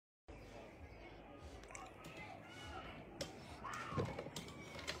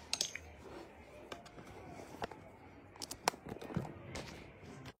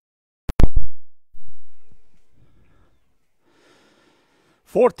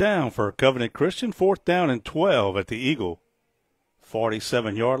Fourth down for Covenant Christian. Fourth down and 12 at the Eagle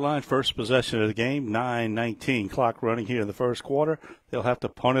 47-yard line. First possession of the game. 9:19 clock running here in the first quarter. They'll have to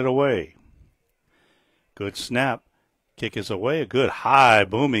punt it away. Good snap. Kick is away. A good high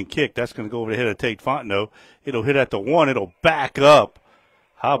booming kick. That's going to go over the head of Tate Fontenot. It'll hit at the 1. It'll back up.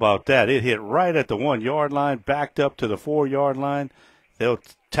 How about that? It hit right at the 1-yard line, backed up to the 4-yard line. They'll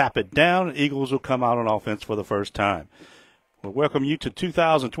tap it down. Eagles will come out on offense for the first time. We'll welcome you to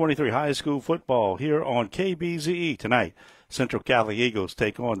 2023 high school football here on KBZE tonight. Central Catholic Eagles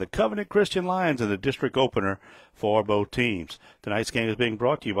take on the Covenant Christian Lions in the district opener for both teams. Tonight's game is being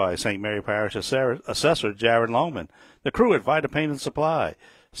brought to you by St. Mary Parish Assessor Jared Longman, the crew at Vita Paint and Supply,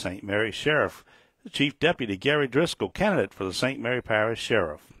 St. Mary Sheriff, the Chief Deputy Gary Driscoll, candidate for the St. Mary Parish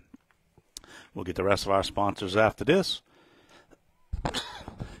Sheriff. We'll get the rest of our sponsors after this.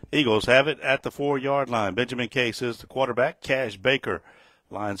 Eagles have it at the 4-yard line. Benjamin Case is the quarterback. Cash Baker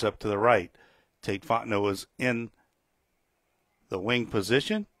lines up to the right. Tate Fontenot is in the wing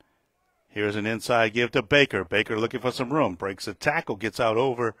position. Here's an inside give to Baker. Baker looking for some room. Breaks a tackle. Gets out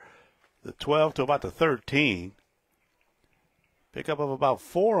over the 12 to about the 13. Pickup of about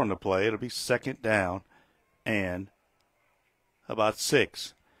 4 on the play. It'll be second down and about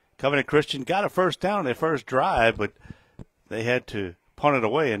 6. Covenant Christian got a first down on their first drive, but they had to punt it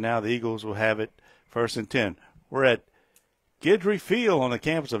away, and now the Eagles will have it first and 10. We're at Guidry Field on the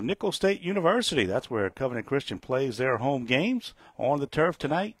campus of Nicholls State University. That's where Covenant Christian plays their home games on the turf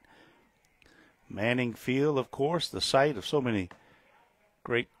tonight. Manning Field, of course, the site of so many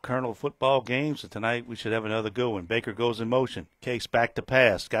great Colonel football games. And tonight we should have another good one. Baker goes in motion. Case back to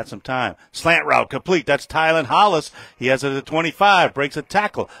pass. Got some time. Slant route complete. That's Tylen Hollis. He has it at the 25. Breaks a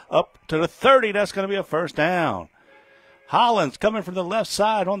tackle. Up to the 30. That's going to be a first down. Hollins coming from the left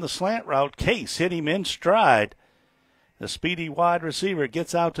side on the slant route. Case hit him in stride. The speedy wide receiver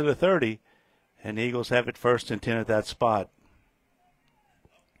gets out to the 30, and the Eagles have it first and 10 at that spot.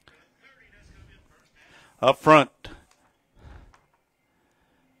 Up front,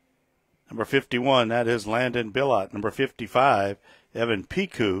 number 51, that is Landon Billot. Number 55, Evan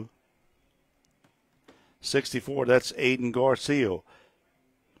Piku. 64, that's Aiden Garcia.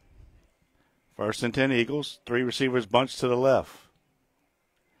 First and 10 Eagles. 3 receivers bunched to the left.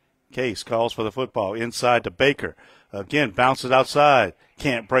 Case calls for the football. Inside to Baker. Again, bounces outside.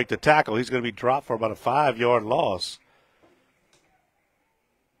 Can't break the tackle. He's going to be dropped for about a 5-yard loss.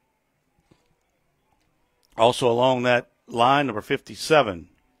 Also along that line, number 57.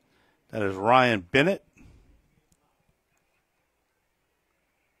 That is Ryan Bennett.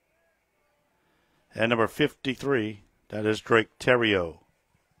 And number 53, that is Drake Terrio.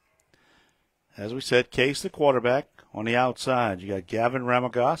 As we said, Case the quarterback. On the outside, you got Gavin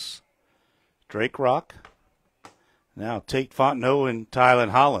Ramagas, Drake Rock. Now Tate Fontenot and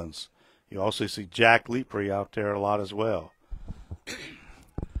Tylen Hollins. You also see Jack Leapry out there a lot as well.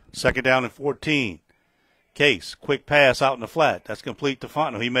 Second down and 14. Case, quick pass out in the flat. That's complete to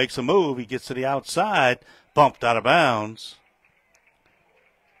Fontenot. He makes a move. He gets to the outside, bumped out of bounds.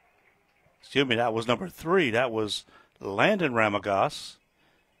 Excuse me, that was number 3. That was Landon Ramagas.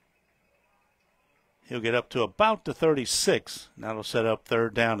 He'll get up to about the 36. That'll set up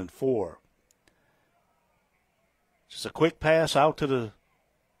third down and 4. Just a quick pass out to the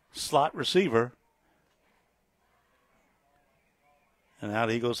slot receiver. And now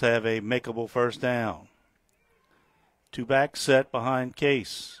the Eagles have a makeable first down. 2-back set behind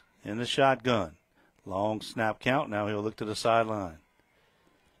Case in the shotgun. Long snap count. Now he'll look to the sideline.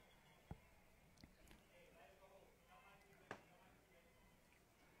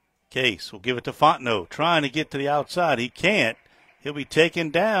 Case will give it to Fontenot, trying to get to the outside. He can't. He'll be taken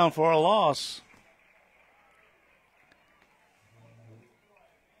down for a loss.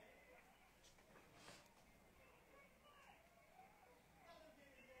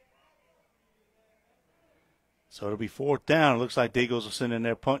 So it'll be fourth down. It looks like the Eagles are sending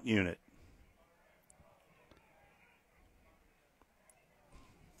their punt unit.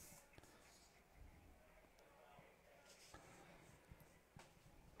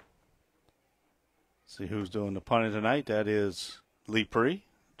 See who's doing the punting tonight. That is Leapry,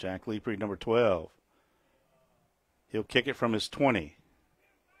 Jack Leapry, number 12. He'll kick it from his 20.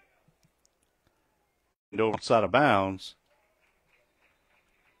 And outside of bounds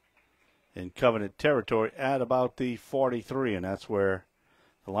in Covenant territory at about the 43, and that's where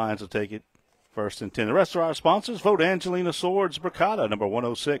the Lions will take it first and 10. The rest of our sponsors, vote Angelina Swords Bricata, number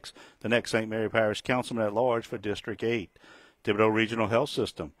 106, the next St. Mary Parish Councilman at Large for District 8. Thibodaux Regional Health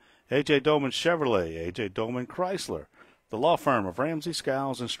System. A.J. Dolman Chevrolet, A.J. Dolman Chrysler, the law firm of Ramsey,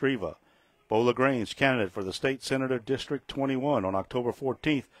 Skiles, and Streva, Bo LaGrange, candidate for the State Senator District 21 on October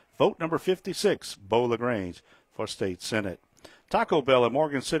 14th. Vote number 56, Bo LaGrange for State Senate. Taco Bell in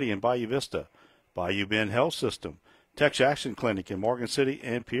Morgan City and Bayou Vista. Bayou Bend Health System. Texas Action Clinic in Morgan City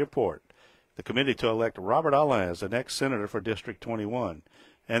and Pierport. The committee to elect Robert Allen as the next senator for District 21.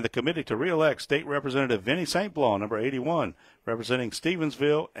 And the committee to re-elect State Representative Vinnie St. Blanc, number 81, representing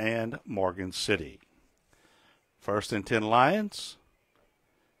Stevensville and Morgan City. 1st and 10 Lions.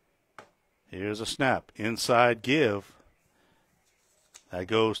 Here's a snap. Inside give. That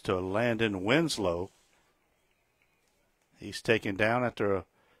goes to Landon Winslow. He's taken down after a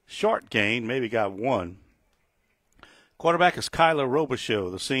short gain, maybe got one. Quarterback is Kyler Robichaux,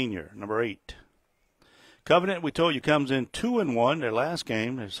 the senior, number 8. Covenant, we told you, comes in 2-1. Their last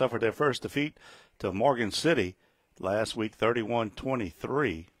game, they suffered their first defeat to Morgan City last week,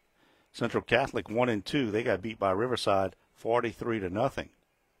 31-23. Central Catholic 1-2. They got beat by Riverside 43-0.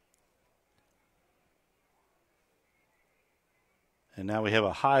 And now we have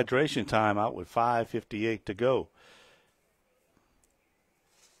a hydration timeout with 5:58 to go.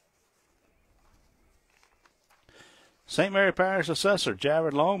 St. Mary Parish Assessor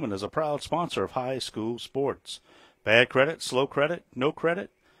Jared Longman is a proud sponsor of high school sports. Bad credit, slow credit, no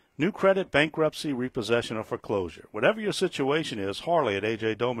credit, new credit, bankruptcy, repossession, or foreclosure. Whatever your situation is, Harley at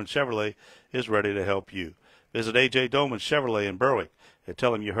A.J. Doman Chevrolet is ready to help you. Visit A.J. Doman Chevrolet in Berwick and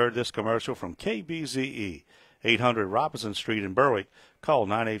tell them you heard this commercial from KBZE. 800 Robinson Street in Berwick. Call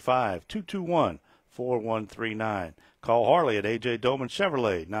 985-221-4139. Call Harley at A.J. Doman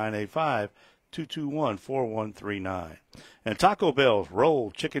Chevrolet, 985-221-4139. And Taco Bell's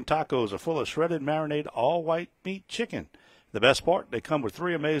rolled chicken tacos are full of shredded, marinated, all-white meat chicken. The best part, they come with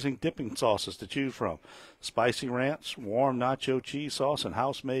 3 amazing dipping sauces to choose from. Spicy ranch, warm nacho cheese sauce, and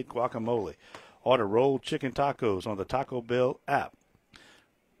house-made guacamole. Order rolled chicken tacos on the Taco Bell app.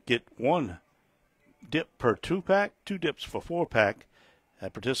 Get 1 dip per 2-pack, 2 dips for 4-pack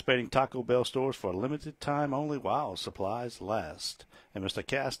at participating Taco Bell stores for a limited time only while supplies last. And Mr.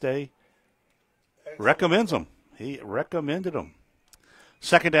 Castay recommends them. He recommended them.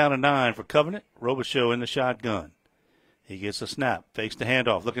 2nd down and 9 for Covenant. Robichaux in the shotgun. He gets a snap, fakes the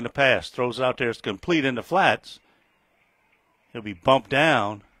handoff, looking to pass, throws it out there. It's complete in the flats. He'll be bumped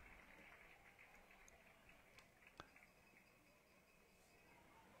down.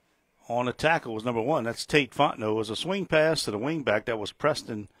 On the tackle was number 1. That's Tate Fontenot. It was a swing pass to the wingback. That was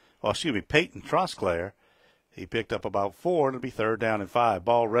Peyton Trosclair. He picked up about 4. It'll be 3rd down and 5.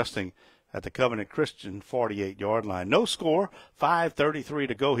 Ball resting at the Covenant Christian 48-yard line. No score. 5:33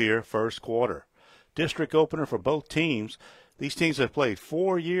 to go here, first quarter. District opener for both teams. These teams have played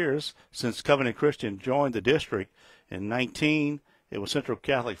 4 years since Covenant Christian joined the district. In 19, it was Central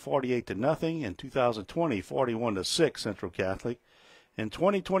Catholic 48-0. In 2020, 41-6 Central Catholic. In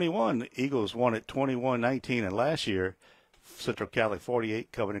 2021, the Eagles won it 21-19, and last year, Central Catholic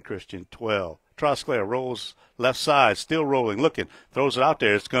 48, Covenant Christian 12. Trosclair rolls left side, still rolling, looking, throws it out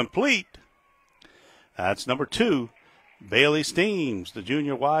there. It's complete. That's number 2, Bailey Steams, the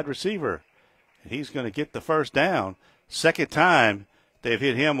junior wide receiver. He's going to get the first down. Second time they've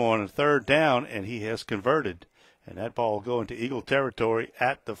hit him on a 3rd down, and he has converted. And that ball going to Eagle territory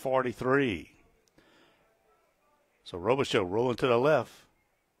at the 43. So Robichaux rolling to the left.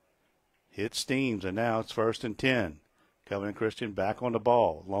 Hits Steams, and now it's 1st and 10. Covenant Christian back on the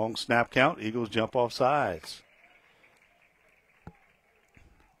ball. Long snap count. Eagles jump off sides.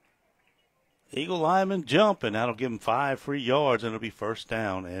 Eagle lineman jump, and that'll give him 5 free yards, and it'll be 1st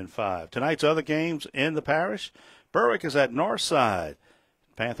down and 5. Tonight's other games in the parish. Berwick is at Northside.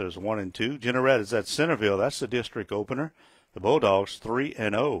 Panthers 1-2. Jeanerette is at Centerville. That's the district opener. The Bulldogs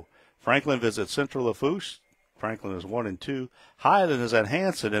 3-0. Franklin visits Central Lafourche. Franklin is 1-2. Highland is at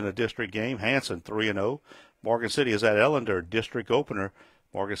Hanson in a district game. Hanson 3-0. Morgan City is at Ellender, district opener.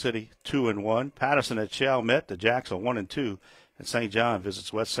 Morgan City 2-1. Patterson at Chalmette. The Jacks are 1-2. And St. John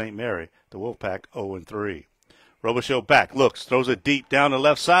visits West St. Mary. The Wolfpack 0-3. Robichaux back, looks, throws it deep down the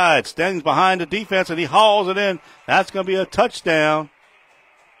left side, stands behind the defense, and he hauls it in. That's going to be a touchdown.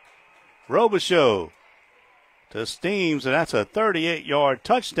 Robichaux to Steams, and that's a 38-yard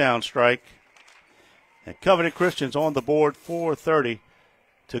touchdown strike. And Covenant Christian's on the board, 4:30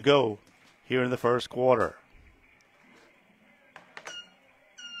 to go here in the first quarter.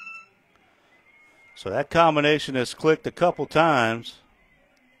 So that combination has clicked a couple times.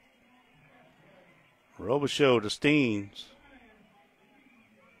 Robichaux to Steams.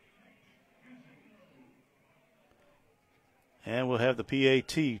 And we'll have the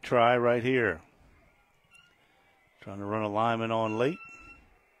PAT try right here. Trying to run a lineman on late.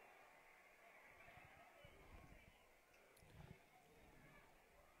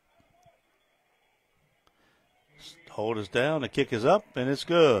 Hold us down. The kick is up, and it's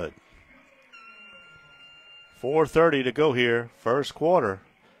good. 4:30 to go here, first quarter.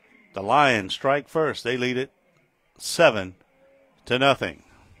 The Lions strike first. They lead it 7-0.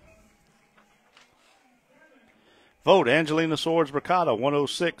 Vote Angelina Swords Mercado,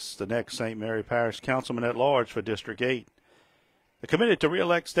 106, the next St. Mary Parish Councilman at Large for District 8. The committee to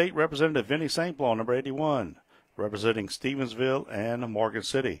re-elect State Representative Vinnie St. Paul, number 81, representing Stevensville and Morgan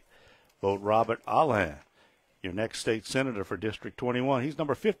City. Vote Robert Allahan, your next state senator for District 21. He's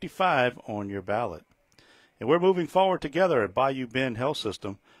number 55 on your ballot. And we're moving forward together at Bayou Bend Health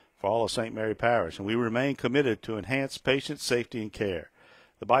System for all of St. Mary Parish, and we remain committed to enhance patient safety and care.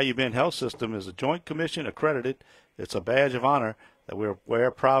 The Bayou Bend Health System is a Joint Commission accredited. It's a badge of honor that we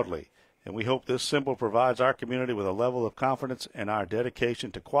wear proudly, and we hope this symbol provides our community with a level of confidence in our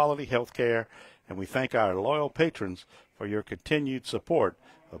dedication to quality health care, and we thank our loyal patrons for your continued support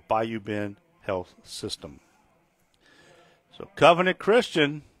of Bayou Bend Health System. So Covenant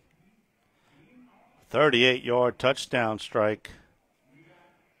Christian, 38-yard touchdown strike.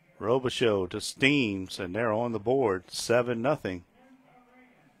 Robichaux to Steams, and they're on the board, 7-0.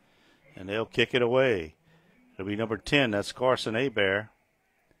 And they'll kick it away. It'll be number 10, that's Carson Abear.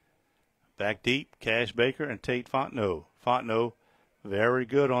 Back deep, Cash Baker and Tate Fontenot. Fontenot, very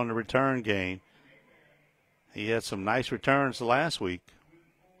good on the return game. He had some nice returns last week.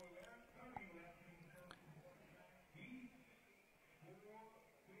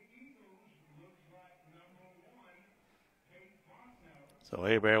 So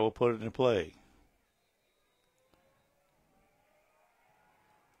Abear will put it in play.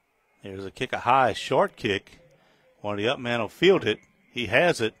 There's a kick, a high, short kick. One of the up man will field it. He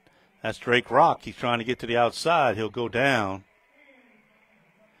has it. That's Drake Rock. He's trying to get to the outside. He'll go down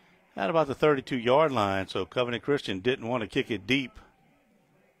at about the 32-yard line, so Covenant Christian didn't want to kick it deep.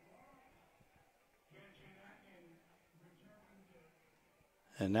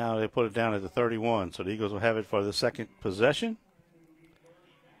 And now they put it down at the 31, so the Eagles will have it for the second possession.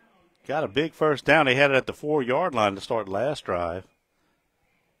 Got a big first down. They had it at the 4-yard line to start last drive.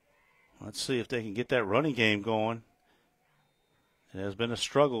 Let's see if they can get that running game going. It has been a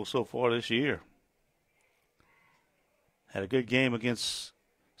struggle so far this year. Had a good game against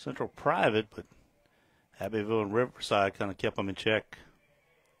Central Private, but Abbeville and Riverside kind of kept them in check.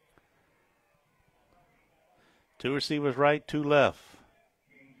 2 receivers right, 2 left.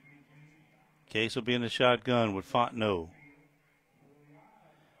 Case will be in the shotgun with Fontenot.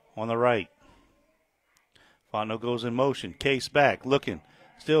 On the right. Fontenot goes in motion. Case back, looking,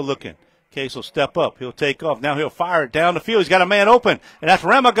 still looking. Case will step up. He'll take off. Now he'll fire it down the field. He's got a man open, and that's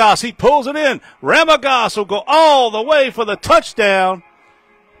Ramagos. He pulls it in. Ramagos will go all the way for the touchdown.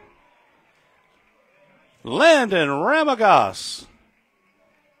 Landon Ramagos.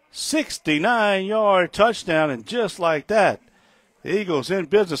 69-yard touchdown, and just like that, the Eagles in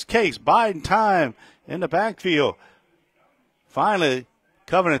business. Case biding time in the backfield. Finally,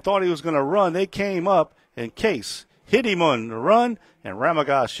 Covenant thought he was going to run. They came up, and Case hit him on the run, and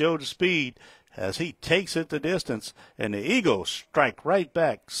Ramagos showed the speed as he takes it the distance, and the Eagles strike right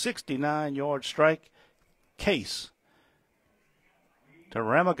back. 69-yard strike. Case to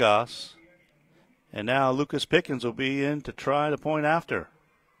Ramagos, and now Lucas Pickens will be in to try the point after.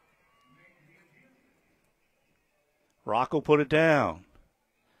 Rock will put it down.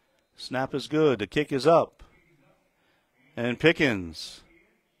 Snap is good. The kick is up. And Pickens.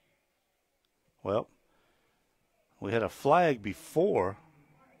 Well, we had a flag before.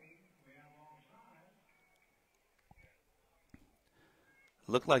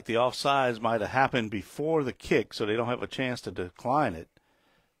 Looked like the offsides might have happened before the kick, so they don't have a chance to decline it.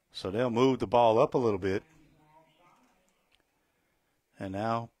 So they'll move the ball up a little bit. And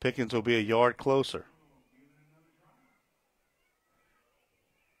now Pickens will be a yard closer.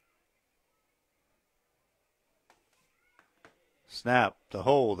 Snap, the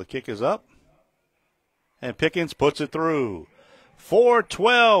hold, the kick is up. And Pickens puts it through.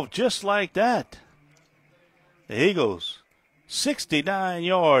 4-12, just like that. The Eagles,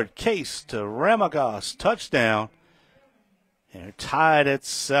 69-yard Case to Ramagos, touchdown. And they're tied at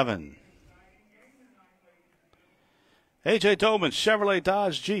 7. A.J. Dolman Chevrolet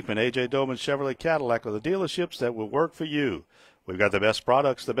Dodge Jeep and A.J. Dolman Chevrolet Cadillac are the dealerships that will work for you. We've got the best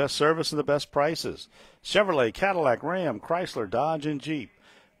products, the best service, and the best prices. Chevrolet, Cadillac, Ram, Chrysler, Dodge, and Jeep.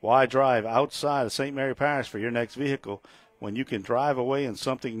 Why drive outside of St. Mary Parish for your next vehicle when you can drive away in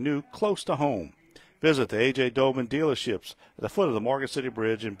something new close to home? Visit the A.J. Dolman dealerships at the foot of the Morgan City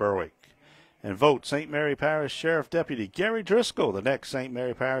Bridge in Berwick. And vote St. Mary Parish Sheriff Deputy Gary Driscoll, the next St.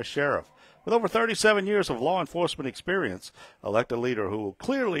 Mary Parish Sheriff. With over 37 years of law enforcement experience, elect a leader who will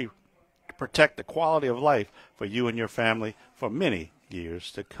clearly protect the quality of life for you and your family for many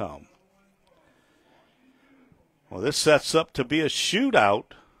years to come. Well, this sets up to be a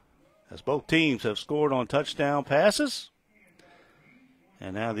shootout as both teams have scored on touchdown passes.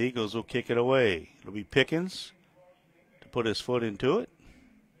 And now the Eagles will kick it away. It'll be Pickens to put his foot into it.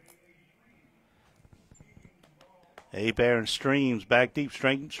 Aaron Streams back deep.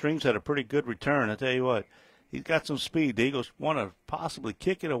 Streams had a pretty good return. I tell you what, he's got some speed. The Eagles want to possibly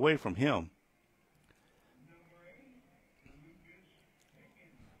kick it away from him.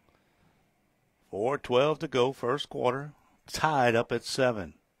 .4:12 to go, first quarter. Tied up at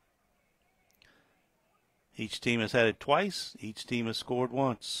 7. Each team has had it twice. Each team has scored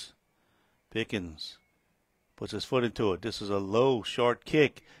once. Pickens puts his foot into it. This is a low, short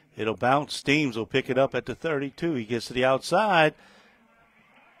kick. It'll bounce. Steams will pick it up at the 32. He gets to the outside.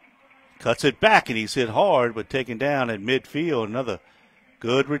 Cuts it back, and he's hit hard, but taken down at midfield. Another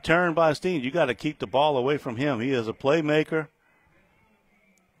good return by Steams. You got to keep the ball away from him. He is a playmaker.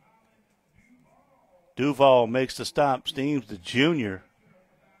 Duval makes the stop. Steams, the junior.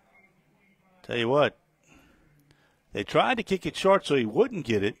 Tell you what, they tried to kick it short so he wouldn't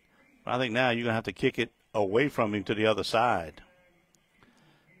get it. But I think now you're going to have to kick it away from him to the other side.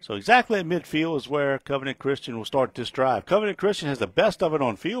 So exactly at midfield is where Covenant Christian will start this drive. Covenant Christian has the best of it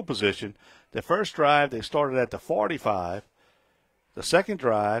on field position. The first drive, they started at the 45. The second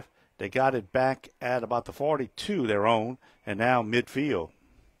drive, they got it back at about the 42, their own, and now midfield.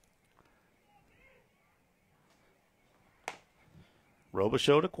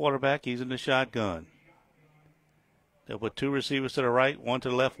 Robichaux, the quarterback, he's in the shotgun. They'll put two receivers to the right, one to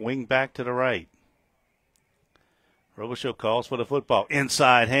the left, wing back to the right. Robichaux calls for the football.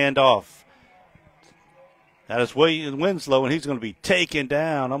 Inside handoff. That is Winslow, and he's going to be taken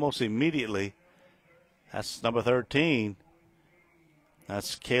down almost immediately. That's number 13.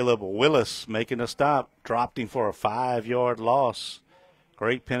 That's Caleb Willis making a stop. Dropped him for a 5-yard loss.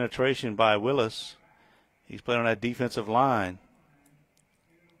 Great penetration by Willis. He's playing on that defensive line.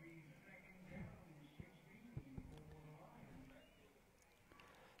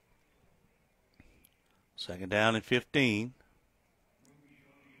 Second down and 15.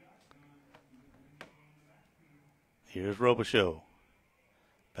 Here's Robichaux.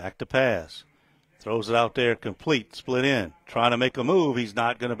 Back to pass. Throws it out there complete, split in. Trying to make a move. He's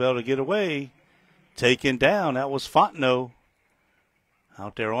not going to be able to get away. Taken down. That was Fontenot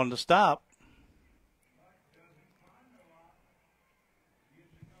out there on the stop.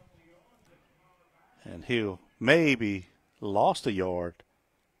 And he'll maybe lost a yard.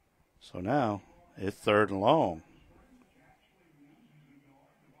 So now it's 3rd and long.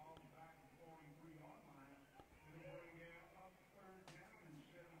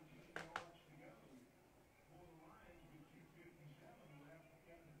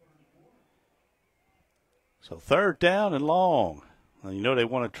 So 3rd down and long. Well, you know they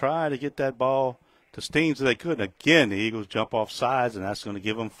want to try to get that ball to Steams if they could. Again, the Eagles jump off sides, and that's going to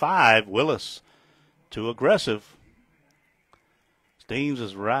give them 5. Willis too aggressive. Steams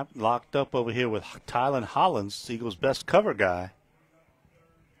is locked up over here with Tylen Hollins, Eagles' best cover guy.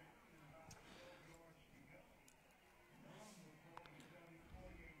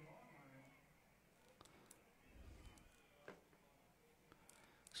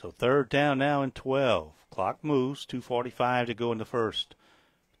 So 3rd down now and 12. Clock moves, 2:45 to go in the first.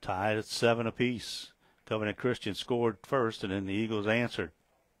 Tied at 7 apiece. Covenant Christian scored first, and then the Eagles answered.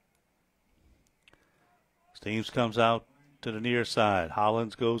 Steams comes out to the near side.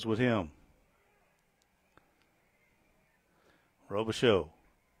 Hollins goes with him. Robichaux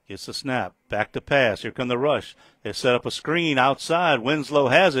gets the snap. Back to pass. Here come the rush. They set up a screen outside. Winslow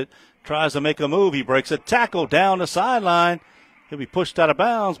has it. Tries to make a move. He breaks a tackle down the sideline. He'll be pushed out of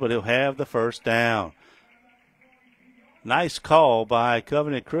bounds, but he'll have the first down. Nice call by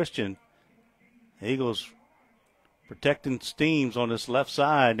Covenant Christian. Eagles protecting Steams on this left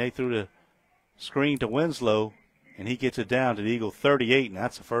side. They threw the screen to Winslow, and he gets it down to the Eagle 38, and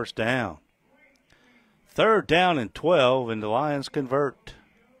that's a first down. 3rd down and 12, and the Lions convert.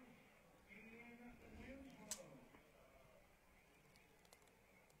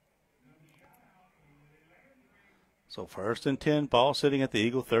 So 1st and 10, ball sitting at the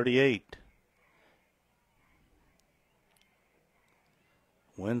Eagle 38.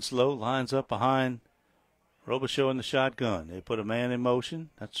 Winslow lines up behind Robichaux in the shotgun. They put a man in motion.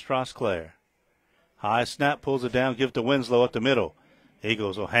 That's Strasclair. High snap, pulls it down, gives it to Winslow up the middle.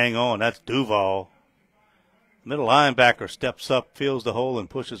 Eagles will hang on. That's Duval. Middle linebacker steps up, fills the hole, and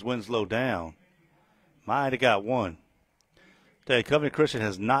pushes Winslow down. Might have got one. Covenant Christian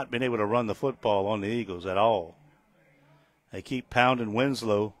has not been able to run the football on the Eagles at all. They keep pounding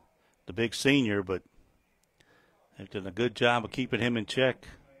Winslow. the big senior, but they've done a good job of keeping him in check.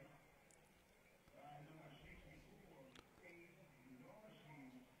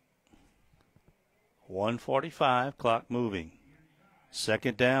 .145, clock moving.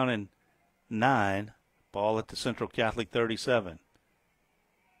 2nd down and 9. Ball at the Central Catholic 37.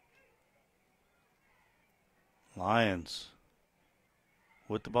 Lions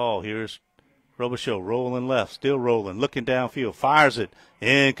with the ball. Here's Robichaux rolling left, still rolling, looking downfield, fires it,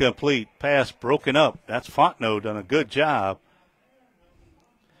 incomplete, pass broken up. That's Fontenot done a good job.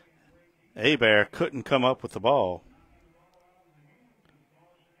 Hebert couldn't come up with the ball.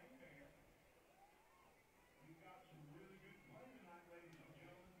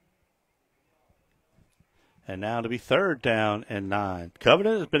 And now to be 3rd down and 9.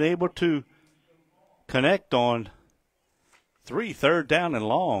 Covenant has been able to connect on 3 3rd down and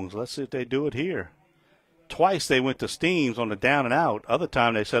longs. Let's see if they do it here. Twice they went to Steams on the down and out. Other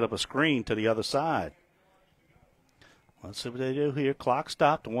time they set up a screen to the other side. Let's see what they do here. Clock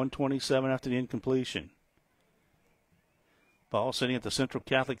stopped, 1:27 after the incompletion. Ball sitting at the Central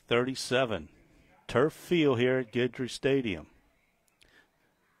Catholic 37. Turf field here at Guidry Stadium.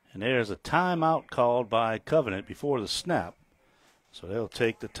 And there's a timeout called by Covenant before the snap. So they'll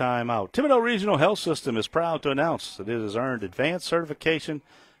take the timeout. Thibodaux Regional Health System is proud to announce that it has earned advanced certification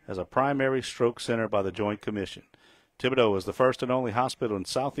as a primary stroke center by the Joint Commission. Thibodaux is the first and only hospital in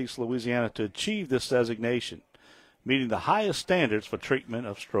southeast Louisiana to achieve this designation, meeting the highest standards for treatment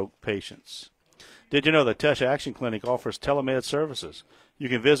of stroke patients. Did you know that Tesh Action Clinic offers telemed services? You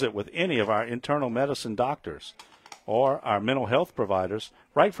can visit with any of our internal medicine doctors or our mental health providers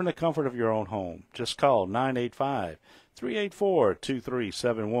right from the comfort of your own home. Just call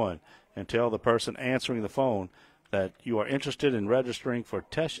 985-384-2371 and tell the person answering the phone that you are interested in registering for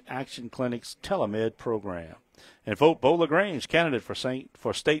Tesh Action Clinic's telemed program. And vote Bo LaGrange, candidate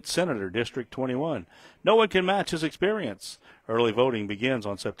for State Senator District 21. No one can match his experience. Early voting begins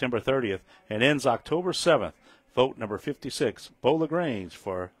on September 30th and ends October 7th. Vote number 56, Bo LaGrange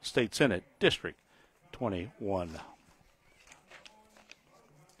for State Senate District 21.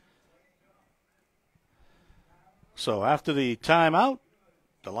 So after the timeout,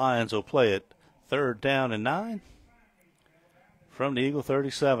 the Lions will play it 3rd down and 9 from the Eagle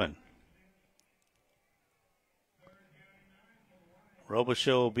 37.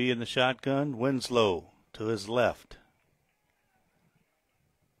 Robichaux will be in the shotgun. Winslow to his left.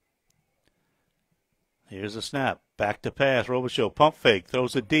 Here's a snap. Back to pass. Robichaux pump fake.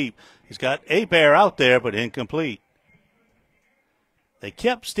 Throws it deep. He's got Hebert out there, but incomplete. They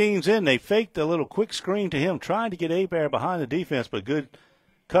kept Steams in. They faked a little quick screen to him, trying to get Hebert behind the defense, but good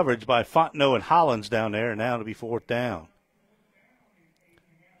coverage by Fontenot and Hollins down there. Now to be 4th down.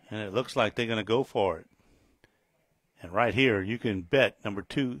 And it looks like they're going to go for it. And right here, you can bet number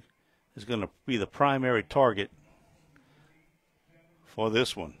 2 is going to be the primary target for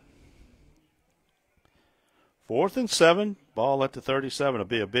this one. 4th and 7, ball at the 37 will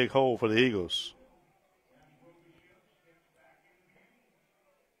be a big hole for the Eagles.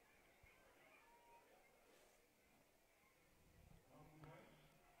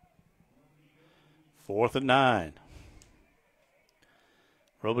 Fourth and 9.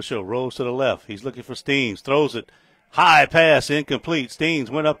 Robichaux rolls to the left. He's looking for Steams. Throws it. High pass, incomplete. Steams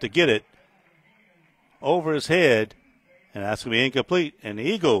went up to get it over his head, and that's going to be incomplete. And the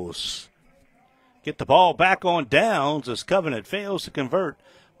Eagles get the ball back on downs as Covenant fails to convert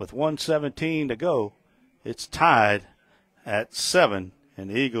with 1:17 to go. It's tied at 7, and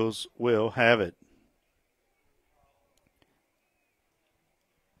the Eagles will have it.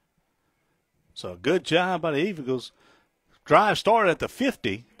 So good job by the Eagles. Drive started at the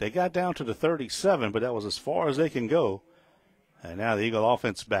 50. They got down to the 37, but that was as far as they can go. And now the Eagle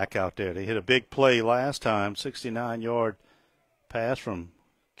offense back out there. They hit a big play last time, 69-yard pass from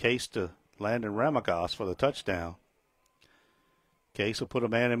Case to Landon Ramagos for the touchdown. Case will put a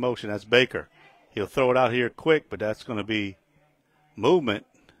man in motion. That's Baker. He'll throw it out here quick, but that's going to be movement.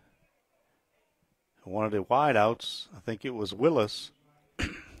 One of the wideouts, I think it was Willis,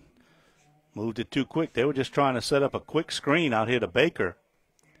 moved it too quick. They were just trying to set up a quick screen out here to Baker.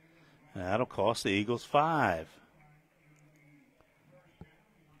 And that'll cost the Eagles 5.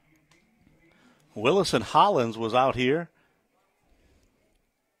 Willis and Hollins was out here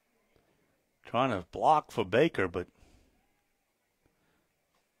trying to block for Baker, but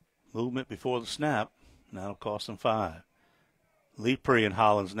movement before the snap. And that'll cost them 5. Lepre and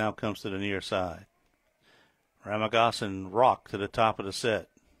Hollins now comes to the near side. Ramagos and Rock to the top of the set.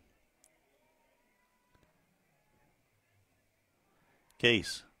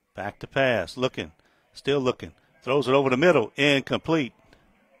 Case, back to pass, looking, still looking. Throws it over the middle, incomplete.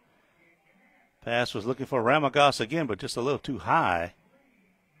 Pass was looking for Ramagas again, but just a little too high.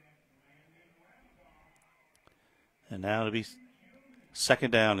 And now it'll be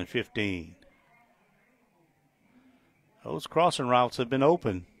second down and 15. Those crossing routes have been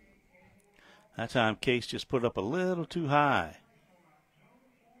open. That time Case just put up a little too high.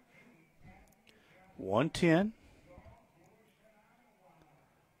 110.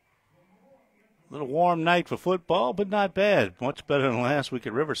 Little warm night for football, but not bad. Much better than last week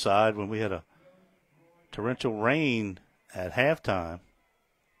at Riverside when we had a torrential rain at halftime.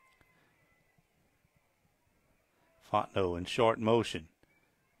 Fontenot in short motion.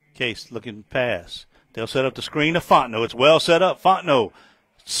 Case looking pass. They'll set up the screen to Fontenot. It's well set up. Fontenot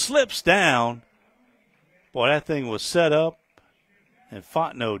slips down. Boy, that thing was set up. And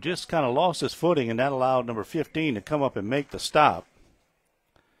Fontenot just kind of lost his footing, and that allowed number 15 to come up and make the stop.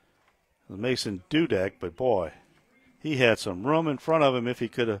 It was Mason Dudek, but boy, he had some room in front of him if he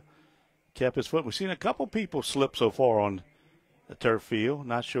could have kept his foot. We've seen a couple people slip so far on the turf field.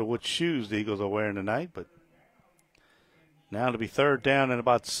 Not sure which shoes the Eagles are wearing tonight, but now it'll be third down and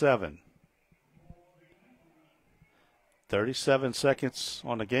about 7. 37 seconds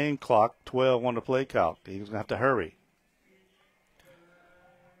on the game clock, 12 on the play clock. The Eagles going to have to hurry.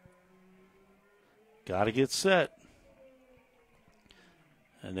 Got to get set.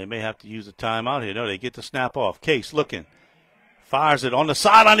 And they may have to use a timeout here. No, they get the snap off. Case looking. Fires it on the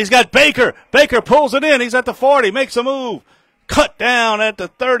sideline. He's got Baker. Baker pulls it in. He's at the 40. Makes a move. Cut down at the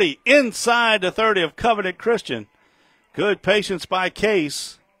 30. Inside the 30 of Covenant Christian. Good patience by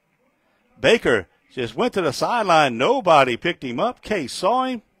Case. Baker just went to the sideline. Nobody picked him up. Case saw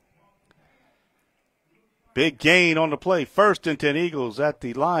him. Big gain on the play. First and 10 Eagles at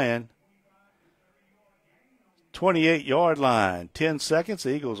the Lion. 28-yard line. 10 seconds.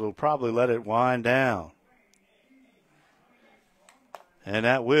 The Eagles will probably let it wind down. And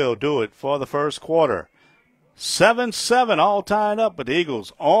that will do it for the first quarter. 7-7 all tied up, but the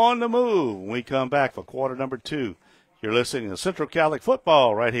Eagles on the move when we come back for quarter number 2. You're listening to Central Catholic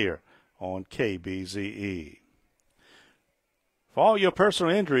Football right here on KBZE. For all your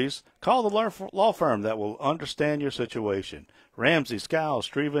personal injuries, call the law firm that will understand your situation. Ramsey, Skiles,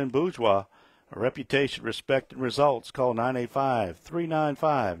 Streva, and Bourgeois. A reputation, respect, and results. Call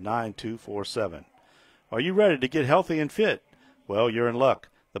 985-395-9247. Are you ready to get healthy and fit? Well, you're in luck.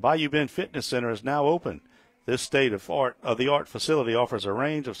 The Bayou Bend Fitness Center is now open. This state-of-the-art facility offers a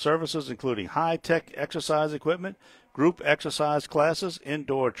range of services including high-tech exercise equipment, group exercise classes,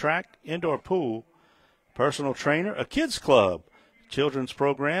 indoor track, indoor pool, personal trainer, a kids club, children's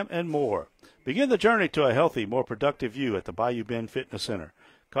program, and more. Begin the journey to a healthy, more productive you at the Bayou Bend Fitness Center.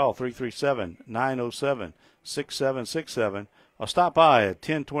 Call 337-907-6767 or stop by at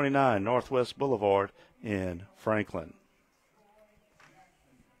 1029 Northwest Boulevard in Franklin.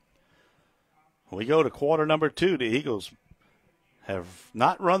 We go to quarter number 2. The Eagles have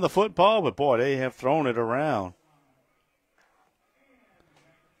not run the football, but, boy, they have thrown it around.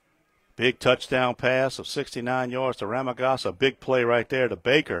 Big touchdown pass of 69 yards to Ramagas. A big play right there to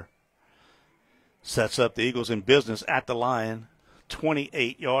Baker. Sets up the Eagles in business at the Lion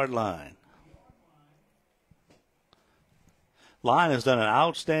 28-yard line. Lion has done an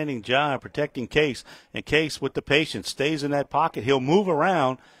outstanding job protecting Case, and Case with the patience stays in that pocket. He'll move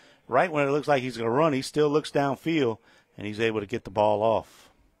around. Right when it looks like he's going to run, he still looks downfield, and he's able to get the ball off.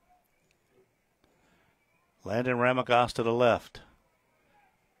 Landon Ramagas to the left.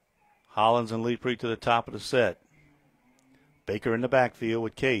 Hollins and Leeprey to the top of the set. Baker in the backfield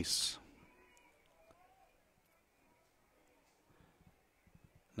with Case.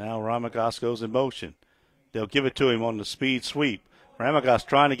 Now Ramagas goes in motion. They'll give it to him on the speed sweep. Ramagas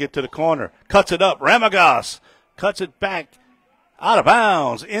trying to get to the corner. Cuts it up. Ramagas cuts it back. Out of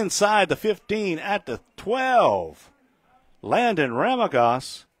bounds, inside the 15 at the 12. Landon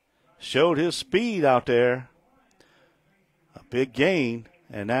Ramagas showed his speed out there. A big gain,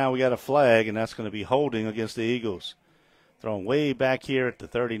 and now we got a flag, and that's going to be holding against the Eagles. Thrown way back here at the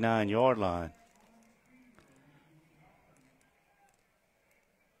 39-yard line.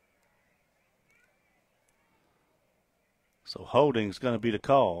 So holding's going to be the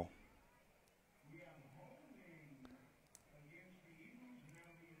call.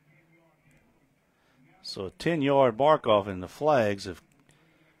 So a 10-yard mark off, and the flags have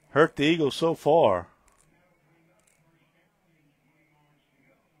hurt the Eagles so far.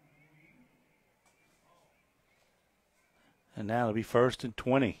 And now it'll be first and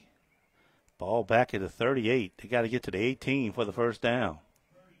 20. Ball back at the 38. They got to get to the 18 for the first down.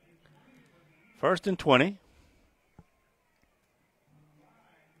 First and 20.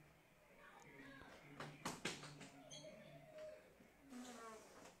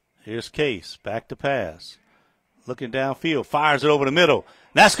 Here's Case, back to pass. Looking downfield, fires it over the middle.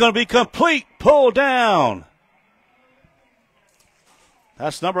 That's going to be complete. Pull down.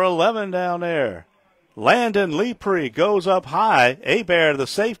 That's number 11 down there. Landon Lepre goes up high. Abear, the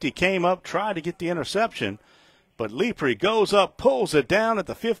safety, came up, tried to get the interception. But Lepre goes up, pulls it down at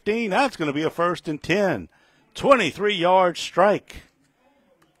the 15. That's going to be a 1st and 10. 23-yard strike.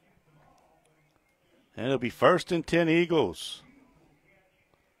 And it'll be 1st and 10 Eagles.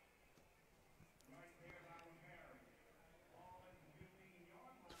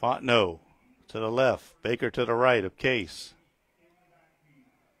 Fontenot to the left. Baker to the right of Case.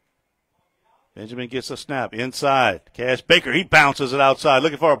 Benjamin gets a snap inside. Cash Baker, he bounces it outside,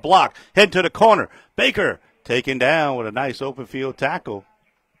 looking for a block. Heading to the corner. Baker taken down with a nice open field tackle.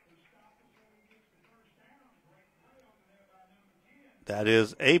 That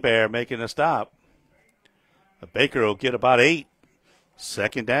is Abear making a stop. But Baker will get about 8.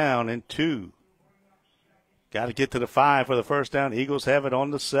 2nd down and 2. Got to get to the 5 for the 1st down. Eagles have it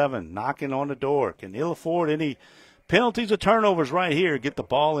on the 7, knocking on the door. Can ill afford any penalties or turnovers right here. Get the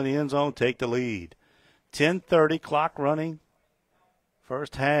ball in the end zone, take the lead. 10:30, clock running,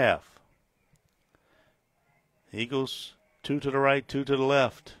 1st half. Eagles 2 to the right, 2 to the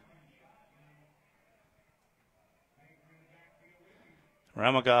left.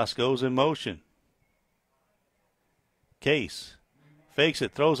 Ramagos goes in motion. Case fakes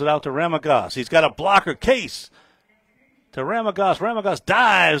it, throws it out to Ramagos. He's got a blocker. Case to Ramagos. Ramagos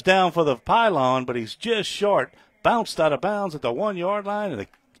dives down for the pylon, but he's just short. Bounced out of bounds at the 1-yard line, and the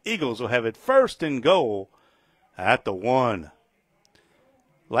Eagles will have it 1st and goal at the 1.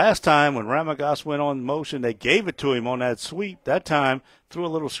 Last time when Ramagos went on motion, they gave it to him on that sweep. That time, threw a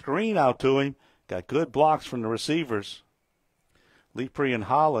little screen out to him. Got good blocks from the receivers, Lepre and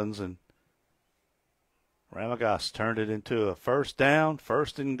Hollins, and Ramagos turned it into a 1st down,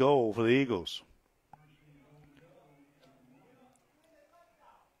 1st and goal for the Eagles.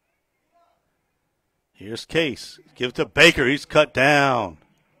 Here's Case. Give it to Baker. He's cut down.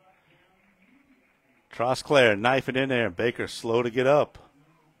 Trosclair knifing in there. Baker slow to get up.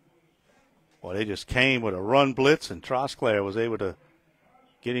 Well, they just came with a run blitz, and Trosclair was able to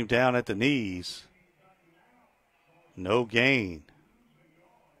get him down at the knees. No gain.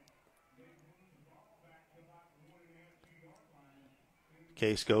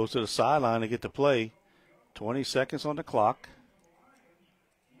 Case goes to the sideline to get the play. 20 seconds on the clock.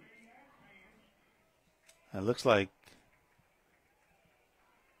 It looks like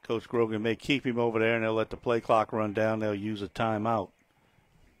Coach Grogan may keep him over there, and they'll let the play clock run down. They'll use a timeout.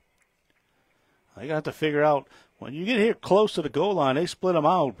 They got to figure out, when you get here close to the goal line, they split them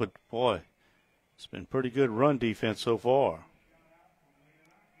out. But, boy, it's been pretty good run defense so far.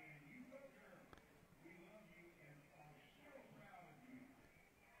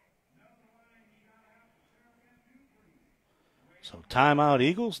 So timeout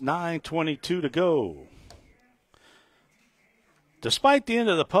Eagles, 9:22 to go. Despite the end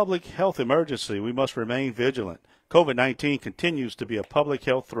of the public health emergency, we must remain vigilant. COVID-19 continues to be a public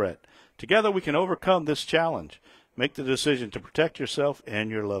health threat. Together we can overcome this challenge. Make the decision to protect yourself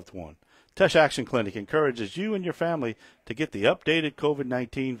and your loved one. Tush Action Clinic encourages you and your family to get the updated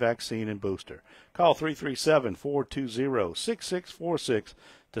COVID-19 vaccine and booster. Call 337-420-6646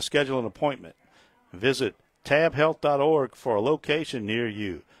 to schedule an appointment. Visit tabhealth.org for a location near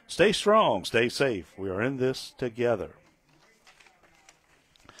you. Stay strong, stay safe. We are in this together.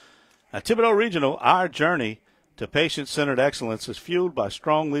 At Thibodaux Regional, our journey to patient-centered excellence is fueled by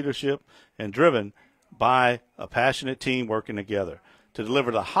strong leadership and driven by a passionate team working together to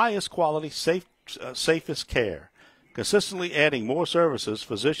deliver the highest quality, safest care, consistently adding more services,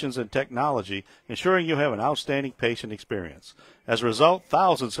 physicians, and technology, ensuring you have an outstanding patient experience. As a result,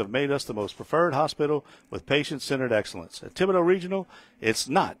 thousands have made us the most preferred hospital with patient-centered excellence. At Thibodaux Regional, it's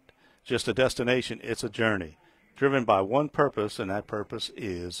not just a destination, it's a journey, driven by one purpose, and that purpose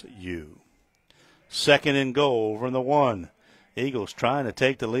is you. 2nd and goal from the 1. Eagles trying to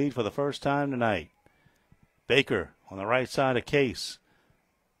take the lead for the first time tonight. Baker on the right side of Case.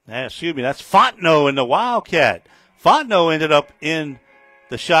 That's Fontenot in the Wildcat. Fontenot ended up in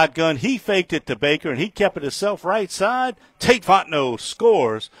the shotgun. He faked it to Baker, and he kept it himself right side. Tate Fontenot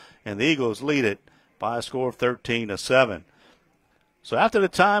scores, and the Eagles lead it by a score of 13-7. So after the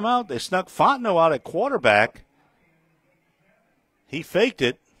timeout, they snuck Fontenot out at quarterback. He faked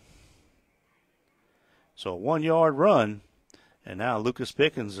it. So a 1-yard run, and now Lucas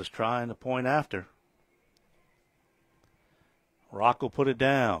Pickens is trying to point after. Rock will put it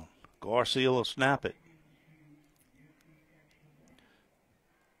down. Garcia will snap it.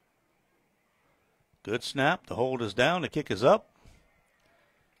 Good snap. The hold is down. The kick is up.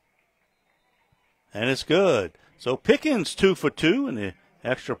 And it's good. So Pickens 2 for 2 in the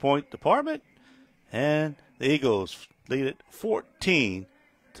extra point department. And the Eagles lead it 14-7.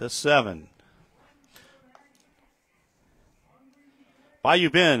 Bayou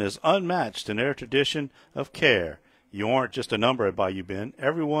Bend is unmatched in their tradition of care. You aren't just a number at Bayou Bend.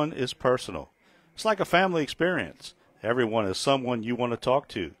 Everyone is personal. It's like a family experience. Everyone is someone you want to talk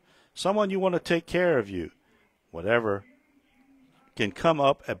to, someone you want to take care of you. Whatever can come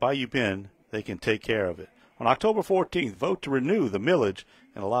up at Bayou Bend, they can take care of it. On October 14th, vote to renew the millage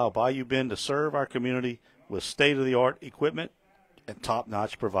and allow Bayou Bend to serve our community with state-of-the-art equipment and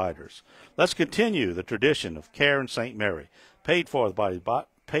top-notch providers. Let's continue the tradition of care in St. Mary, paid for by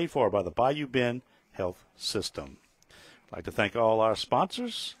the Bayou Bend Health System. I'd like to thank all our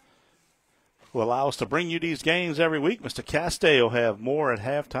sponsors who allow us to bring you these games every week. Mr. Castell will have more at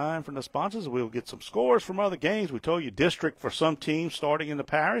halftime from the sponsors. We'll get some scores from other games. We told you district for some teams starting in the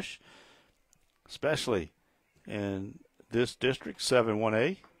parish, especially in this district,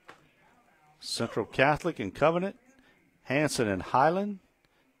 7-1A, Central Catholic and Covenant, Hanson and Highland,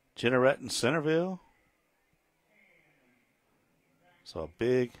 Jeanerette and Centerville. So a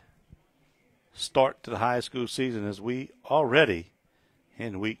big start to the high school season as we already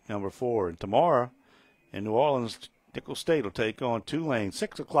in week number 4. And tomorrow in New Orleans, Nicholls State will take on Tulane,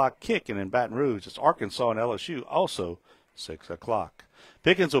 6 o'clock kick. And in Baton Rouge, it's Arkansas and LSU, also 6 o'clock.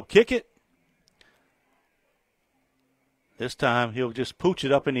 Pickens will kick it. This time he'll just pooch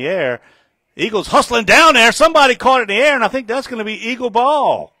it up in the air. Eagles hustling down there. Somebody caught it in the air, and I think that's going to be Eagle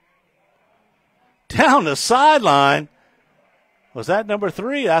ball. Down the sideline. Was that number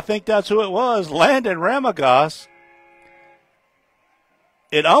 3? I think that's who it was, Landon Ramagos.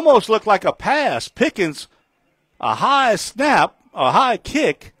 It almost looked like a pass. Pickens, a high snap, a high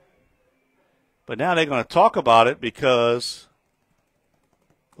kick. But now they're going to talk about it because,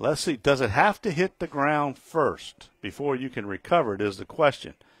 let's see, does it have to hit the ground first before you can recover it is the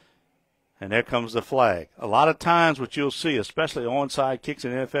question. And there comes the flag. A lot of times what you'll see, especially onside kicks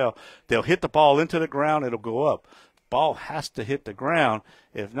in the NFL, they'll hit the ball into the ground, it'll go up. Ball has to hit the ground.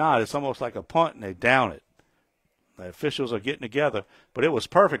 If not, it's almost like a punt, and they down it. The officials are getting together. But it was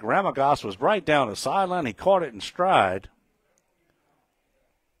perfect. Ramagos was right down the sideline. He caught it in stride.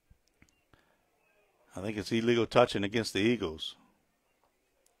 I think it's illegal touching against the Eagles.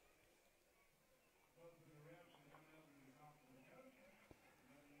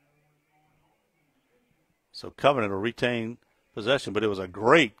 So Covenant will retain possession, but it was a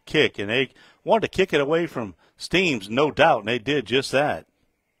great kick, and they wanted to kick it away from Steams, no doubt, and they did just that.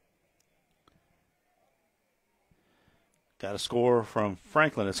 Got a score from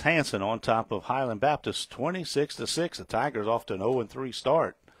Franklin. It's Hanson on top of Highland Baptist, 26-6. The Tigers off to an 0-3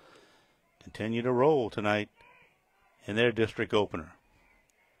 start. Continue to roll tonight in their district opener.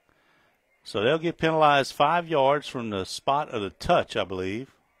 So they'll get penalized 5 yards from the spot of the touch, I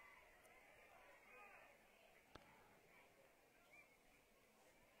believe.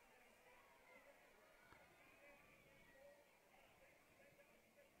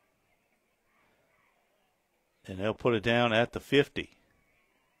 And they'll put it down at the 50.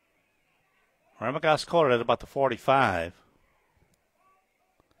 Ramagos caught it at about the 45.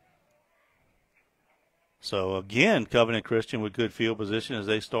 So, again, Covenant Christian with good field position as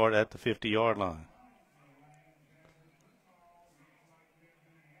they start at the 50-yard line.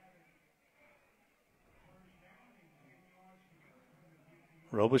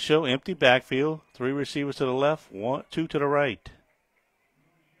 Robichaux, empty backfield. 3 receivers to the left, 2 to the right.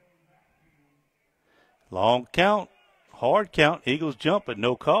 Long count, hard count. Eagles jump, but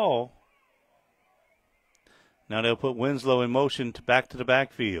no call. Now they'll put Winslow in motion back to the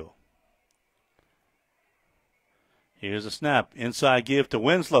backfield. Here's a snap. Inside give to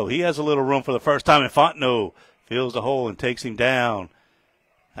Winslow. He has a little room for the first time, and Fontenot fills the hole and takes him down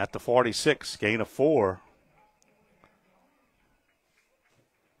at the 46, gain of 4.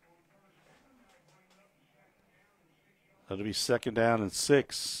 That'll be 2nd down and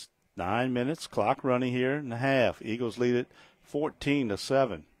 6. 9 minutes, clock running here in the half. Eagles lead it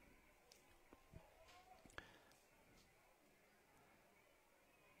 14-7.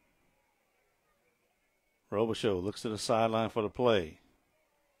 Robichaux looks to the sideline for the play.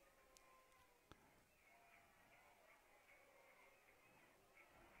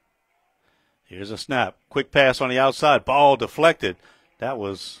 Here's a snap. Quick pass on the outside. Ball deflected. That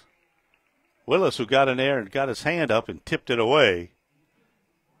was Willis who got in there and got his hand up and tipped it away.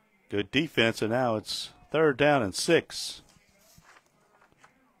 Good defense, and now it's 3rd down and 6.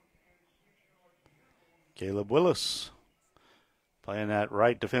 Caleb Willis playing that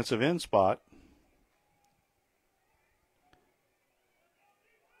right defensive end spot.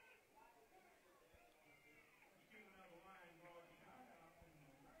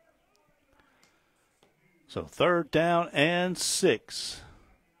 So 3rd down and 6.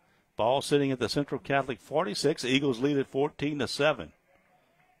 Ball sitting at the Central Catholic 46. Eagles lead at 14-7.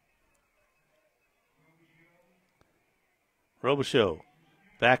 Robichaux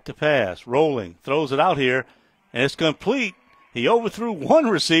back to pass, rolling, throws it out here, and it's complete. He overthrew one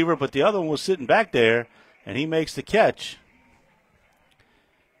receiver, but the other one was sitting back there, and he makes the catch.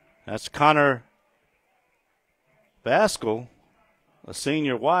 That's Connor Baskell, a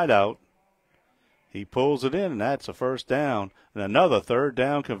senior wideout. He pulls it in, and that's a 1st down. And another 3rd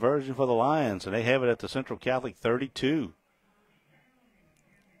down conversion for the Lions, and they have it at the Central Catholic 32.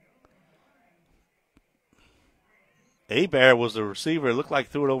 Abear was the receiver. It looked like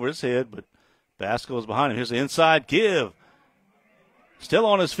threw it over his head, but Baskell was behind him. Here's the inside give. Still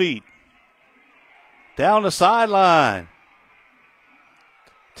on his feet. Down the sideline.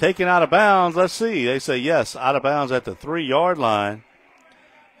 Taken out of bounds. Let's see. They say yes, out of bounds at the 3-yard line.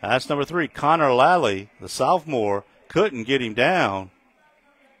 That's number 3, Connor Lally, the sophomore. Couldn't get him down.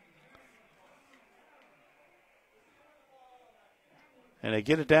 And they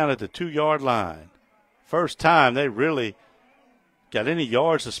get it down at the 2-yard line. First time they really got any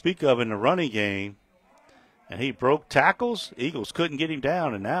yards to speak of in the running game. And he broke tackles. Eagles couldn't get him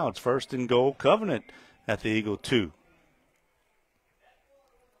down, and now it's 1st and goal. Covenant at the Eagle 2.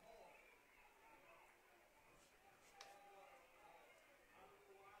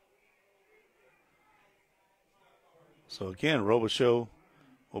 So again, Robichaux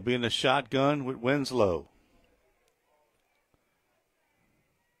will be in the shotgun with Winslow.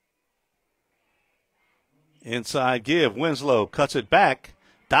 Inside give. Winslow cuts it back.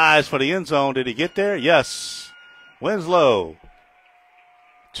 Dives for the end zone. Did he get there? Yes. Winslow.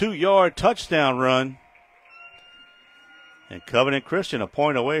 2-yard touchdown run. And Covenant Christian a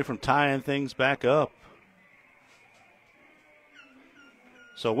point away from tying things back up.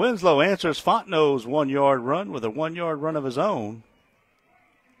 So Winslow answers Fontenot's 1-yard run with a 1-yard run of his own.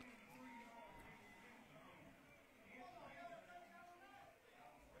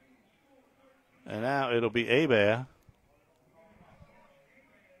 And now it'll be Abear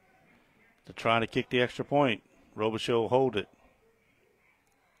to try to kick the extra point. Robichaux will hold it.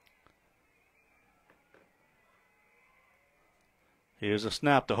 Here's a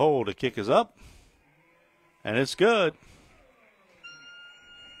snap to hold. The kick is up. And it's good.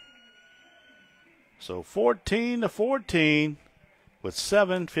 So 14-14 with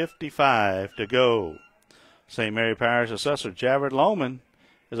 7:55 to go. St. Mary Parish Assessor Jared Lohman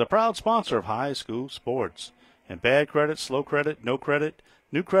is a proud sponsor of high school sports. And bad credit, slow credit, no credit,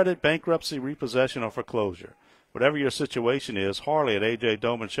 new credit, bankruptcy, repossession, or foreclosure. Whatever your situation is, Harley at A.J.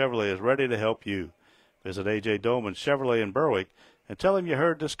 Doman Chevrolet is ready to help you. Visit A.J. Doman Chevrolet in Berwick and tell him you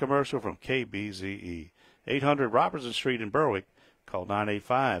heard this commercial from KBZE. 800 Robertson Street in Berwick. Call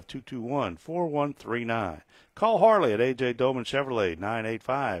 985-221-4139. Call Harley at A.J. Doman Chevrolet,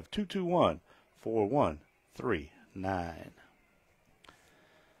 985-221-4139.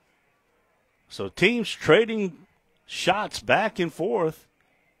 So teams trading shots back and forth.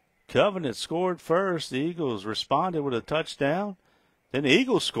 Covenant scored first. The Eagles responded with a touchdown. Then the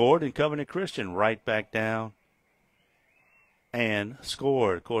Eagles scored, and Covenant Christian right back down and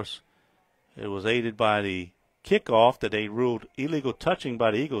scored. Of course, it was aided by the kickoff that they ruled illegal touching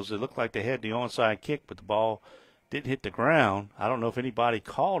by the Eagles. It looked like they had the onside kick, but the ball didn't hit the ground. I don't know if anybody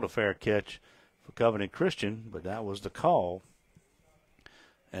called a fair catch for Covenant Christian, but that was the call.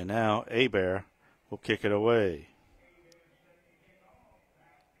 And now Abear will kick it away.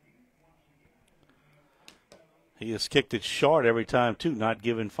 He has kicked it short every time, too, not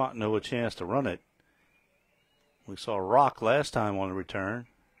giving Fontenot a chance to run it. We saw Rock last time on the return.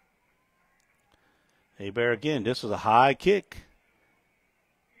 Abear again. This is a high kick.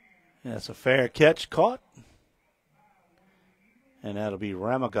 That's a fair catch caught. And that'll be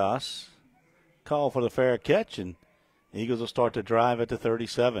Ramagas. Call for the fair catch, and the Eagles will start to drive at the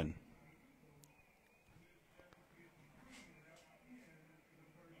 37.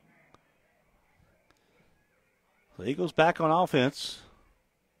 The Eagles back on offense.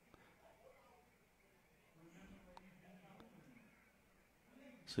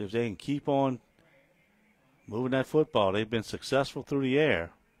 See if they can keep on moving that football. They've been successful through the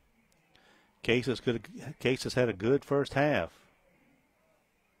air. Case has had a good first half.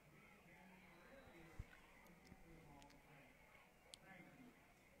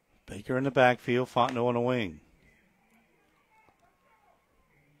 Baker in the backfield, Fontenot on the wing.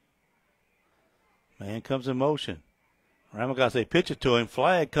 Man comes in motion. Ramagas, they pitch it to him.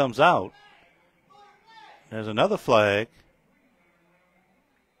 Flag comes out. There's another flag.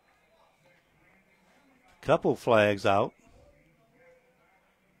 Couple flags out.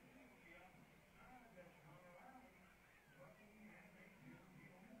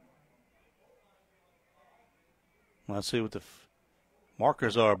 Let's see what the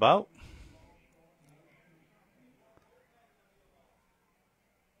markers are about.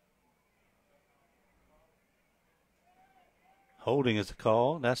 Holding is the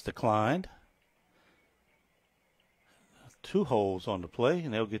call. That's declined. 2 holes on the play,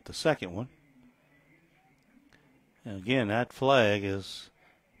 and they'll get the second one. And again, that flag has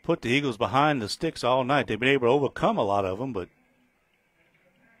put the Eagles behind the sticks all night. They've been able to overcome a lot of them, but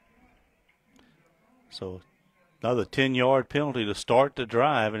so another 10-yard penalty to start the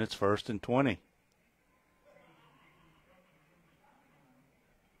drive, and it's 1st and 20.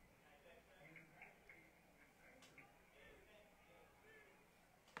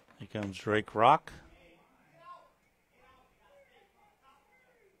 Here comes Drake Rock.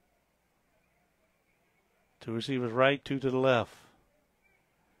 Two receivers right, 2 to the left.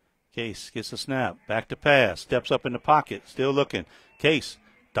 Case gets the snap. Back to pass. Steps up in the pocket. Still looking. Case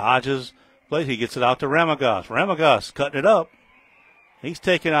dodges. Plays. He gets it out to Ramagos. Ramagos cutting it up. He's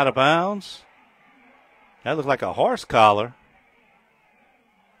taken out of bounds. That looked like a horse collar.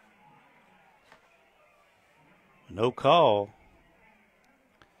 No call.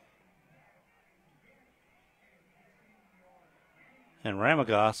 And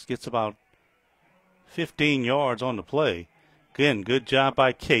Ramagos gets about 15 yards on the play. Again, good job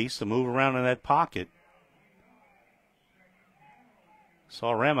by Case to move around in that pocket.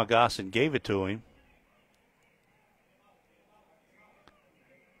 Saw Ramagos and gave it to him.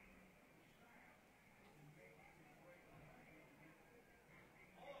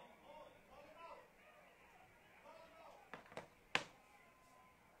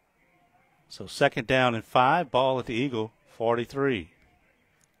 So 2nd down and 5, ball at the Eagle 43.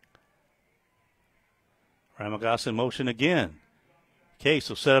 Ramagos in motion again. Case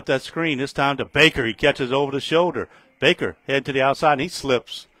will set up that screen. This time to Baker. He catches over the shoulder. Baker head to the outside, and he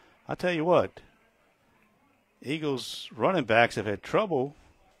slips. I tell you what, Eagles running backs have had trouble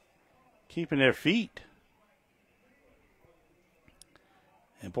keeping their feet.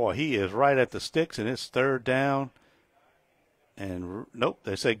 And, boy, he is right at the sticks, and it's 3rd down. And, nope,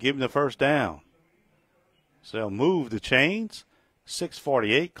 they say give him the 1st down. So they'll move the chains.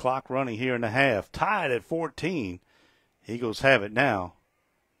 6:48, clock running here in the half. Tied at 14. Eagles have it now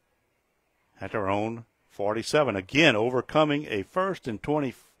at their own 47. Again, overcoming a 1st and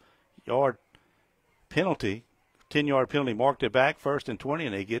 20-yard penalty. 10-yard penalty marked it back, 1st and 20,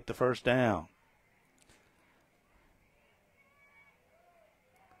 and they get the 1st down.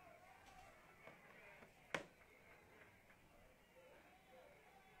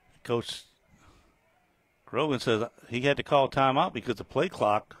 Coach Grogan says he had to call timeout because the play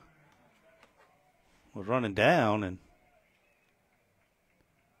clock was running down, and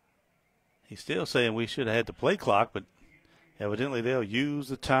he's still saying we should have had the play clock, but evidently they'll use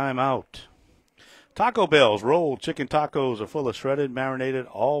the timeout. Taco Bell's rolled chicken tacos are full of shredded, marinated,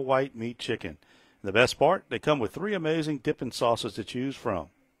 all-white meat chicken. The best part, they come with 3 amazing dipping sauces to choose from.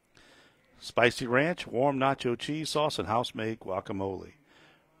 Spicy ranch, warm nacho cheese sauce, and house-made guacamole.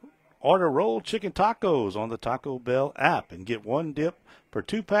 Order rolled chicken tacos on the Taco Bell app and get 1 dip per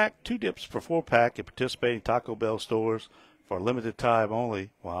 2-pack, 2 dips per 4-pack at participating Taco Bell stores for a limited time only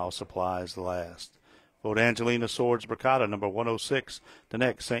while supplies last. Vote Angelina Swords Bricata, number 106, the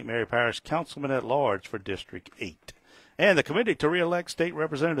next St. Mary Parish Councilman at Large for District 8. And the committee to re-elect State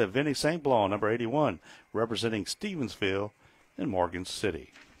Representative Vinnie St. Blanc, number 81, representing Stevensville and Morgan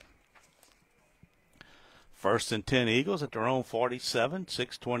City. 1st and 10 Eagles at their own 47,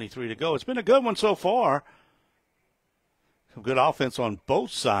 6:23 to go. It's been a good one so far. Some good offense on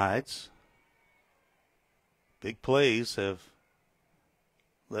both sides. Big plays have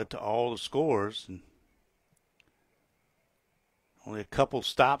led to all the scores, and only a couple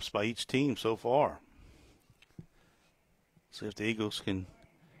stops by each team so far. See if the Eagles can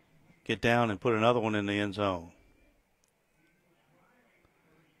get down and put another one in the end zone.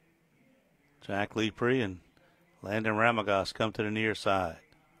 Jack Lepre and Landon Ramagos come to the near side.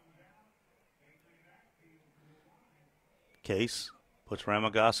 Case puts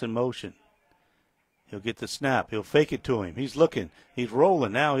Ramagos in motion. He'll get the snap. He'll fake it to him. He's looking. He's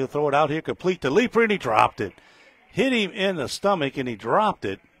rolling. Now he'll throw it out here complete to Lepre, and he dropped it. Hit him in the stomach, and he dropped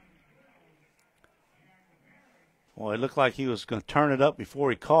it. Well, it looked like he was going to turn it up before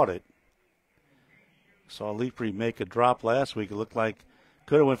he caught it. Saw Lepre make a drop last week. It looked like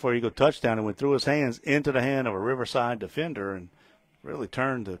could have went for an Eagle touchdown and went through his hands into the hand of a Riverside defender and really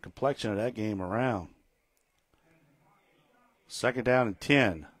turned the complexion of that game around. 2nd down and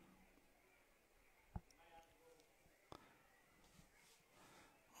 10.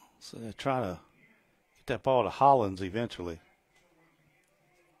 So they try to get that ball to Hollins eventually.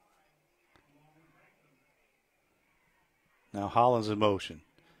 Now Hollins in motion.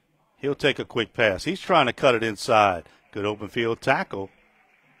 He'll take a quick pass. He's trying to cut it inside. Good open field tackle.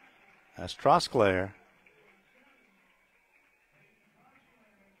 That's Trosclair.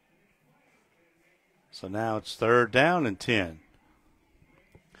 So now it's 3rd down and 10.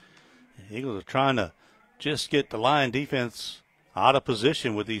 The Eagles are trying to just get the Lion defense out of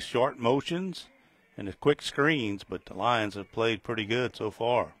position with these short motions and the quick screens, but the Lions have played pretty good so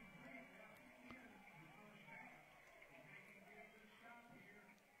far.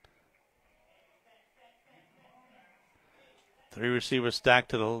 Three receivers stacked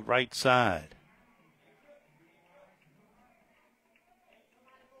to the right side.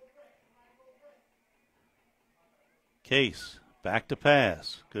 Case, back to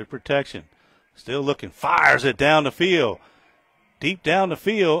pass. Good protection. Still looking, fires it down the field. Deep down the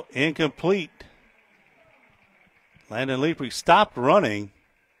field, incomplete. Landon Leapry stopped running.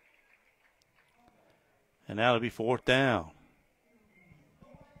 And now it'll be 4th down.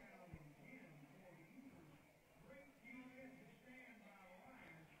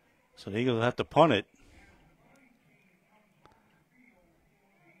 So the Eagles have to punt it.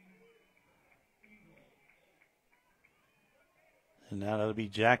 And now that'll be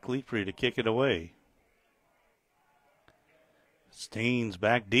Jack Leapry to kick it away. Steen's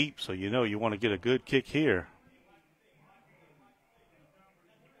back deep, so you know you want to get a good kick here.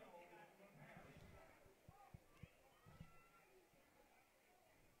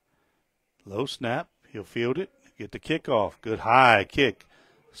 Low snap. He'll field it. Get the kickoff. Good high kick.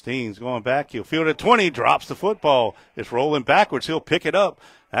 Steen's going back. He'll field it 20. Drops the football. It's rolling backwards. He'll pick it up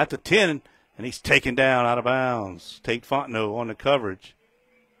at the 10. And he's taken down out of bounds. Tate Fontenot on the coverage.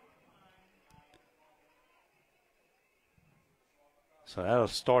 So that'll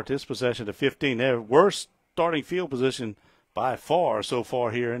start this possession to 15. Their worst starting field position by far so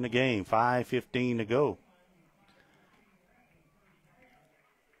far here in the game. 5:15 to go.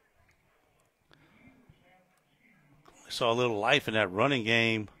 We saw a little life in that running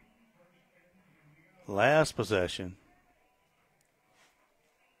game last possession.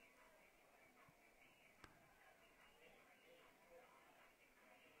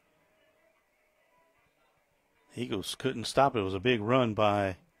 Eagles couldn't stop it. It was a big run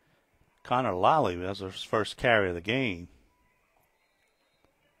by Connor Lally. That was his first carry of the game.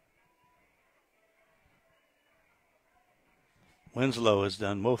 Winslow has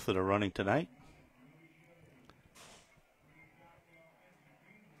done most of the running tonight.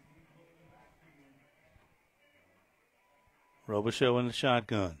 Robichaux in the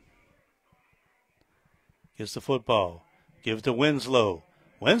shotgun. Gets the football. Give it to Winslow.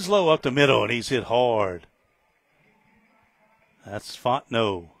 Winslow up the middle, and he's hit hard. That's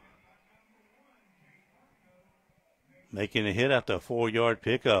Fontenot. Making a hit after a 4-yard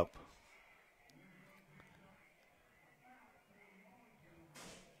pickup.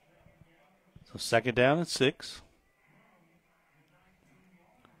 So 2nd down and 6.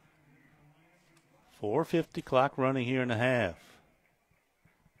 4:50 clock running here in the half.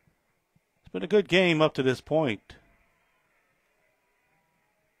 It's been a good game up to this point.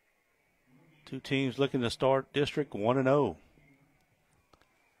 Two teams looking to start district 1-0.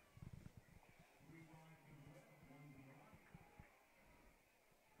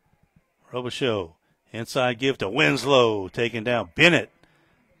 Robichaux, inside give to Winslow, taking down Bennett.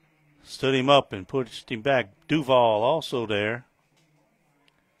 Stood him up and pushed him back. Duval also there.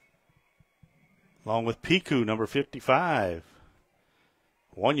 Along with Piku, number 55.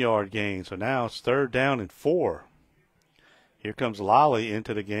 1-yard gain, so now it's 3rd down and 4. Here comes Lally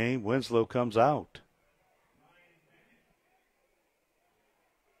into the game. Winslow comes out.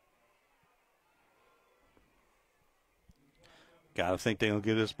 Got to think they're going to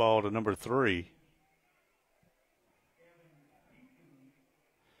give this ball to number 3.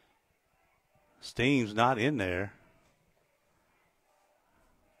 Steen's not in there.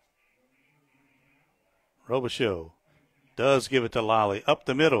 Robichaux does give it to Lally. Up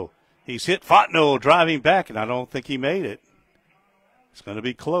the middle. He's hit Fontenot driving back, and I don't think he made it. It's going to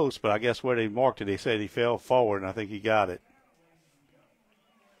be close, but I guess where they marked it, they said he fell forward, and I think he got it.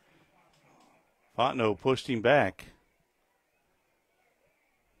 Fontenot pushed him back.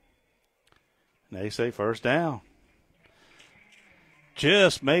 They say 1st down.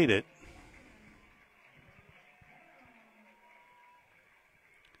 Just made it.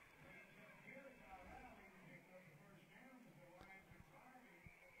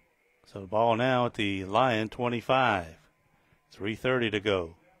 So the ball now at the Lion 25. 3:30 to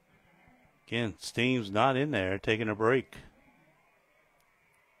go. Again, Steen's not in there, taking a break.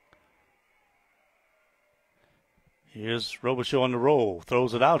 Here's Robichaux on the roll.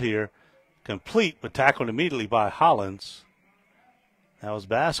 Throws it out here. Complete, but tackled immediately by Hollins. That was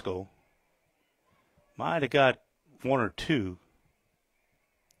Basco. Might have got one or two.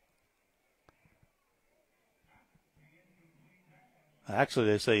 Actually,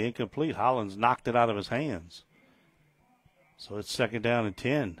 they say incomplete. Hollins knocked it out of his hands. So it's 2nd down and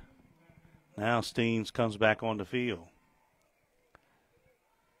 10. Now Steens comes back on the field.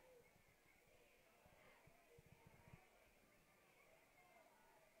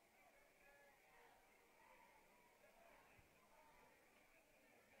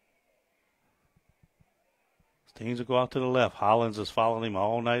 Steens will go out to the left. Hollins has followed him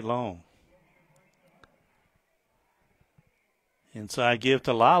all night long. Inside give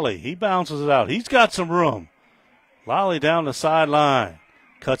to Lally. He bounces it out. He's got some room. Lally down the sideline.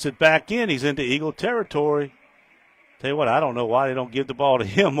 Cuts it back in. He's into Eagle territory. Tell you what, I don't know why they don't give the ball to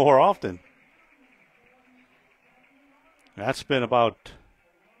him more often. That's been about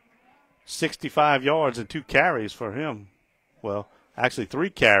 65 yards and 2 carries for him. Well, actually 3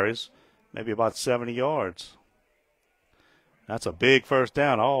 carries, maybe about 70 yards. That's a big first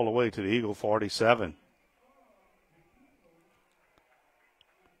down all the way to the Eagle 47.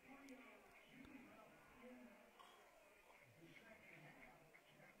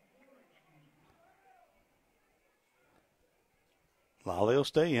 Lally will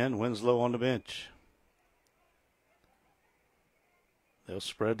stay in. Winslow on the bench. They'll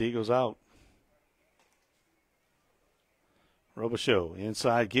spread the Eagles out. Robichaux,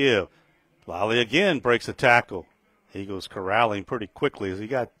 inside give. Lally again breaks a tackle. Eagles corralling pretty quickly as he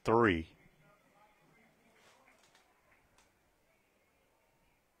got 3.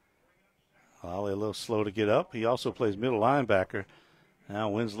 Lally a little slow to get up. He also plays middle linebacker. Now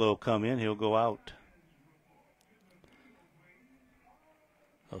Winslow will come in. He'll go out.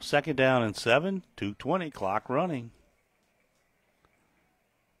 So 2nd down and 7, 2:20, clock running.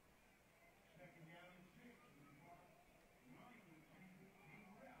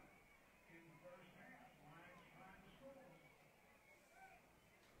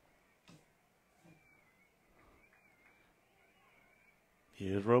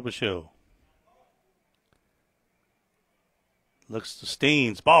 Here's Robichaux. Looks to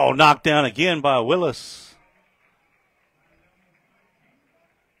Steens. Ball knocked down again by Willis.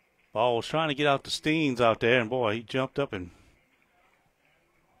 Ball was trying to get out to Steens out there, and boy, he jumped up and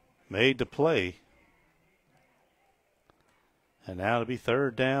made the play. And now it'll be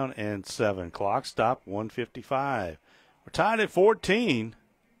 3rd down and 7. Clock stop, 1:55. We're tied at 14.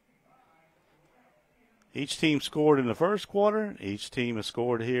 Each team scored in the first quarter. Each team has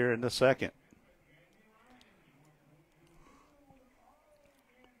scored here in the second.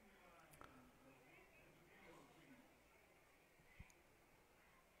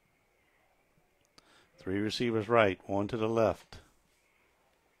 Three receivers right, one to the left.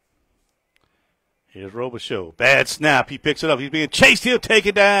 Here's Robichaux. Bad snap. He picks it up. He's being chased. He'll take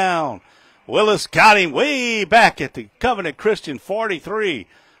it down. Willis got him way back at the Covenant Christian 43.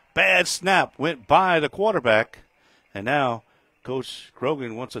 Bad snap. Went by the quarterback. And now Coach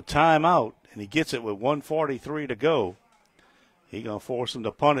Grogan wants a timeout, and he gets it with 1:43 to go. He's going to force him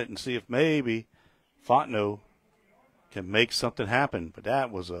to punt it and see if maybe Fontenot can make something happen. But that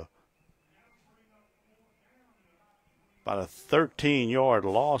was about a 13-yard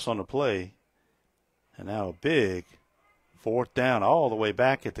loss on the play. And now a big 4th down all the way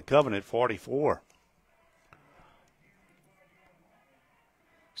back at the Covenant 44.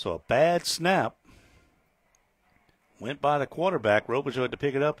 So a bad snap went by the quarterback. Robichaux had to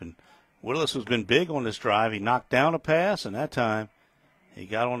pick it up, and Willis has been big on this drive. He knocked down a pass, and that time he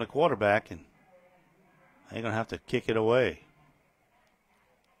got on the quarterback, and they're going to have to kick it away.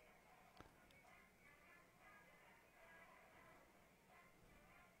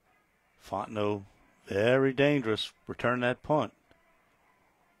 Fontenot, very dangerous. Return that punt.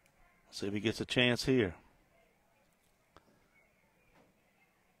 See if he gets a chance here.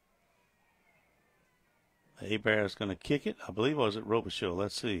 Hebert is going to kick it. I believe, was it Robichaux?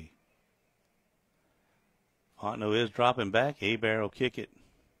 Let's see. Fontenot is dropping back. Hebert will kick it.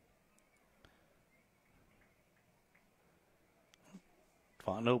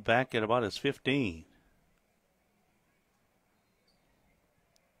 Fontenot back at about his 15.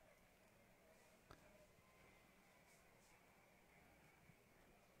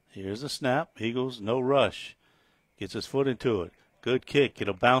 Here's the snap. Eagles, no rush. Gets his foot into it. Good kick.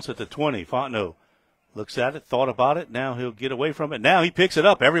 It'll bounce at the 20. Fontenot looks at it, thought about it. Now he'll get away from it. Now he picks it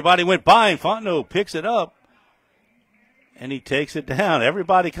up. Everybody went by him. Fontenot picks it up, and he takes it down.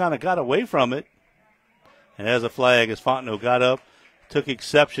 Everybody kind of got away from it. And there's a flag as Fontenot got up, took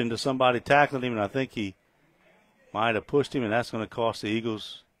exception to somebody tackling him, and I think he might have pushed him, and that's going to cost the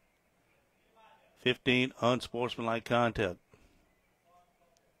Eagles 15 unsportsmanlike contact.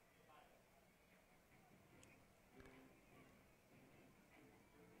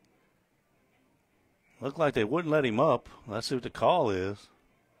 Looked like they wouldn't let him up. Let's see what the call is.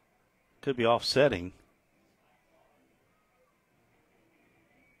 Could be offsetting.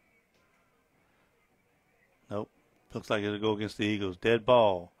 Nope. Looks like it'll go against the Eagles. Dead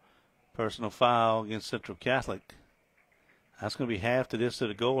ball. Personal foul against Central Catholic. That's going to be half to this to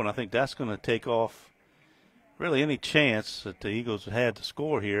the goal, and I think that's going to take off really any chance that the Eagles had to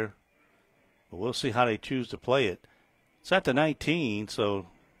score here. But we'll see how they choose to play it. It's at the 19, so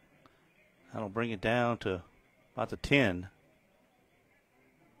that'll bring it down to about the 10.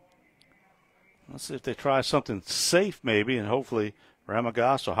 Let's see if they try something safe maybe, and hopefully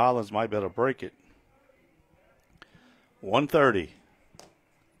Ramagas or Hollins might be able to break it. 1:30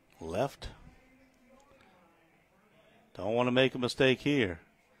 left. Don't want to make a mistake here.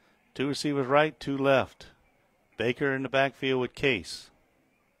 2 receivers right, 2 left. Baker in the backfield with Case.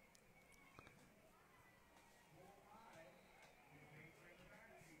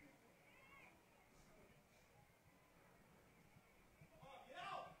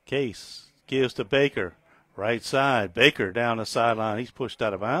 Case gives to Baker. Right side. Baker down the sideline. He's pushed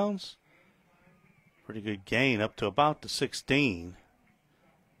out of bounds. Pretty good gain up to about the 16.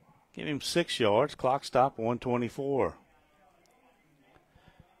 Give him 6 yards. Clock stop 1:24.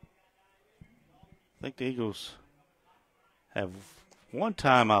 I think the Eagles have 1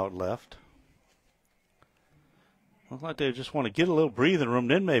 timeout left. Looks like they just want to get a little breathing room,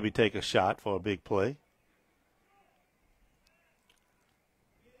 then maybe take a shot for a big play.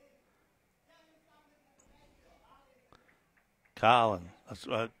 Collins.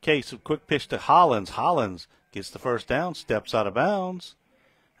 Case, a quick pitch to Hollins. Hollins gets the first down, steps out of bounds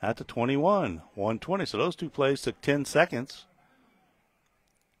at the 21. 1:20. So those 2 plays took 10 seconds.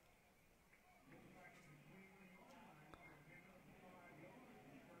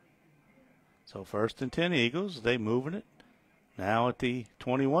 So 1st and 10 Eagles. They moving it now at the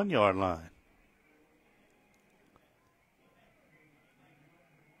 21-yard line.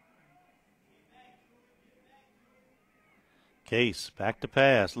 Case back to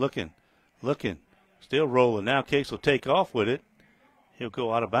pass, looking, still rolling. Now Case will take off with it. He'll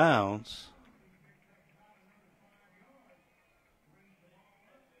go out of bounds.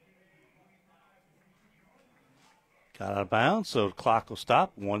 Got out of bounds, so the clock will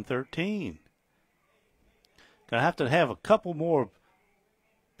stop. 1:13. Gonna have a couple more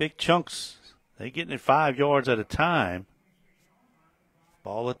big chunks. They're getting it 5 yards at a time.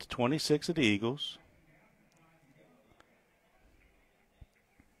 Ball at the 26 of the Eagles.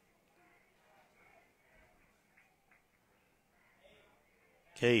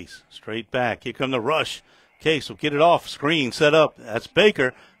 Case, straight back. Here come the rush. Case will get it off. Screen set up. That's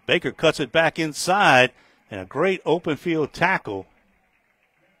Baker. Baker cuts it back inside. And a great open field tackle.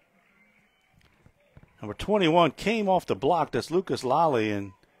 Number 21 came off the block. That's Lucas Lally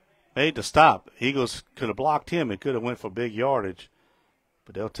and made the stop. Eagles could have blocked him. It could have went for big yardage.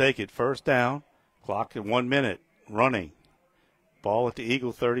 But they'll take it. 1st down. Clock at 1 minute. Running. Ball at the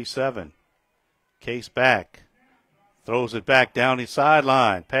Eagle 37. Case back. Throws it back down the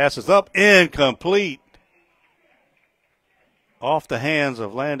sideline. Passes up. Incomplete. Off the hands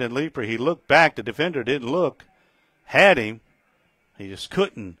of Landon Leeper. He looked back. The defender didn't look. Had him. He just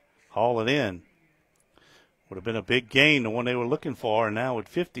couldn't haul it in. Would have been a big gain, the one they were looking for. And now with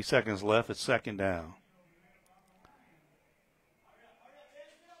 50 seconds left, it's 2nd down.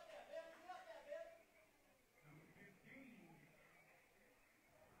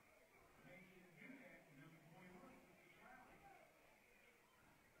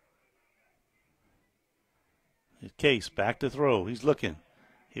 Case back to throw. He's looking.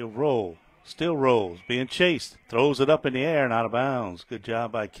 He'll roll. Still rolls. Being chased. Throws it up in the air and out of bounds. Good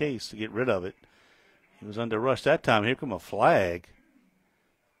job by Case to get rid of it. He was under rush that time. Here come a flag.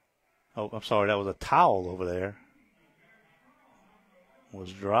 Oh, I'm sorry. That was a towel over there.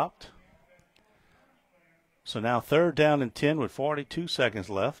 Was dropped. So now 3rd down and 10 with 42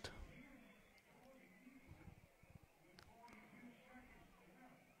 seconds left.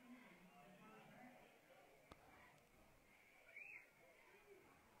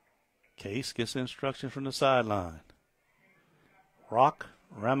 Case gets instructions from the sideline. Rock,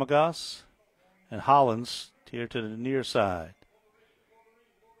 Ramagas, and Hollins here to the near side.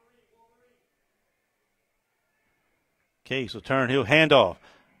 Case will turn. He'll hand off.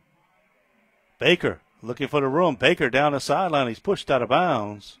 Baker looking for the room. Baker down the sideline. He's pushed out of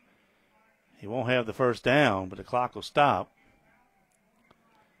bounds. He won't have the 1st down, but the clock will stop.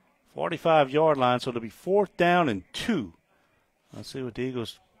 45-yard line, so it'll be 4th down and 2. Let's see what the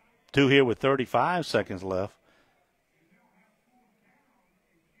Eagles do here with 35 seconds left.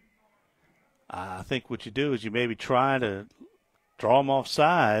 I think what you do is you maybe try draw them off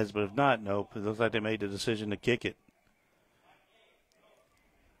sides, but if not, nope. It looks like they made the decision to kick it.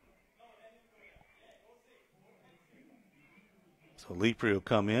 So Leafrey will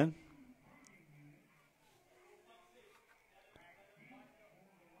come in.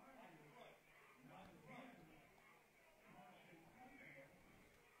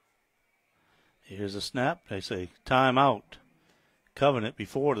 Here's a snap. They say timeout. Covenant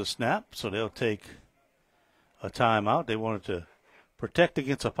before the snap, so they'll take a timeout. They wanted to protect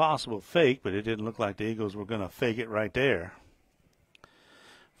against a possible fake, but it didn't look like the Eagles were going to fake it right there.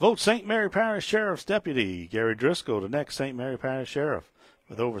 Vote St. Mary Parish Sheriff's Deputy Gary Driscoll, the next St. Mary Parish Sheriff.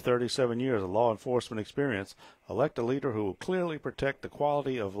 With over 37 years of law enforcement experience, elect a leader who will clearly protect the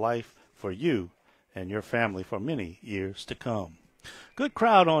quality of life for you and your family for many years to come. Good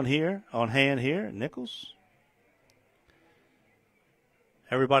crowd on hand here at Nicholls.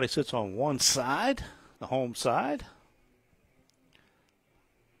 Everybody sits on one side, the home side.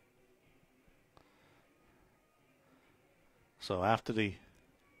 So after the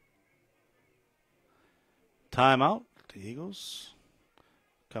timeout, the Eagles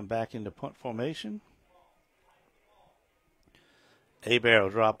come back into punt formation. Hebert will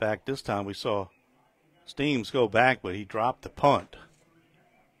drop back. This time we saw Steams go back, but he dropped the punt.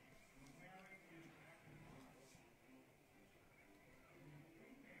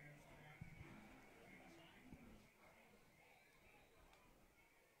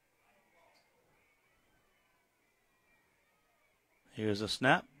 Here's a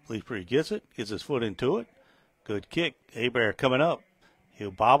snap. Leafrey gets it, gets his foot into it. Good kick. Hebert coming up.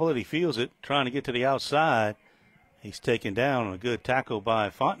 He'll bobble it. He feels it, trying to get to the outside. He's taken down on a good tackle by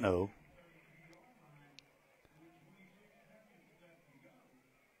Fontenot.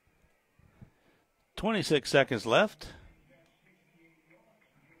 .26 seconds left.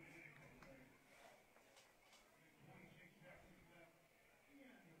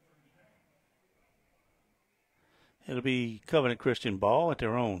 It'll be Covenant Christian ball at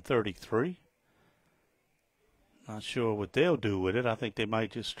their own 33. Not sure what they'll do with it. I think they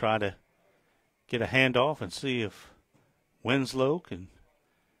might just try to get a handoff and see if Winslow can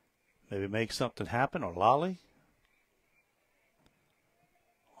maybe make something happen, or Lolly.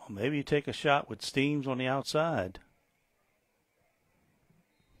 Or maybe you take a shot with Steams on the outside.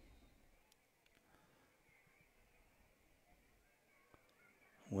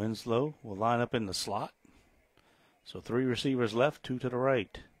 Winslow will line up in the slot. So 3 receivers left, 2 to the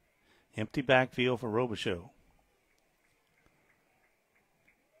right. Empty backfield for Robichaux.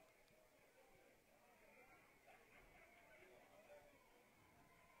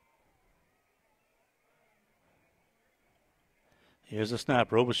 Here's a snap.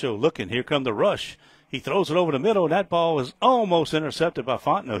 Robichaux looking. Here come the rush. He throws it over the middle, and that ball was almost intercepted by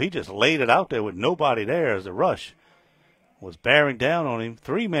Fontenot. He just laid it out there with nobody there as the rush was bearing down on him.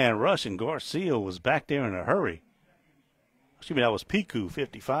 3-man rush, and Garcia was back there in a hurry. Excuse me, that was Piku,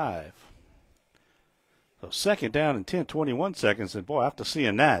 55. So 2nd down and 10:21 seconds. And, boy, after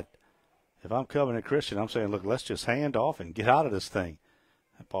seeing that, if I'm Covenant Christian, I'm saying, look, let's just hand off and get out of this thing.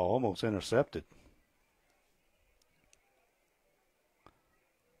 That ball almost intercepted.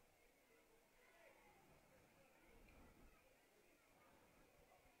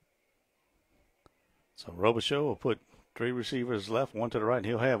 So Robichaux will put 3 receivers left, 1 to the right, and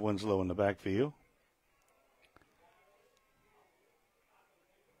he'll have Winslow in the backfield.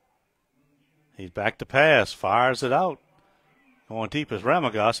 He's back to pass, fires it out. Going deep is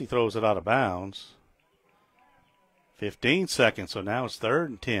Ramagas. He throws it out of bounds. 15 seconds, so now it's 3rd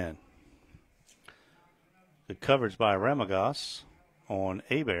and 10. Good coverage by Ramagas on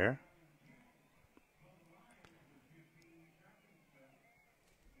Hebert.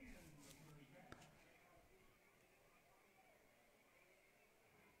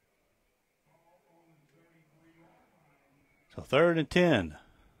 So 3rd and 10.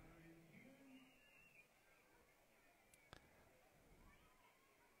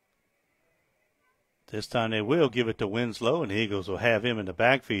 This time they will give it to Winslow, and the Eagles will have him in the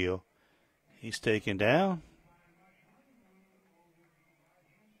backfield. He's taken down.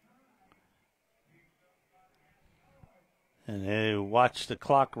 And they watch the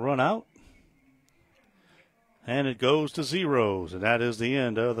clock run out. And it goes to zeros, and that is the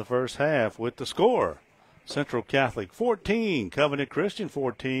end of the first half with the score. Central Catholic 14, Covenant Christian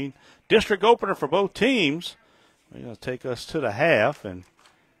 14. District opener for both teams. They're going to take us to the half, and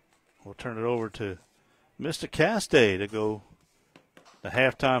we'll turn it over to Mr. Castay to go the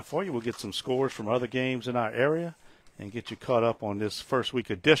halftime for you. We'll get some scores from other games in our area and get you caught up on this first week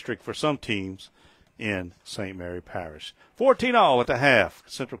of district for some teams in St. Mary Parish. 14-all at the half.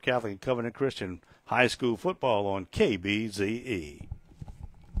 Central Catholic and Covenant Christian high school football on KBZE.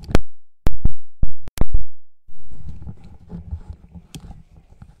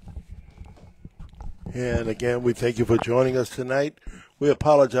 And again, we thank you for joining us tonight. We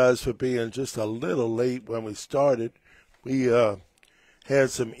apologize for being just a little late when we started. We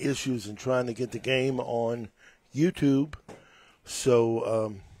had some issues in trying to get the game on YouTube,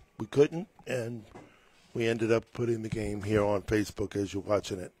 so we couldn't, and we ended up putting the game here on Facebook as you're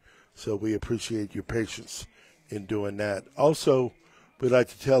watching it. So we appreciate your patience in doing that. Also, we'd like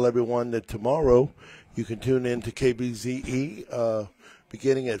to tell everyone that tomorrow you can tune in to KBZE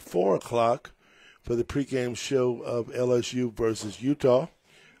beginning at 4 o'clock for the pregame show of LSU versus Utah.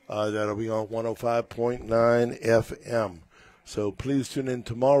 That'll be on 105.9 FM. So please tune in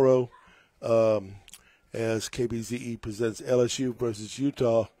tomorrow as KBZE presents LSU versus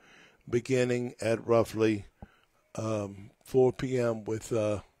Utah beginning at roughly 4 p.m. with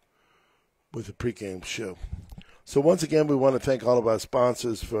the pregame show. So once again, we want to thank all of our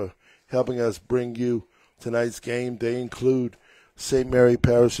sponsors for helping us bring you tonight's game. They include St. Mary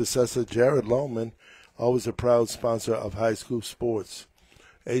Parish Assessor Jared Longman, always a proud sponsor of high school sports.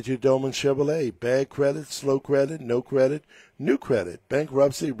 A.J. Doman Chevrolet, bad credit, slow credit, no credit, new credit,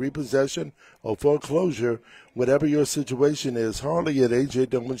 bankruptcy, repossession, or foreclosure, whatever your situation is, Harley at A.J.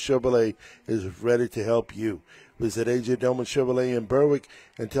 Doman Chevrolet is ready to help you. Visit A.J. Doman Chevrolet in Berwick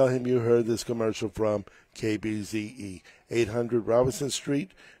and tell him you heard this commercial from KBZE. 800 Robinson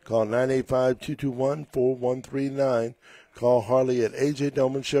Street. Call 985-221-4139. Call Harley at A.J.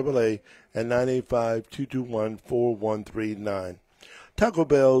 Doman Chevrolet at 985-221-4139. Taco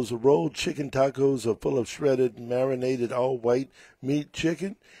Bell's rolled chicken tacos are full of shredded, marinated, all-white meat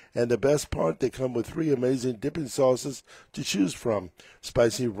chicken. And the best part, they come with 3 amazing dipping sauces to choose from.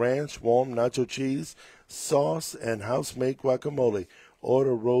 Spicy ranch, warm nacho cheese, sauce, and house-made guacamole.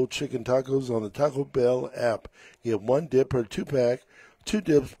 Order rolled chicken tacos on the Taco Bell app. Get 1 dip per 2-pack, 2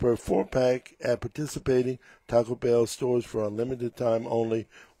 dips per 4-pack at participating Taco Bell stores for a limited time only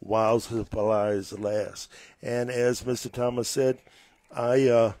while supplies last. And as Mr. Thomas said,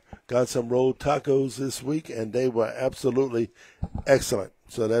 I got some rolled tacos this week, and they were absolutely excellent.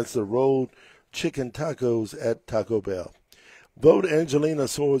 So that's the rolled chicken tacos at Taco Bell. Vote Angelina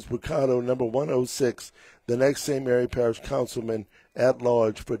Soares Mercado, number 106, the next St. Mary Parish Councilman at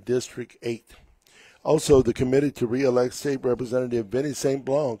large for District 8. Also, the committee to re-elect State Representative Vinnie St.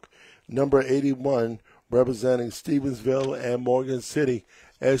 Blanc, number 81, representing Stevensville and Morgan City,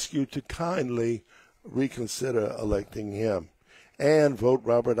 asks you to kindly reconsider electing him. And vote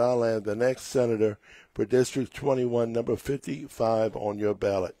Robert Alland, the next senator for District 21, number 55 on your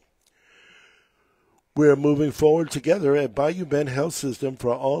ballot. We're moving forward together at Bayou Bend Health System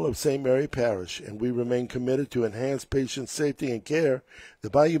for all of St. Mary Parish, and we remain committed to enhance patient safety and care. The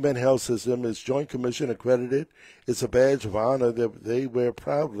Bayou Bend Health System is Joint Commission accredited. It's a badge of honor that they wear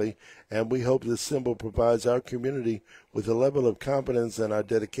proudly, and we hope this symbol provides our community with a level of confidence in our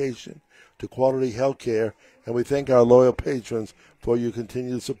dedication to quality health care, and we thank our loyal patrons for your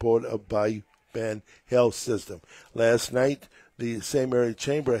continued support of Bayou Bend Health System. Last night, the St. Mary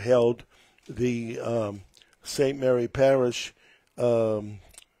Chamber held the St. Mary Parish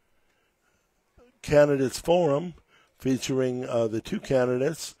Candidates Forum featuring the 2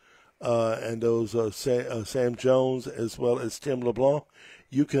 candidates, and those are Sam Jones as well as Tim LeBlanc.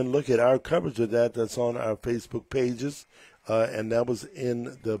 You can look at our coverage of that. That's on our Facebook pages, and that was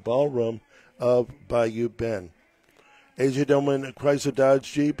in the ballroom of Bayou Bend. A.J. Doman Chrysler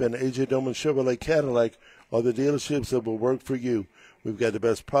Dodge Jeep and A.J. Doman Chevrolet Cadillac are the dealerships that will work for you. We've got the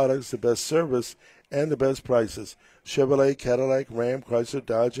best products, the best service, and the best prices. Chevrolet, Cadillac, Ram, Chrysler,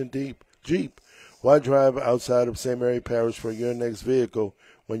 Dodge, and Jeep. Why drive outside of St. Mary Parish for your next vehicle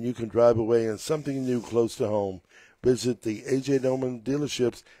when you can drive away in something new close to home? Visit the A.J. Doman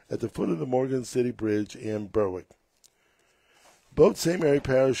dealerships at the foot of the Morgan City Bridge in Berwick. Vote St. Mary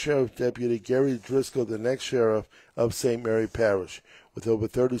Parish Sheriff Deputy Gary Driscoll, the next sheriff of St. Mary Parish. With over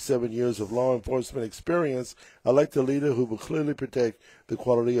 37 years of law enforcement experience, elect a leader who will clearly protect the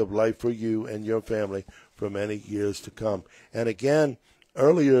quality of life for you and your family for many years to come. And again,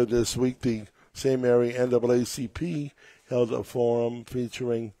 earlier this week, the St. Mary NAACP held a forum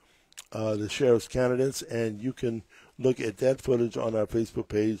featuring the sheriff's candidates, and you can look at that footage on our Facebook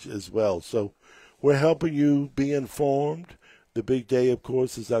page as well. So we're helping you be informed. The big day, of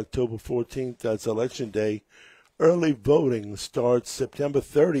course, is October 14th. That's Election Day. Early voting starts September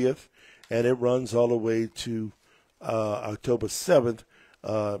 30th, and it runs all the way to October 7th.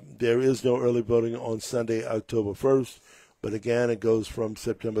 There is no early voting on Sunday, October 1st, but again, it goes from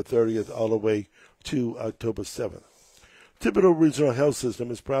September 30th all the way to October 7th. Thibodaux Regional Health System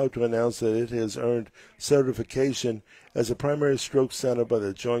is proud to announce that it has earned certification as a primary stroke center by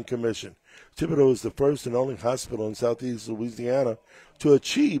the Joint Commission. Thibodaux is the first and only hospital in southeast Louisiana to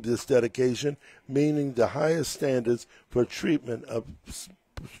achieve this dedication, meaning the highest standards for treatment of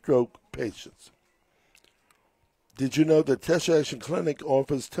stroke patients. Did you know that Tesh Action Clinic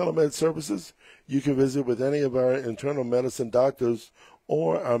offers telemed services? You can visit with any of our internal medicine doctors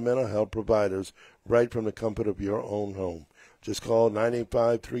or our mental health providers right from the comfort of your own home. Just call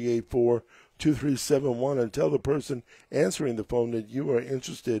 985-384-2371 and tell the person answering the phone that you are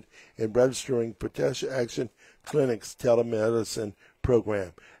interested in registering for Tesh Action Clinic's telemedicine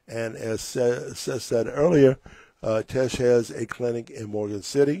program. And as said earlier, Tesh has a clinic in Morgan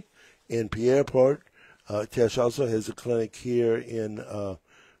City, in Pierreport. Tesh also has a clinic here in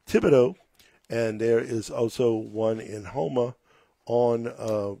Thibodaux, and there is also one in Houma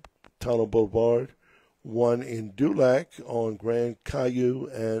on Tunnel Boulevard, one in Dulac on Grand Caillou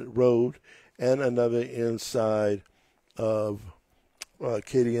and Road, and another inside of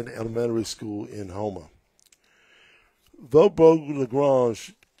Acadian Elementary School in Houma. Thibodaux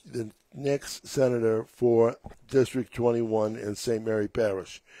Lagrange, the next senator for District 21 in St. Mary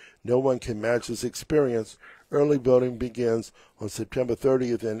Parish. No one can match his experience. Early voting begins on September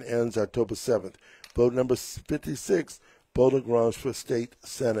 30th and ends October 7th. Vote number 56, Thibodaux Lagrange for State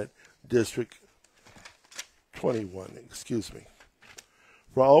Senate District 21.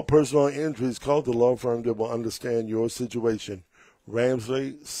 For all personal injuries, call the law firm that will understand your situation.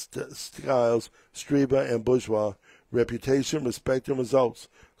 Ramsley, Skiles, Streba, and Bourgeois. Reputation, respect, and results.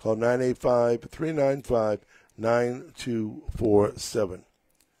 Call 985-395-9247.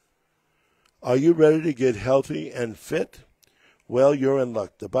 Are you ready to get healthy and fit? Well, you're in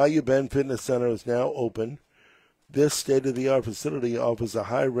luck. The Bayou Bend Fitness Center is now open. This state-of-the-art facility offers a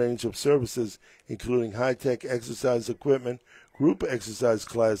high range of services, including high-tech exercise equipment, group exercise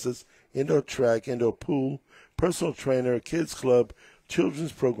classes, indoor track, indoor pool, personal trainer, kids club,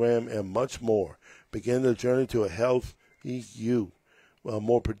 children's program, and much more. Begin the journey to a healthy you, a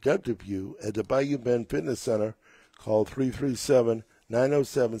more productive you, at the Bayou Bend Fitness Center. Call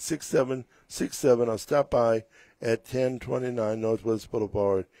 337-907-6767 or stop by at 1029 Northwest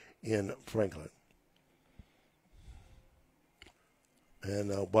Boulevard in Franklin.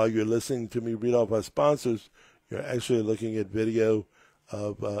 And while you're listening to me read off our sponsors, you're actually looking at video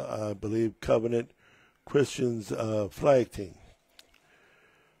of, I believe, Covenant Christian's flag team.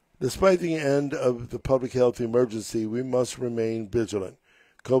 Despite the end of the public health emergency, we must remain vigilant.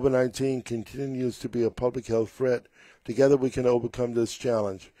 COVID-19 continues to be a public health threat. Together we can overcome this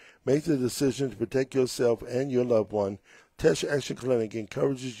challenge. Make the decision to protect yourself and your loved one. Tesh Action Clinic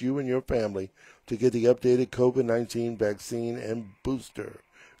encourages you and your family to get the updated COVID-19 vaccine and booster.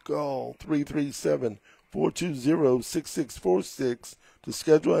 Call 337-420-6646 to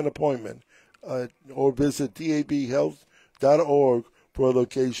schedule an appointment or visit dabhealth.org for a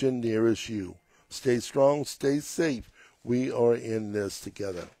location nearest you. Stay strong, stay safe. We are in this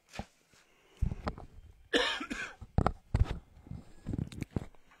together.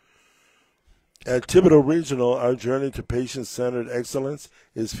 At Thibodaux Regional, our journey to patient-centered excellence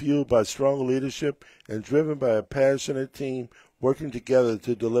is fueled by strong leadership and driven by a passionate team working together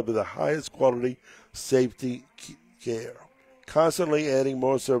to deliver the highest quality safety care. Constantly adding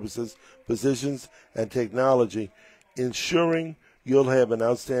more services, physicians, and technology, ensuring you'll have an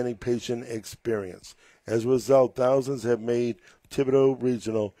outstanding patient experience. As a result, thousands have made Thibodaux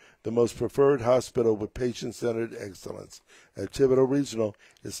Regional the most preferred hospital with patient-centered excellence. At Thibodaux Regional,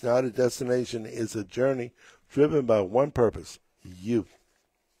 it's not a destination, it's a journey driven by one purpose, you.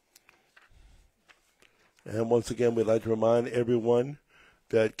 And once again, we'd like to remind everyone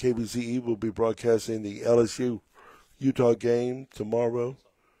that KBZE will be broadcasting the LSU-Utah game tomorrow,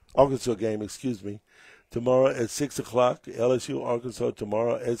 Arkansas game, tomorrow at 6 o'clock. LSU, Arkansas,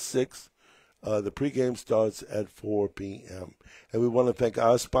 tomorrow at 6. The pregame starts at 4 p.m. And we want to thank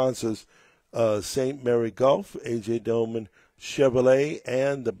our sponsors, St. Mary Golf, A.J. Dolman Chevrolet,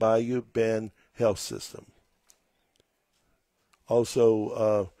 and the Bayou Bend Health System.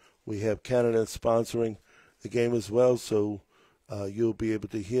 Also, we have Canada sponsoring the game as well, so you'll be able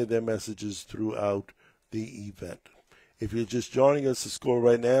to hear their messages throughout the event. If you're just joining us, the score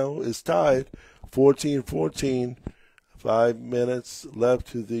right now is tied 14-14, 5 minutes left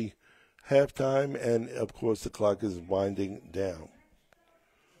to the halftime, and, of course, the clock is winding down.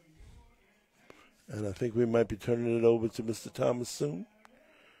 And I think we might be turning it over to Mr. Thomas soon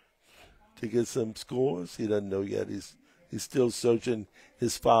to get some scores. He doesn't know yet. He's still searching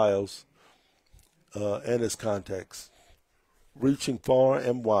his files and his contacts, reaching far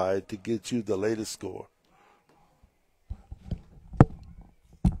and wide to get you the latest score.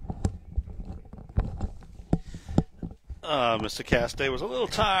 Mr. Castay was a little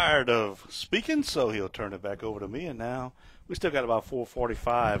tired of speaking, so he'll turn it back over to me. And now we still got about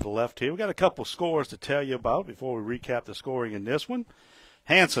 4:45 left here. We got a couple scores to tell you about before we recap the scoring in this one.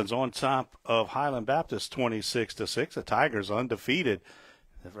 Hanson's on top of Highland Baptist 26-6. The Tigers undefeated.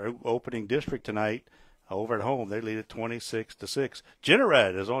 The opening district tonight over at home. They lead it 26-6.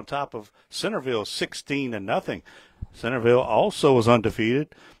 Jeanerette is on top of Centerville 16-0. Centerville also is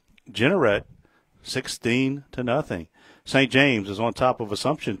undefeated. Jeanerette 16-0. St. James is on top of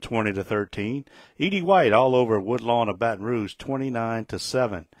Assumption 20-13. Edie White all over Woodlawn of Baton Rouge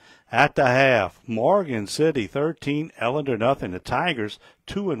 29-7. At the half, Morgan City 13, Ellender nothing. The Tigers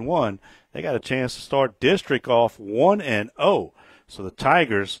 2-1. They got a chance to start district off 1-0. So the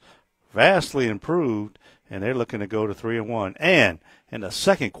Tigers vastly improved, and they're looking to go to 3-1. And in the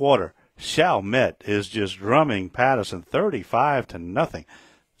second quarter, Chalmette is just drumming Patterson 35-0.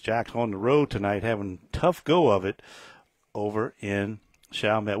 Jack's on the road tonight having a tough go of it over in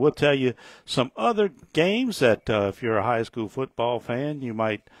Chalmette. We'll tell you some other games that if you're a high school football fan, you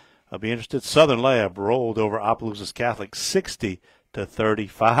might be interested. Southern Lab rolled over Opelousas Catholic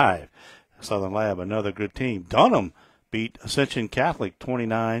 60-35. Southern Lab, another good team. Dunham beat Ascension Catholic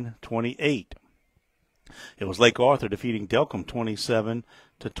 29-28. It was Lake Arthur defeating Delcom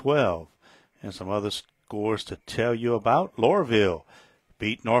 27-12. And some other scores to tell you about. Lorville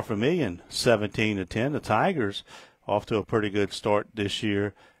beat North Vermilion 17-10. The Tigers off to a pretty good start this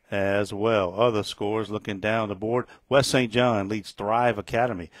year as well. Other scores looking down the board. West St. John leads Thrive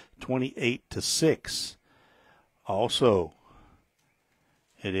Academy 28-6. Also,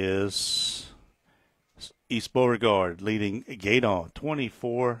 it is East Beauregard leading Gaydon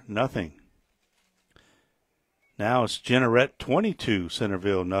 24-0. Now it's Jeanerette 22,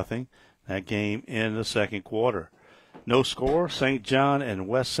 Centerville nothing. That game in the second quarter. No score, St. John and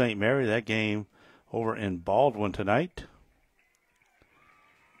West St. Mary. That game over in Baldwin tonight.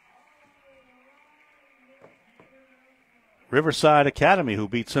 Riverside Academy, who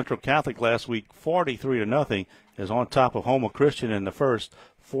beat Central Catholic last week 43-0, is on top of Houma Christian in the first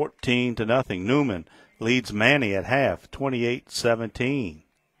 14-0. Newman leads Manny at half 28-17.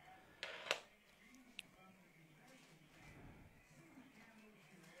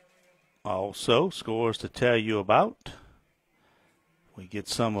 Also, scores to tell you about. We get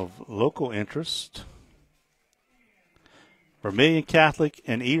some of local interest. Vermilion Catholic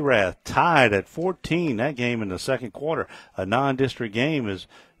and Erath tied at 14. That game in the second quarter. A non-district game is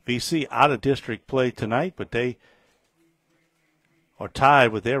VC out of district play tonight, but they are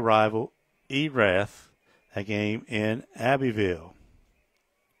tied with their rival Erath. That game in Abbeville.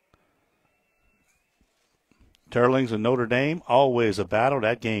 Turlings and Notre Dame, always a battle.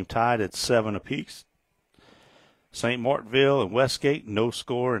 That game tied at 7 apiece. St. Martinville and Westgate, no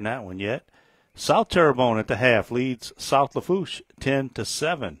score in that one yet. South Terrebonne at the half leads South Lafourche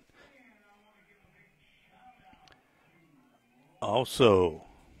 10-7. Also,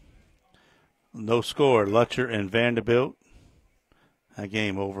 no score, Lutcher and Vanderbilt. A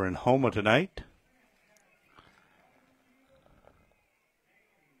game over in Houma tonight.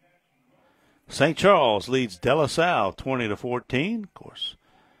 St. Charles leads De La Salle 20-14. Of course,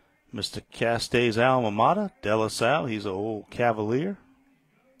 Mr. Castay's alma mater, De La Salle. He's an old Cavalier.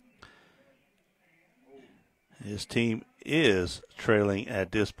 His team is trailing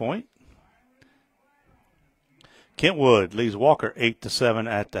at this point. Kentwood leads Walker 8-7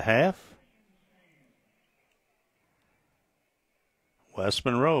 at the half. West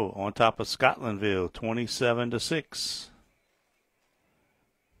Monroe on top of Scotlandville 27-6.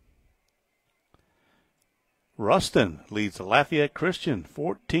 Ruston leads Lafayette Christian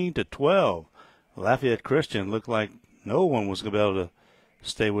 14-12. Lafayette Christian looked like no one was going to be able to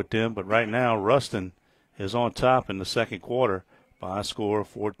stay with them, but right now Ruston is on top in the second quarter by a score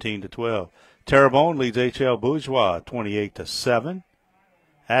of 14-12. Terrebonne leads H.L. Bourgeois 28-7.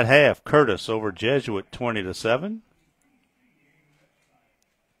 At half, Curtis over Jesuit 20-7.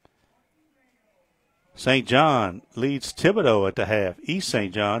 St. John leads Thibodaux at the half. East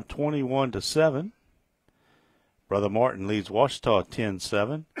St. John 21-7. Brother Martin leads Ouachita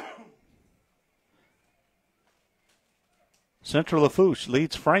 10-7. Central Lafourche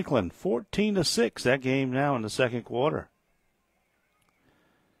leads Franklin 14-6. That game now in the second quarter.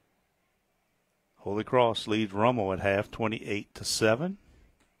 Holy Cross leads Rummel at half 28-7.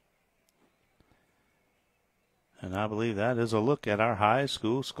 And I believe that is a look at our high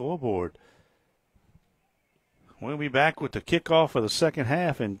school scoreboard. We'll be back with the kickoff of the second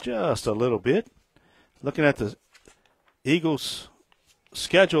half in just a little bit. Looking at the Eagles'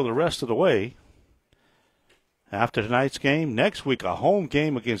 schedule the rest of the way. After tonight's game, next week a home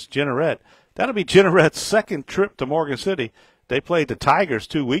game against Jeanerette. That'll be Genneret's second trip to Morgan City. They played the Tigers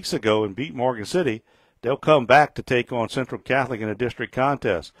 2 weeks ago and beat Morgan City. They'll come back to take on Central Catholic in a district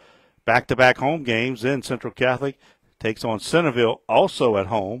contest. Back-to-back home games, then Central Catholic takes on Centerville also at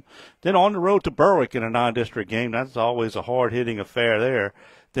home. Then on the road to Berwick in a non-district game. That's always a hard-hitting affair there.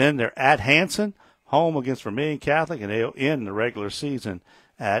 Then they're at Hanson, home against Vermilion Catholic, and they'll end the regular season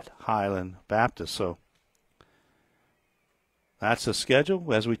at Highland Baptist. So that's the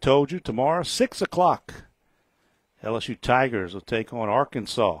schedule. As we told you, tomorrow, 6 o'clock, LSU Tigers will take on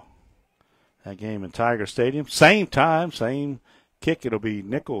Arkansas. That game in Tiger Stadium. Same time, same kick. It'll be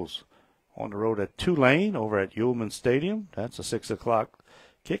Nicholls on the road at Tulane over at Ullman Stadium. That's a 6 o'clock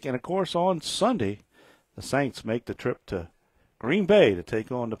kick. And, of course, on Sunday, the Saints make the trip to Green Bay to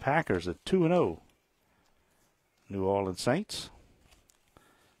take on the Packers at 2-0. New Orleans Saints.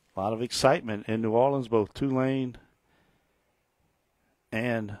 A lot of excitement in New Orleans, both Tulane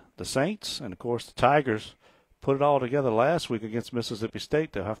and the Saints. And, of course, the Tigers put it all together last week against Mississippi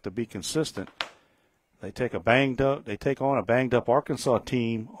State. They'll have to be consistent. They take on a banged up Arkansas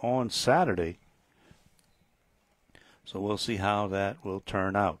team on Saturday. So we'll see how that will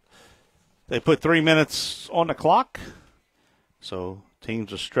turn out. They put 3 minutes on the clock. So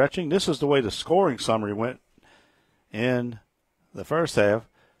teams are stretching. This is the way the scoring summary went in the first half.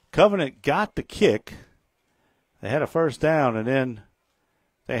 Covenant got the kick. They had a first down, and then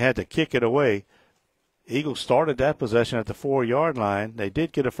they had to kick it away. Eagles started that possession at the 4-yard line. They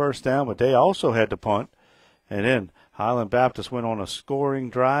did get a first down, but they also had to punt. And then Highland Baptist went on a scoring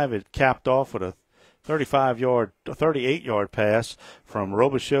drive. It capped off with a 38-yard pass from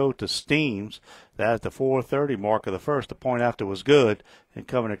Robichaud to Steams. That at the 4:30 mark of the first. The point after was good, and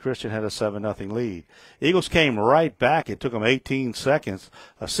Covenant Christian had a 7-0 lead. Eagles came right back. It took them 18 seconds.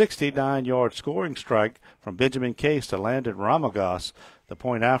 A 69-yard scoring strike from Benjamin Case to Landon Ramagos. The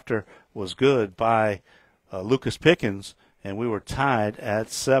point after was good by Lucas Pickens, and we were tied at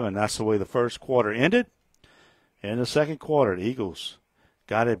 7. That's the way the first quarter ended. In the second quarter, the Eagles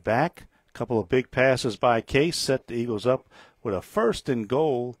got it back. A couple of big passes by Case set the Eagles up with a first and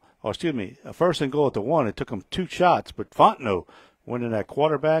goal at the 1. It took them 2 shots, but Fontenot went in that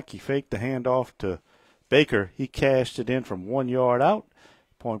quarterback. He faked the handoff to Baker. He cashed it in from 1 yard out.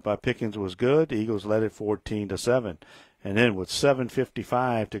 Point by Pickens was good. The Eagles led it 14-7. And then with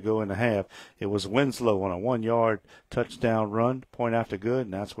 7:55 to go in the half, it was Winslow on a 1-yard touchdown run. Point after good,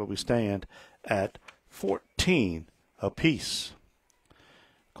 and that's where we stand at 14 apiece.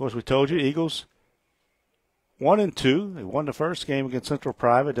 Of course, we told you, Eagles 1-2. They won the first game against Central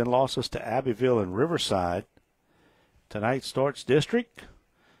Private, then lost us to Abbeville and Riverside. Tonight starts district.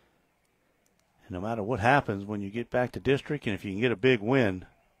 And no matter what happens when you get back to district, and if you can get a big win,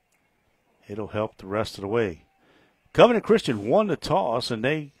 it'll help the rest of the way. Covenant Christian won the toss, and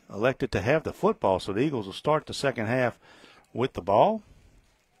they elected to have the football, so the Eagles will start the second half with the ball.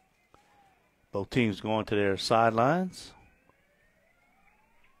 Both teams going to their sidelines.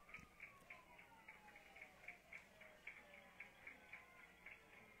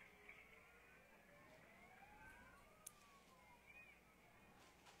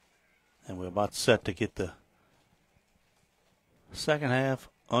 And we're about set to get the second half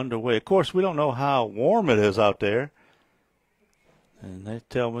underway. Of course, we don't know how warm it is out there. And they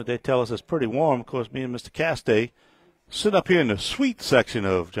tell us it's pretty warm. Of course, me and Mr. Castay sit up here in the suite section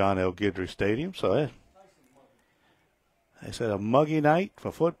of John L Guidry Stadium. So they said a muggy night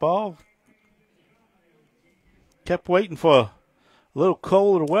for football. Kept waiting for a little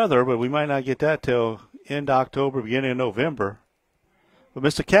colder weather, but we might not get that till end October, beginning of November. But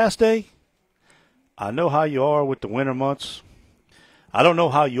Mr. Castay, I know how you are with the winter months. I don't know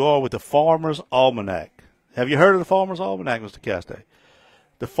how you are with the Farmer's Almanac. Have you heard of the Farmer's Almanac, Mr. Castay?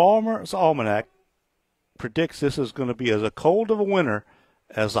 The Farmer's Almanac predicts this is going to be as cold of a winter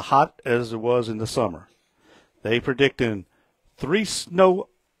as hot as it was in the summer. They predicting 3 snow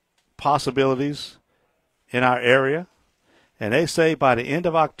possibilities in our area, and they say by the end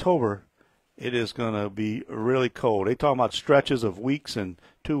of October it is going to be really cold. They talking about stretches of weeks and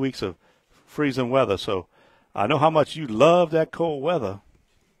 2 weeks of freezing weather. So I know how much you love that cold weather.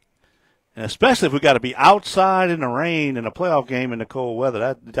 And especially if we got to be outside in the rain in a playoff game in the cold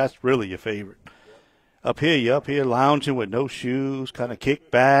weather, that's really your favorite. You're up here lounging with no shoes, kind of kicked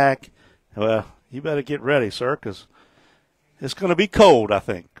back. Well, you better get ready, sir, because it's going to be cold, I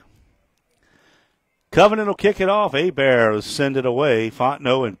think. Covenant will kick it off. Abear will send it away.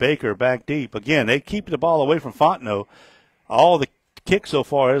 Fontenot and Baker back deep. Again, they keep the ball away from Fontenot. All the kicks so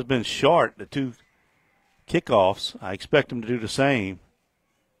far has been short, the 2 kickoffs. I expect them to do the same.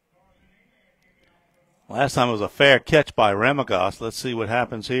 Last time it was a fair catch by Ramagos. Let's see what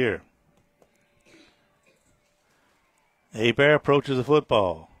happens here. Hebert approaches the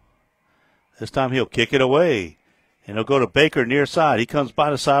football. This time he'll kick it away. And he'll go to Baker near side. He comes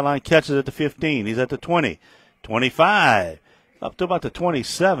by the sideline, catches at the 15. He's at the 20, 25, up to about the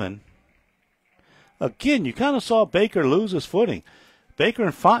 27. Again, you kind of saw Baker lose his footing. Baker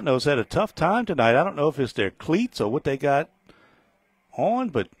and Fontenot's had a tough time tonight. I don't know if it's their cleats or what they got on,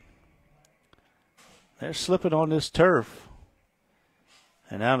 but they're slipping on this turf.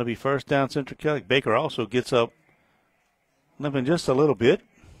 And now to be first down Central Kelly. Baker also gets up, limping just a little bit.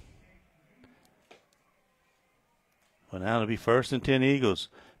 But now to be first and 10 Eagles.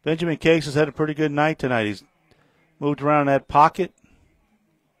 Benjamin Case has had a pretty good night tonight. He's moved around that pocket.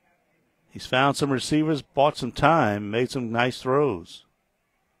 He's found some receivers, bought some time, made some nice throws.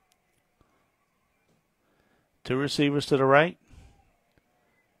 Two receivers to the right.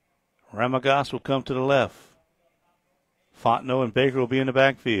 Ramagos will come to the left. Fontenot and Baker will be in the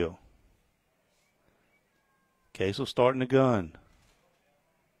backfield. Case will start in the gun.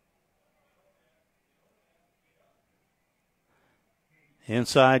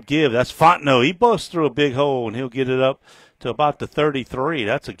 Inside give. That's Fontenot. He busts through a big hole, and he'll get it up to about the 33.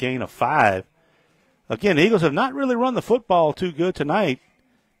 That's a gain of 5. Again, the Eagles have not really run the football too good tonight.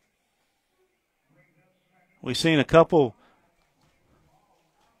 We've seen a couple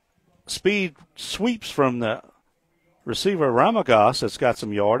speed sweeps from the receiver Ramagos that's got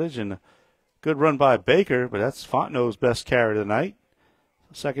some yardage, and a good run by Baker, but that's Fontenot's best carry tonight.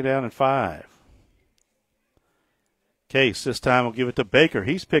 Second down and 5. Case this time will give it to Baker.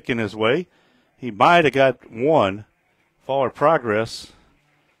 He's picking his way. He might have got one. Forward progress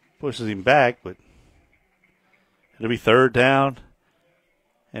pushes him back, but it'll be third down,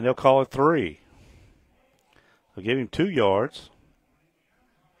 and they'll call it 3. They'll give him 2 yards.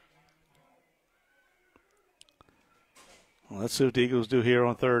 Well, let's see what the Eagles do here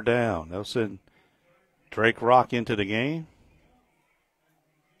on third down. They'll send Drake Rock into the game.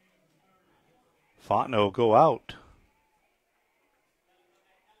 Fontenot will go out.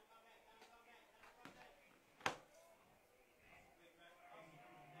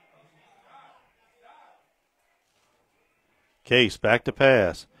 Case back to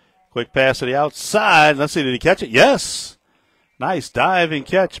pass. Quick pass to the outside. Let's see, did he catch it? Yes. Nice diving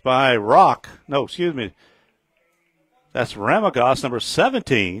catch by Rock. No, excuse me. That's Ramagos, number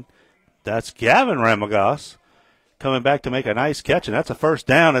 17. That's Gavin Ramagos coming back to make a nice catch, and that's a first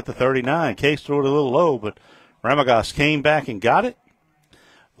down at the 39. Case threw it a little low, but Ramagos came back and got it.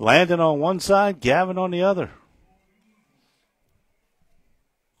 Landon on one side, Gavin on the other.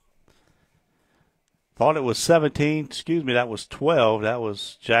 Thought it was 17. Excuse me, that was 12. That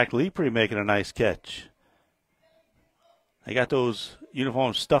was Jack Lepre making a nice catch. They got those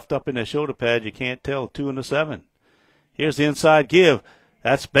uniforms stuffed up in their shoulder pad. You can't tell 2 and a 7. Here's the inside give.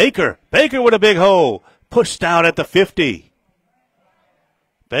 That's Baker. Baker with a big hole. Pushed out at the 50.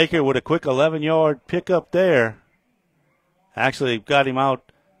 Baker with a quick 11-yard pickup there. Actually got him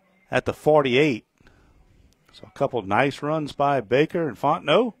out at the 48. So a couple nice runs by Baker and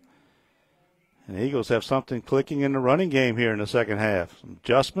Fontenot. And the Eagles have something clicking in the running game here in the second half. Some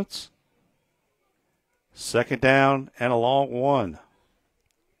adjustments. Second down and a long one.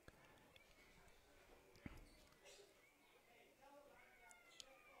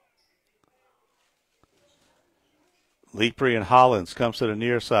 Lepre and Hollins comes to the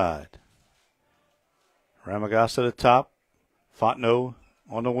near side. Ramagos at the top. Fontenot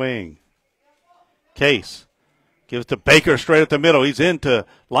on the wing. Case gives it to Baker straight up the middle. He's into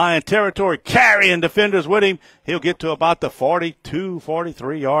Lion territory, carrying defenders with him. He'll get to about the 42,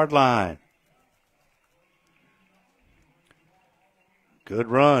 43-yard line. Good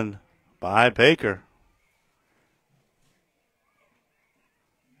run by Baker.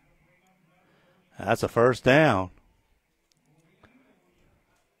 That's a first down.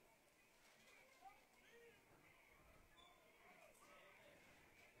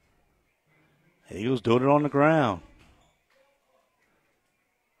 Eagles doing it on the ground.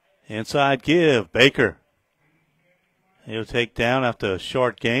 Inside give. Baker. He'll take down after a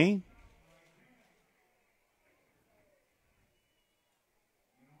short gain.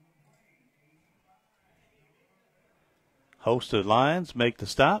 Hosted Lions make the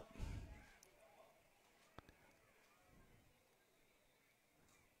stop.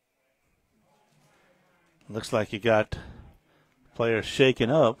 Looks like you got players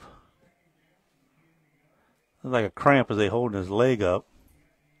shaking up. Looks like a cramp as they holding his leg up.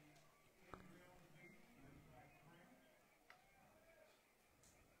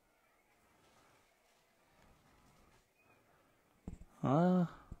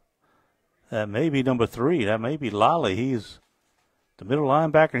 That may be number 3. That may be Lally. He's the middle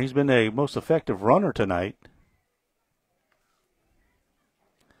linebacker. He's been the most effective runner tonight.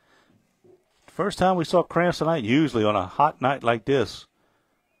 First time we saw cramps tonight. Usually on a hot night like this,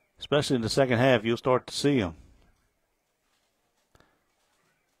 especially in the second half, you'll start to see them.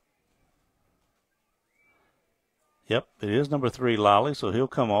 Yep, it is number 3, Lally, so he'll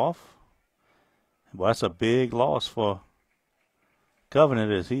come off. Well, that's a big loss for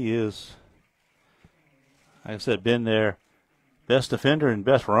Covenant, as he is, like I said, been their best defender and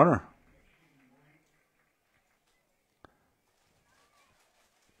best runner.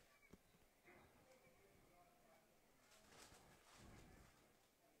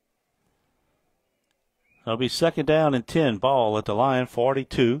 It'll be second down and 10, ball at the line,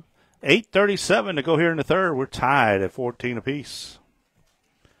 42. 8:37 to go here in the third. We're tied at 14 apiece.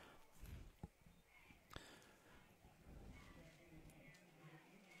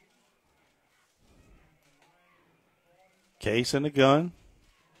 Case in the gun.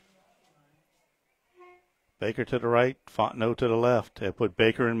 Baker to the right, Fontenot to the left. They put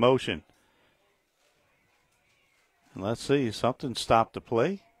Baker in motion. And let's see, something stopped the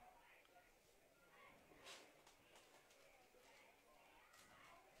play.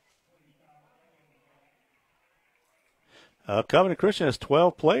 Covenant Christian has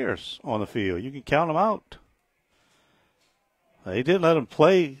 12 players on the field. You can count them out. They didn't let them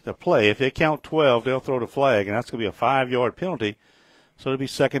play the play. If they count 12, they'll throw the flag, and that's going to be a 5-yard penalty. So it'll be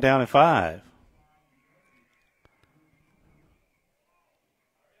second down and 5.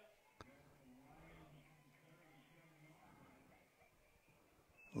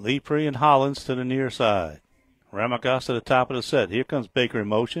 Lepre and Hollins to the near side. Ramagas to the top of the set. Here comes Baker in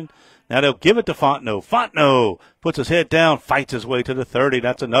motion. Now they'll give it to Fontenot. Fontenot puts his head down, fights his way to the 30.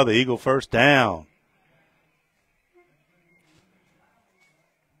 That's another Eagle first down.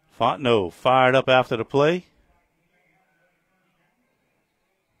 Fontenot fired up after the play.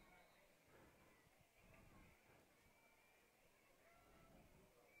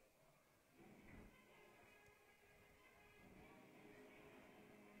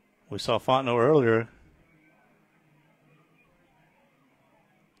 We saw Fontenot earlier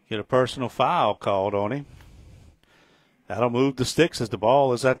get a personal foul called on him. That'll move the sticks as the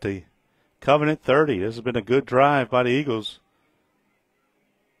ball is at the Covenant 30. This has been a good drive by the Eagles.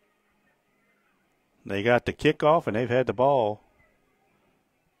 They got the kickoff, and they've had the ball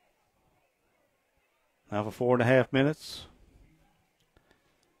now for 4.5 minutes.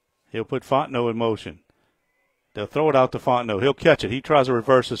 He'll put Fontenot in motion. They'll throw it out to Fontenot. He'll catch it. He tries to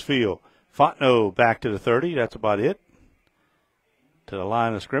reverse his field. Fontenot back to the 30. That's about it. To the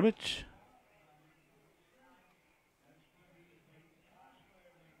line of scrimmage.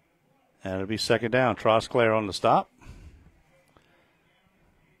 And it'll be second down. Trosclair on the stop.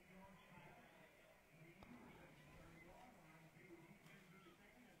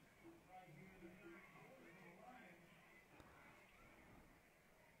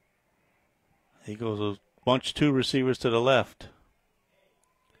 Eagles will bunch 2 receivers to the left.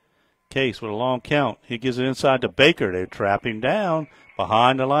 Case with a long count. He gives it inside to Baker. They trap him down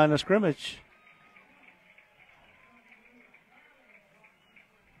behind the line of scrimmage.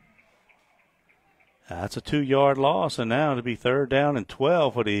 That's a 2-yard loss, and now it'll be third down and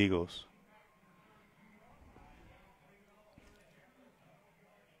 12 for the Eagles.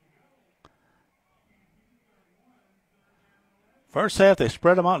 First half, they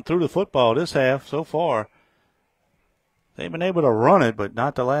spread them out and threw the football. This half, so far, they've been able to run it, but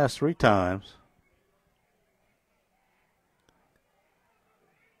not the last 3 times.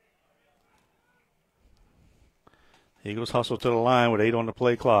 Eagles hustle to the line with 8 on the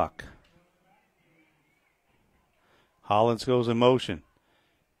play clock. Hollins goes in motion.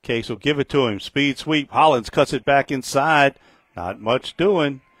 Case will give it to him. Speed sweep. Hollins cuts it back inside. Not much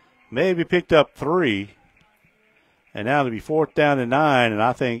doing. Maybe picked up 3. And now it'll be 4th down and 9. And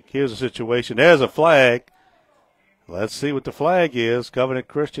I think here's a situation. There's a flag. Let's see what the flag is. Covenant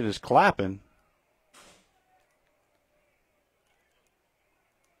Christian is clapping.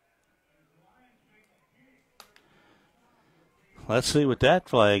 Let's see what that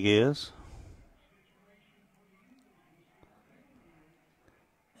flag is.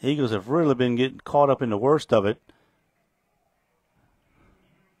 Eagles have really been getting caught up in the worst of it.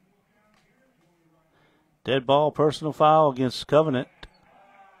 Dead ball, personal foul against Covenant.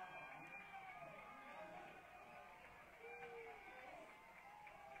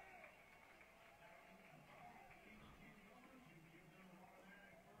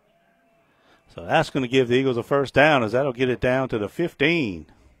 So that's going to give the Eagles a first down, as that'll get it down to the 15.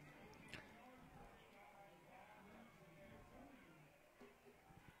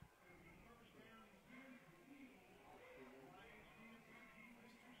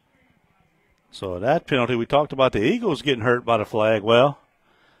 So that penalty, we talked about the Eagles getting hurt by the flag. Well,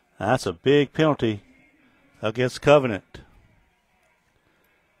 That's a big penalty against Covenant.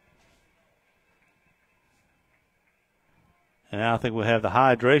 And now I think we'll have the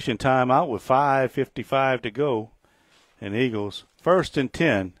hydration timeout with 5:55 to go. And Eagles 1st and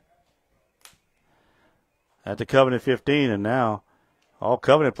 10 at the Covenant 15. And now all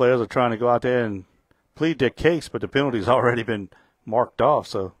Covenant players are trying to go out there and plead their case, but the penalty's already been marked off.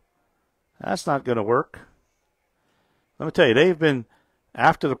 So that's not going to work. Let me tell you, they've been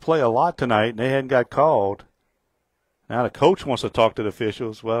after the play a lot tonight, and they hadn't got called. Now the coach wants to talk to the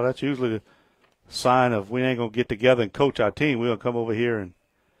officials. Well, that's usually the sign of we ain't going to get together and coach our team. We're going to come over here and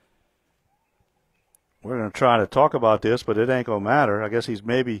we're going to try to talk about this, but it ain't going to matter. I guess he's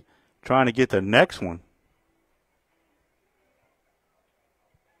maybe trying to get the next one.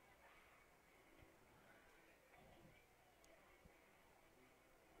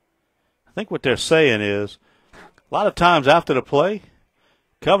 I think what they're saying is a lot of times after the play,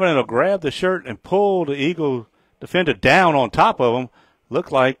 Covenant will grab the shirt and pull the Eagle defender down on top of him.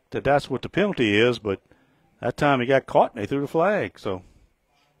 Looked like that's what the penalty is, but that time he got caught and they threw the flag. So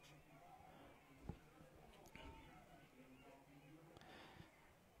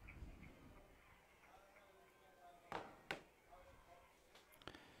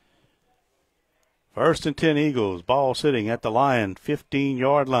First and 10 Eagles, ball sitting at the Lion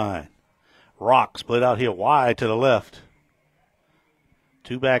 15-yard line. Rock split out here wide to the left.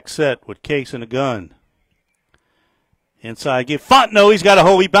 Two-back set with Case in the gun. Inside give Fontenot. He's got a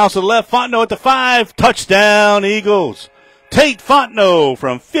hole. He bounced to the left. Fontenot at the 5. Touchdown, Eagles. Tate Fontenot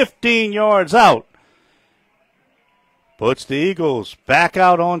from 15 yards out puts the Eagles back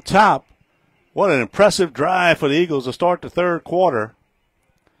out on top. What an impressive drive for the Eagles to start the third quarter.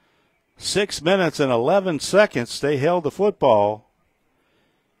 6 minutes and 11 seconds. They held the football,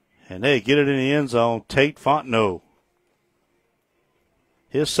 and they get it in the end zone. Tate Fontenot.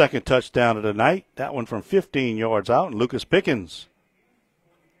 His second touchdown of the night. That one from 15 yards out. And Lucas Pickens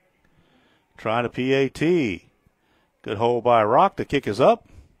trying to PAT. Good hold by Rock. The kick is up.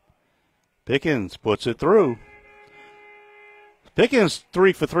 Pickens puts it through. Pickens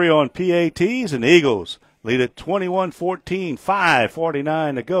 3 for 3 on PATs, and the Eagles lead at 21-14.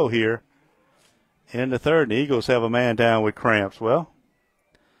 5:49 to go here in the third. And the Eagles have a man down with cramps. Well,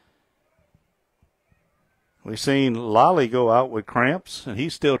 we've seen Lally go out with cramps, and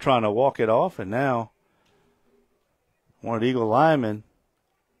he's still trying to walk it off. And now one of the Eagle linemen,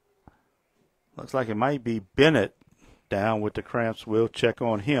 looks like it might be Bennett, down with the cramps. We'll check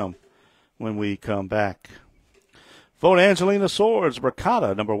on him when we come back. Vote Angelina Swords,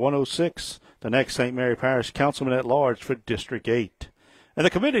 Bracata, number 106, the next St. Mary Parish Councilman at Large for District 8. And the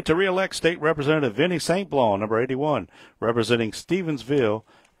committee to re-elect State Representative Vinnie St. Blanc, number 81, representing Stevensville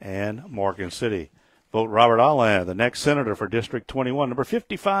and Morgan City. Vote Robert Alland, the next senator for District 21, number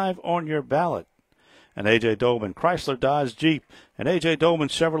 55 on your ballot. And A.J. Dolman, Chrysler Dodge Jeep, and A.J. Dolman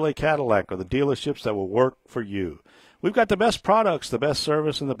Chevrolet Cadillac are the dealerships that will work for you. We've got the best products, the best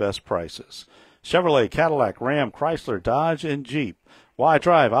service, and the best prices. Chevrolet, Cadillac, Ram, Chrysler, Dodge, and Jeep. Why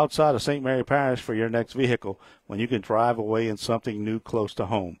drive outside of St. Mary Parish for your next vehicle when you can drive away in something new close to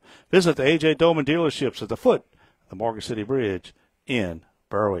home? Visit the A.J. Dolman dealerships at the foot of the Morgan City Bridge in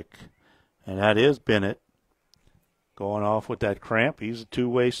Berwick. And that is Bennett going off with that cramp. He's a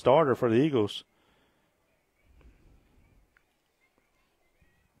two-way starter for the Eagles.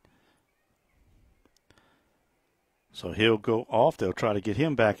 So he'll go off. They'll try to get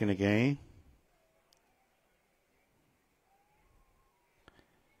him back in the game.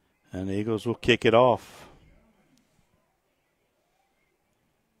 And the Eagles will kick it off.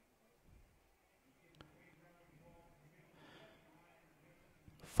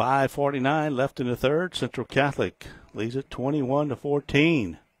 .5:49 left in the third. Central Catholic leads it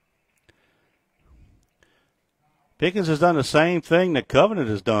 21-14. Pickens has done the same thing that Covenant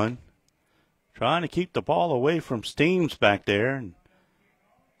has done, trying to keep the ball away from Steams back there. And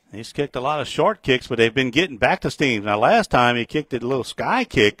he's kicked a lot of short kicks, but they've been getting back to Steams. Now, last time he kicked a little sky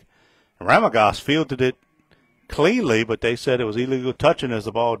kick. Ramagos fielded it cleanly, but they said it was illegal touching as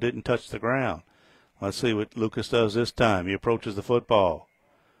the ball didn't touch the ground. Let's see what Lucas does this time. He approaches the football.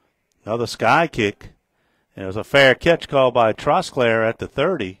 Another sky kick. And it was a fair catch called by Trosclair at the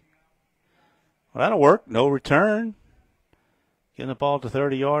 30. Well, that'll work. No return. Getting the ball to the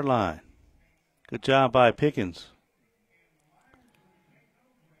 30-yard line. Good job by Pickens.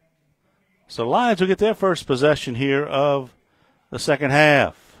 So Lions will get their first possession here of the second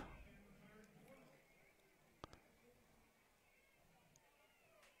half.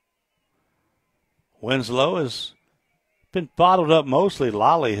 Winslow has been bottled up mostly.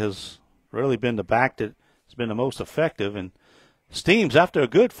 Lally has really been the back that has been the most effective. And Steams, after a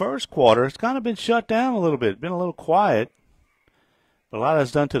good first quarter, it's kind of been shut down a little bit, been a little quiet. But a lot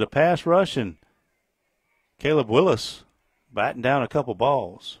has done to the pass rush, and Caleb Willis batting down a couple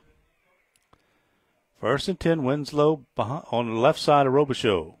balls. 1st and 10, Winslow on the left side of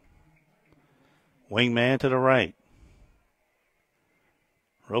Robichaux. Wingman to the right.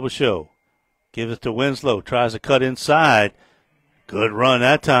 Robichaux gives it to Winslow, tries to cut inside. Good run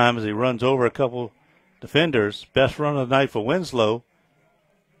that time as he runs over a couple defenders. Best run of the night for Winslow.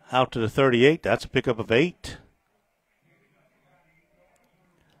 Out to the 38. That's a pickup of 8.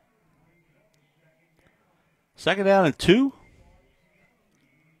 Second down and 2.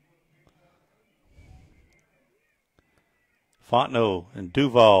 Fontenot and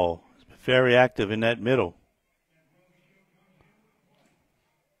Duval very active in that middle.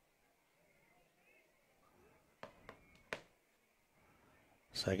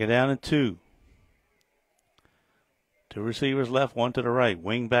 Second down and 2. 2 receivers left, 1 to the right.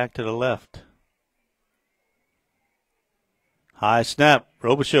 Wing back to the left. High snap.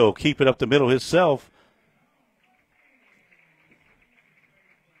 Robichaux keep it up the middle himself.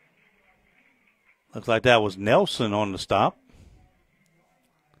 Looks like that was Nelson on the stop.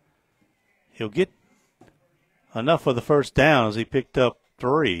 He'll get enough for the first down as he picked up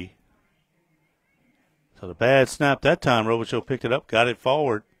 3. So the bad snap that time, Robichaux picked it up, got it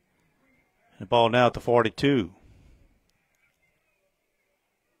forward. The ball now at the 42.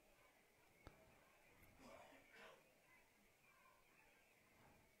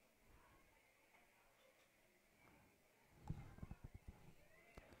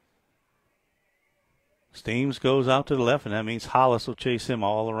 Steams goes out to the left, and that means Hollis will chase him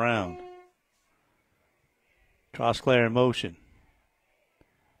all around. Trosclair in motion.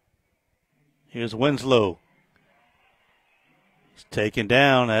 Here's Winslow. He's taken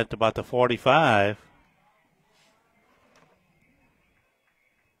down at about the 45.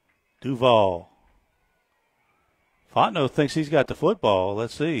 Duval. Fontenot thinks he's got the football.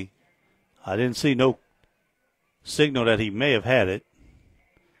 Let's see. I didn't see no signal that he may have had it.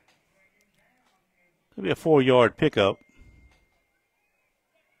 Could be a 4-yard pickup.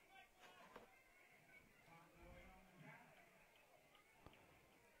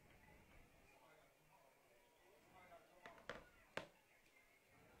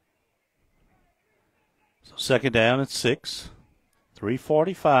 So second down at 6.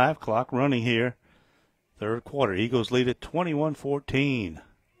 3:45, clock running here. Third quarter. Eagles lead at 21-14.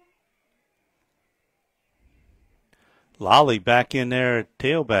 Lolly back in there at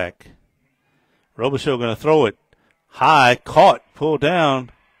tailback. Robichaux going to throw it high, caught, pulled down.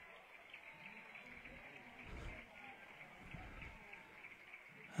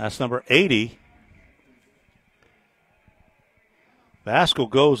 That's number 80. Vaskell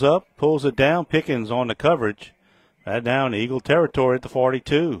goes up, pulls it down. Pickens on the coverage. That down Eagle territory at the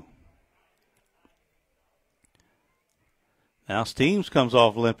 42. Now Steams comes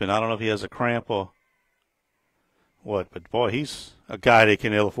off limping. I don't know if he has a cramp or what, but boy, he's a guy they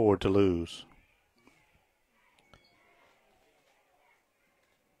can ill afford to lose.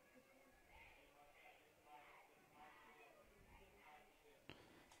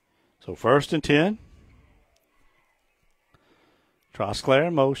 So 1st and 10. Trosclair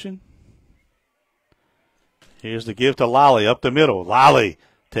in motion. Here's the give to Lolly up the middle. Lolly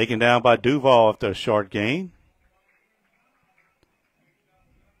taken down by Duval after a short gain.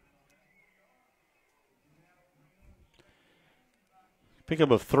 Pickup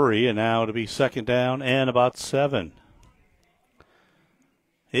of 3, and now it'll be second down and about 7.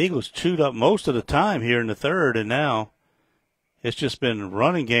 The Eagles chewed up most of the time here in the third, and now it's just been a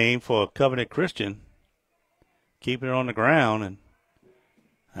running game for Covenant Christian. Keeping it on the ground, and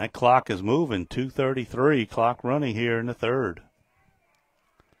that clock is moving. 2:33, clock running here in the third.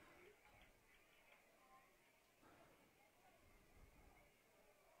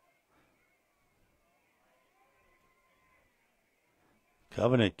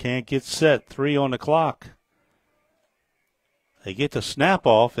 Covenant can't get set. 3 on the clock. They get the snap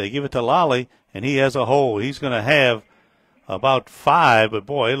off. They give it to Lolly, and he has a hole. He's going to have about 5, but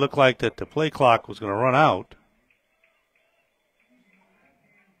boy, it looked like that the play clock was going to run out.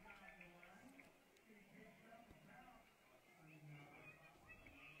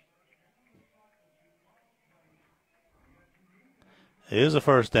 Here's a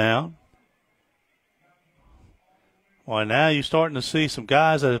first down. Well, now you're starting to see some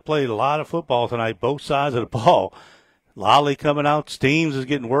guys that have played a lot of football tonight, both sides of the ball. Lolly coming out. Steams is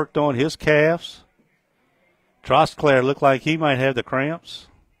getting worked on his calves. Trosclair looked like he might have the cramps.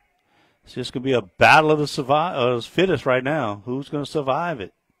 It's just going to be a battle of the fittest right now. Who's going to survive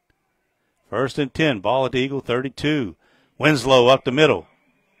it? 1st and 10, ball at the Eagle 32. Winslow up the middle.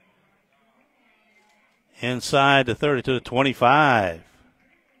 Inside the 30 to the 25.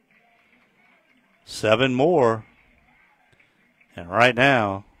 7 more. And right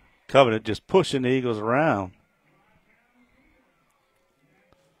now, Covenant just pushing the Eagles around.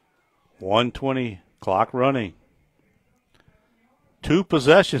 1:20 clock running. 2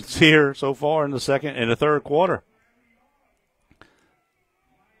 possessions here so far in the third quarter.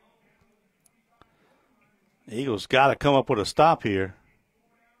 The Eagles got to come up with a stop here.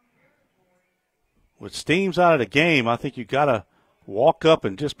 With steams out of the game, I think you got to walk up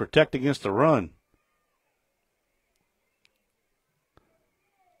and just protect against the run.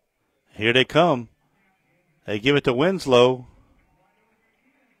 Here they come. They give it to Winslow.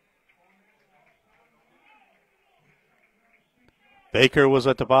 Baker was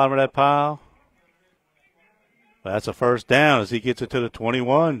at the bottom of that pile. That's a first down as he gets it to the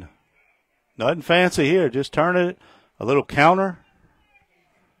 21. Nothing fancy here, just turn it, a little counter.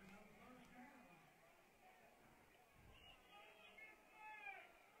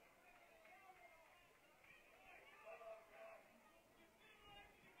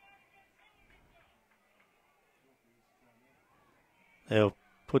 They'll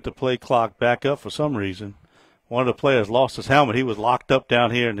put the play clock back up for some reason. One of the players lost his helmet. He was locked up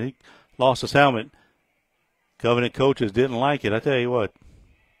down here, and he lost his helmet. Covenant coaches didn't like it. I tell you what.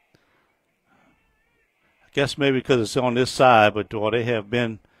 I guess maybe because it's on this side, but they have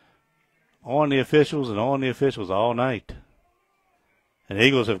been on the officials and on the officials all night. And the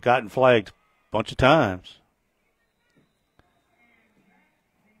Eagles have gotten flagged a bunch of times.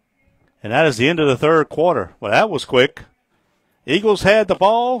 And that is the end of the third quarter. Well, that was quick. Eagles had the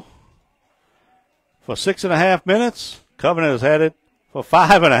ball for 6.5 minutes. Covenant has had it for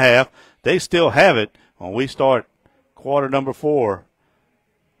 5.5. They still have it when we start quarter number 4.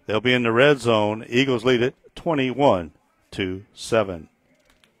 They'll be in the red zone. Eagles lead it 21-7.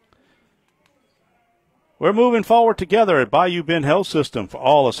 We're moving forward together at Bayou Bend Health System for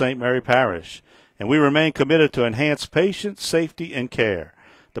all of St. Mary Parish, and we remain committed to enhance patient safety and care.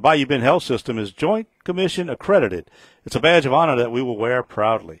 The Bayou Bend Health System is Joint Commission accredited. It's a badge of honor that we will wear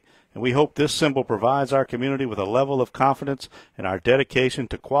proudly. And we hope this symbol provides our community with a level of confidence in our dedication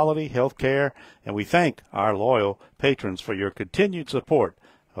to quality health care. And we thank our loyal patrons for your continued support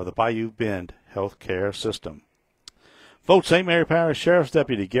of the Bayou Bend Health Care System. Vote St. Mary Parish Sheriff's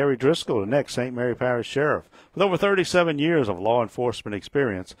Deputy Gary Driscoll the next St. Mary Parish Sheriff. With over 37 years of law enforcement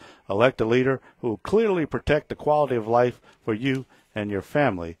experience, elect a leader who will clearly protect the quality of life for you and your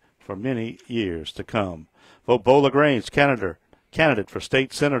family for many years to come. Vote Bo LaGrange, candidate for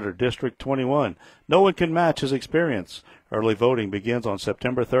State Senator District 21. No one can match his experience. Early voting begins on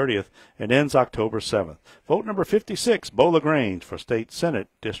September 30th and ends October 7th. Vote number 56, Bo LaGrange for State Senate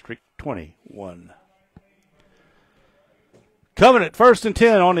District 21. Covenant 1st and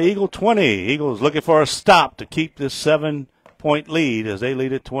 10 on the Eagle 20. Eagles looking for a stop to keep this 7-point lead as they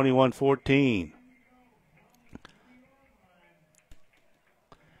lead at 21-14.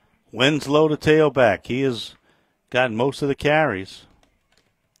 Winslow to tailback. He has gotten most of the carries.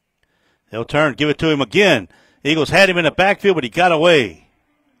 They'll turn, give it to him again. Eagles had him in the backfield, but he got away.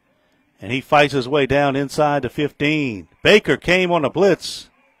 And he fights his way down inside the 15. Baker came on a blitz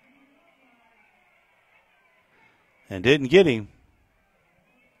and didn't get him.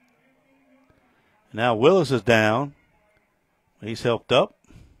 Now Willis is down. He's helped up.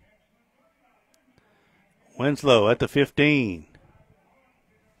 Winslow at the 15.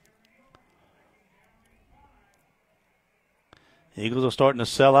 The Eagles are starting to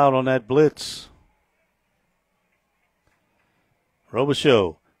sell out on that blitz.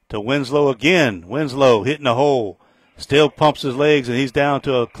 Robichaux to Winslow again. Winslow hitting the hole. Still pumps his legs, and he's down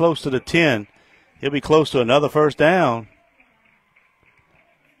to close to the 10. He'll be close to another first down.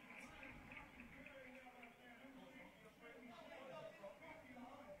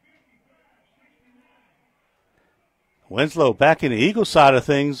 Winslow back in the Eagles side of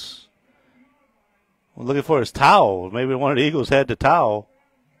things. Looking for his towel. Maybe one of the Eagles had the towel.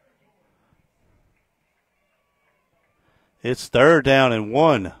 It's 3rd down and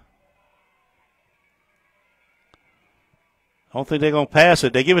 1. I don't think they're going to pass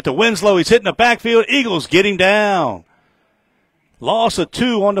it. They give it to Winslow. He's hitting the backfield. Eagles getting down. Loss of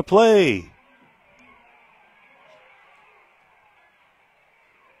 2 on the play.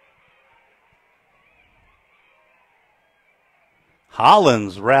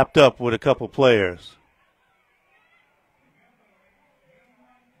 Hollins wrapped up with a couple players.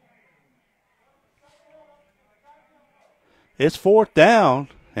 It's 4th down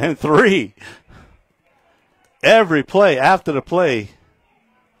and 3. Every play after the play,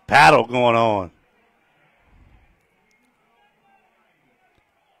 battle going on.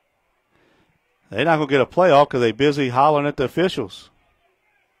 They're not going to get a playoff because they're busy hollering at the officials.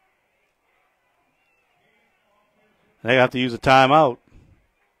 They have to use a timeout.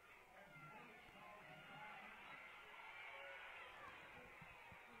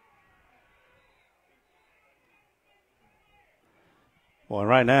 Well,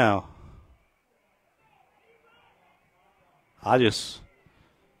 right now,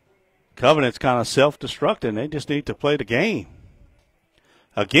 Covenant's kind of self-destructing. They just need to play the game.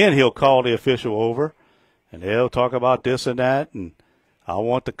 Again, he'll call the official over, and they'll talk about this and that, and I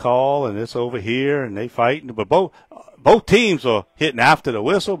want the call, and it's over here, and they fighting. But both teams are hitting after the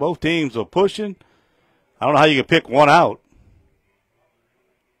whistle. Both teams are pushing. I don't know how you can pick one out.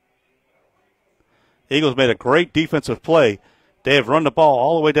 Eagles made a great defensive play. They have run the ball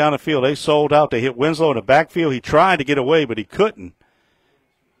all the way down the field. They sold out. They hit Winslow in the backfield. He tried to get away, but he couldn't.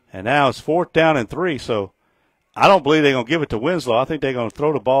 And now it's 4th down and 3, so I don't believe they're going to give it to Winslow. I think they're going to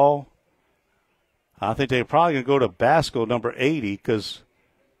throw the ball. I think they're probably going to go to Basco, number 80, because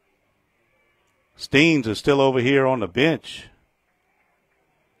Steens is still over here on the bench.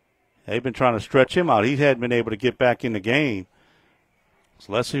 They've been trying to stretch him out. He hadn't been able to get back in the game.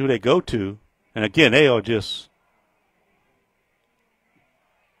 So let's see who they go to. And again, they are just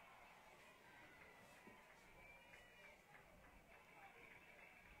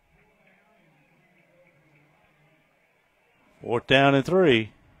fourth down and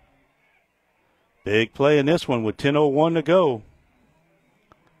 3. Big play in this one with 10:01 to go.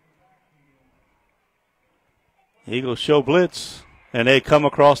 Eagles show blitz, and they come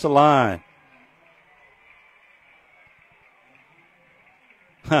across the line.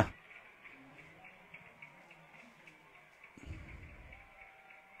 Huh.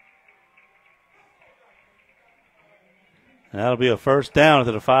 That'll be a first down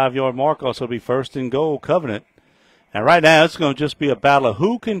to the 5-yard mark. Also be 1st and goal, Covenant. And right now it's going to just be a battle of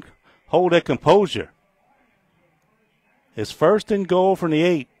who can hold their composure. It's 1st and goal from the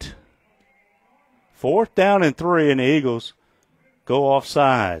 8. 4th down and 3, and the Eagles go off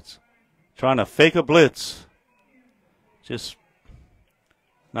sides. Trying to fake a blitz. Just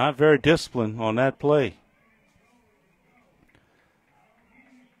not very disciplined on that play.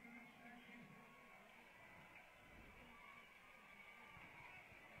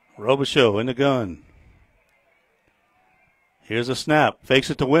 Robichaux in the gun. Here's a snap. Fakes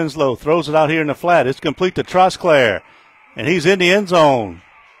it to Winslow. Throws it out here in the flat. It's complete to Trosclair. And he's in the end zone.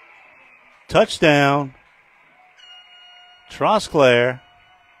 Touchdown. Trosclair.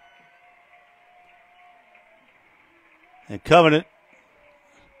 And Covenant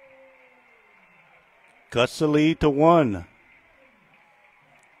cuts the lead to 1.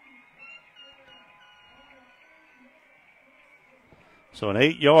 So an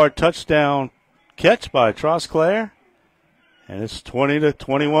 8-yard touchdown catch by Trosclair. And it's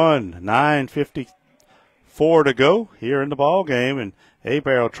 20-21. 9:54 to go here in the ball game. And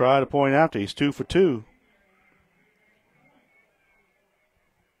Hebert will try to point after. He's 2 for 2.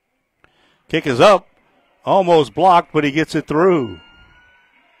 Kick is up. Almost blocked, but he gets it through.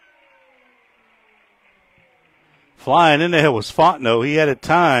 Flying in there was Fontenot. He had it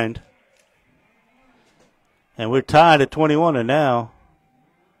timed. And we're tied at 21, and now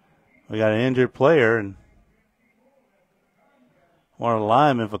we got an injured player and one of the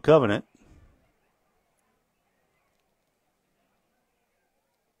linemen for Covenant.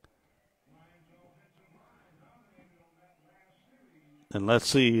 And let's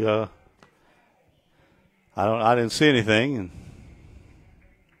see. I didn't see anything. And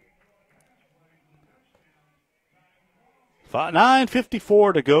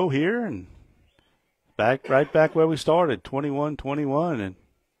 9:54 to go here, and right back where we started, 21-21, and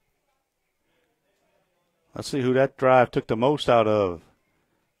let's see who that drive took the most out of.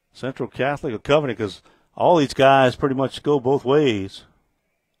 Central Catholic or Covenant, because all these guys pretty much go both ways.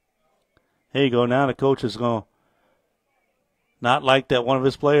 Here you go. Now the coach is going to not like that one of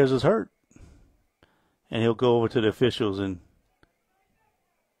his players is hurt. And he'll go over to the officials and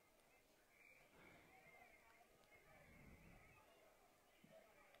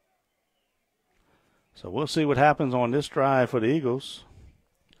so we'll see what happens on this drive for the Eagles.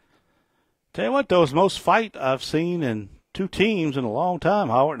 Tell you what, though, it's the most fight I've seen in two teams in a long time,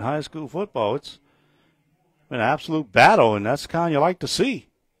 Howard in high school football. It's been an absolute battle, and that's the kind you like to see.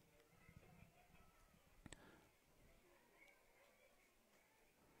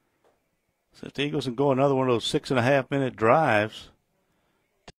 So if the Eagles can go another one of those 6.5-minute drives.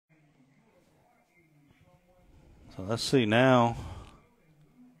 So let's see now.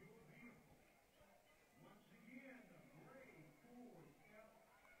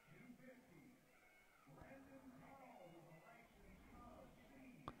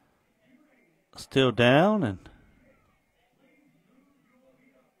 Still down, and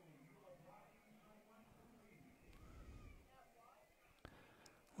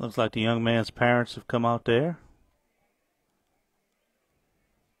looks like the young man's parents have come out there.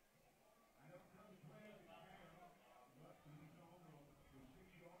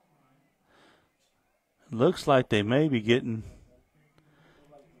 Looks like they may be getting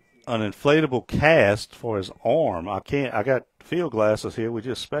an inflatable cast for his arm. I got field glasses here. We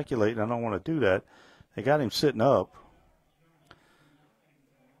just speculating. I don't want to do that. They got him sitting up.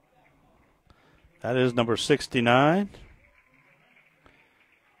 That is number 69.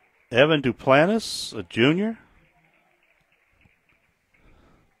 Evan Duplantis, a junior.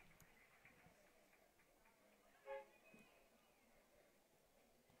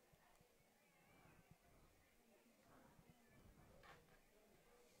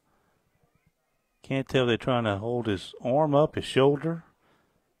 Can't tell if they're trying to hold his arm up, his shoulder.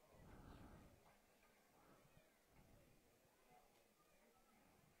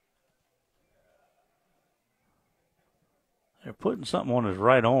 They're putting something on his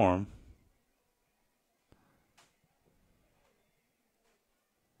right arm.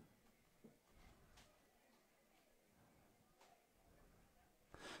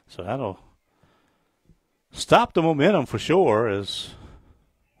 So that'll stop the momentum for sure, as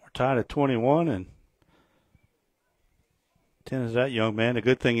we're tied at 21 and 10 is that young man. The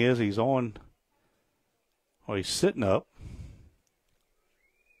good thing is he's sitting up.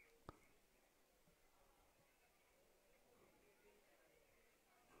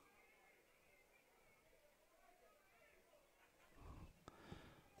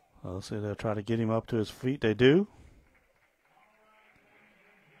 Well, let's see, they'll try to get him up to his feet. They do.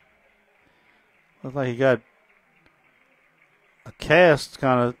 Looks like he got a cast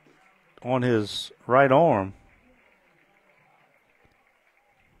kind of on his right arm.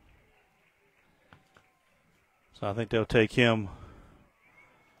 So I think they'll take him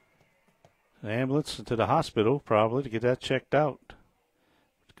to the ambulance and to the hospital probably to get that checked out.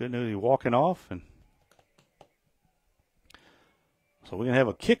 It's good news he's walking off. And so we're going to have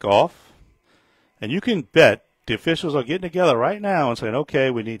a kickoff. And you can bet the officials are getting together right now and saying,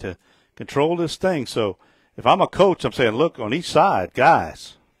 okay, we need to control this thing. So if I'm a coach, I'm saying, look, on each side,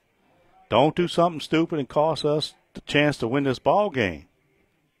 guys, don't do something stupid and cost us the chance to win this ball game.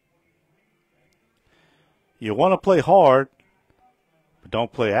 You want to play hard, but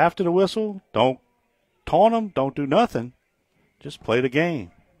don't play after the whistle. Don't taunt them. Don't do nothing. Just play the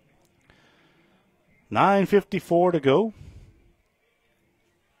game. 9:54 to go.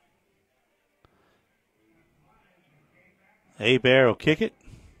 Bear will kick it.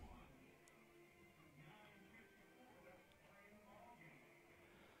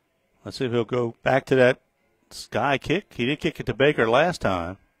 Let's see if he'll go back to that sky kick. He did kick it to Baker last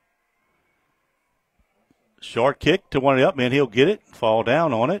time. Short kick to one of the up men. He'll get it, fall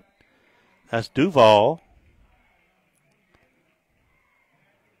down on it. That's Duval.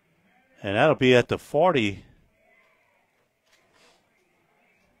 And that'll be at the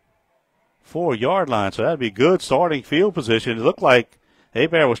 44-yard line. So that'd be good starting field position. It looked like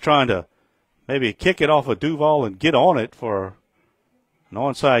Bear was trying to maybe kick it off of Duval and get on it for an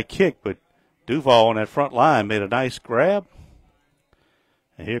onside kick, but Duval on that front line made a nice grab.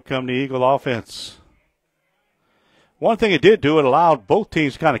 And here come the Eagle offense. One thing it did do, it allowed both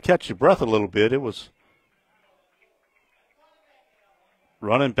teams to kind of catch your breath a little bit. It was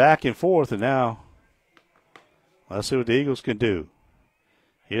running back and forth, and now let's see what the Eagles can do.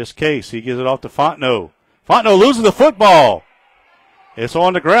 Here's Case. He gives it off to Fontenot. Fontenot loses the football. It's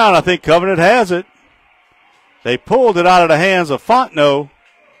on the ground. I think Covenant has it. They pulled it out of the hands of Fontenot,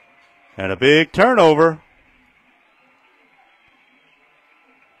 and a big turnover.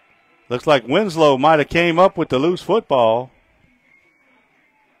 Looks like Winslow might have came up with the loose football.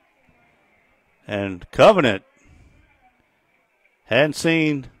 And Covenant hadn't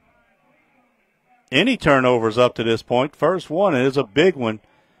seen any turnovers up to this point. First one is a big one.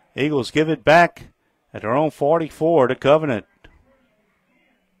 Eagles give it back at their own 44 to Covenant.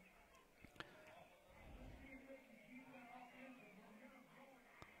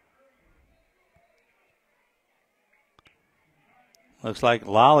 Looks like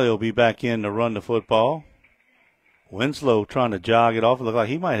Lally will be back in to run the football. Winslow trying to jog it off. It looks like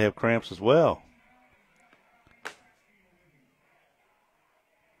he might have cramps as well.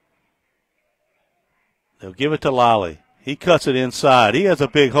 They'll give it to Lally. He cuts it inside. He has a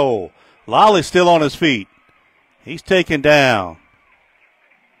big hole. Lolly's still on his feet. He's taken down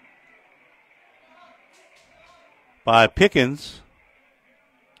by Pickens.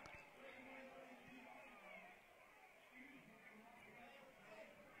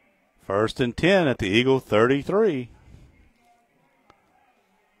 First and 10 at the Eagle 33.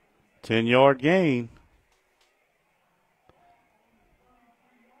 10-yard gain.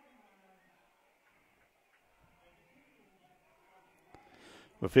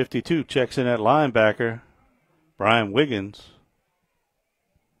 With 52, checks in at linebacker, Brian Wiggins.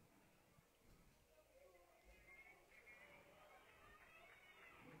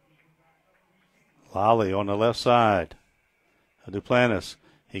 Lally on the left side. Duplantis,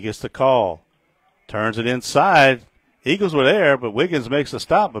 he gets the call. Turns it inside. Eagles were there, but Wiggins makes the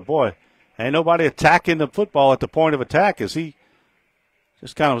stop. But, boy, ain't nobody attacking the football at the point of attack as he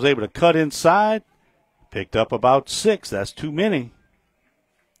just kind of was able to cut inside. Picked up about 6. That's too many.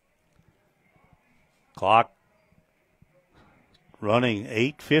 Clock running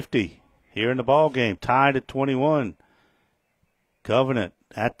 8:50 here in the ball game. Tied at 21. Covenant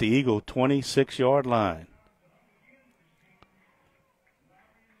at the Eagle 26-yard line.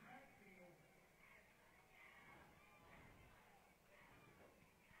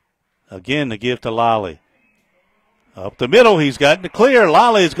 Again, the give to Lally. Up the middle, he's gotten it clear.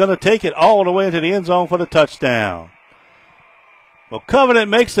 Lally is going to take it all the way into the end zone for the touchdown. Well,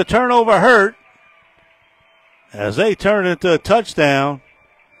 Covenant makes the turnover hurt as they turn it into a touchdown,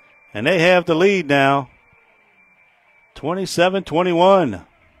 and they have the lead now, 27-21.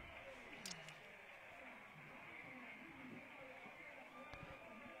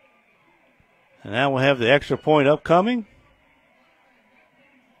 And now we'll have the extra point upcoming.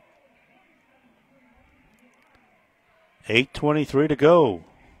 $8:23 to go.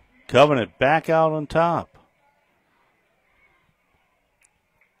 Covenant back out on top.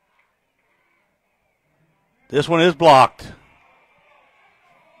 This one is blocked.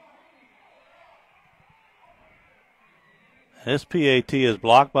 This PAT is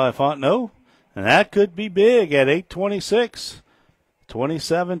blocked by Fontenot, and that could be big at 8:26.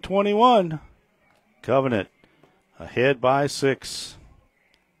 27-21. Covenant ahead by 6.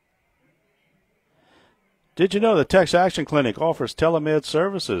 Did you know the Texas Action Clinic offers telemed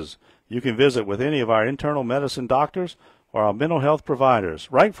services? You can visit with any of our internal medicine doctors or our mental health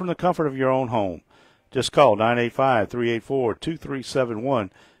providers right from the comfort of your own home. Just call 985-384-2371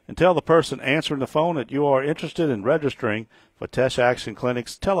 and tell the person answering the phone that you are interested in registering for Texas Action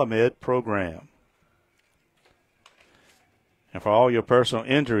Clinic's telemed program. And for all your personal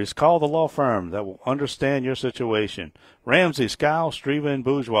injuries, call the law firm that will understand your situation. Ramsey, Scow, Streva, and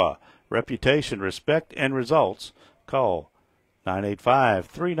Bourgeois. Reputation, respect, and results. Call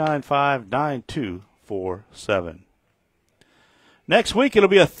 985-395-9247. Next week, it'll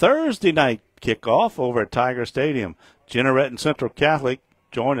be a Thursday night kickoff over at Tiger Stadium. Jeanerette and Central Catholic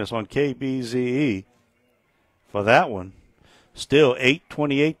join us on KBZE for that one. Still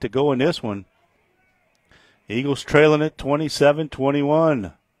 8:28 to go in this one. Eagles trailing it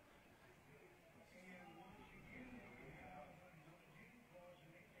 27-21.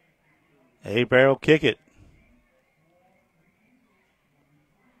 Hebert will kick it.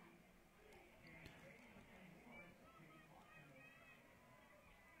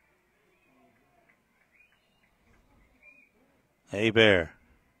 Hebert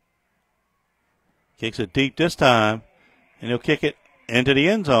kicks it deep this time, and he'll kick it into the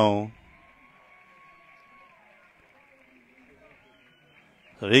end zone.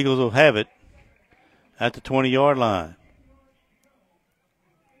 So the Eagles will have it at the 20-yard line.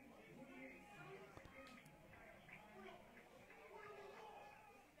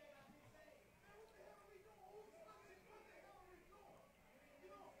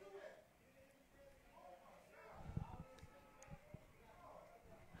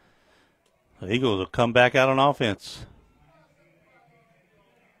 The Eagles will come back out on offense.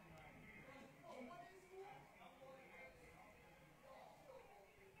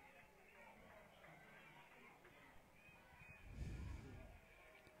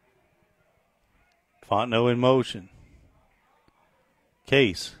 Fontenot in motion.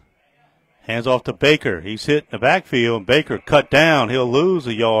 Case. Hands off to Baker. He's hit in the backfield. Baker cut down. He'll lose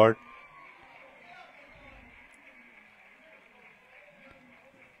a yard.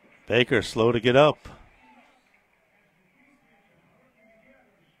 Baker slow to get up.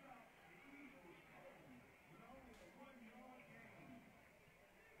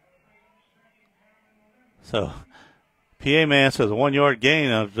 So, PA man says a 1 yard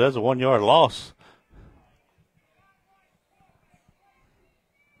gain. That's a 1 yard loss.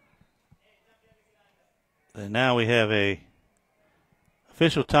 And now we have a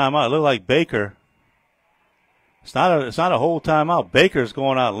official timeout. It looked like Baker. It's not a whole timeout. Baker's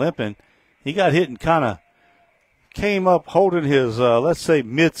going out limping. He got hit and kind of came up holding his, let's say,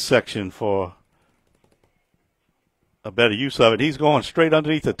 midsection for a better use of it. He's going straight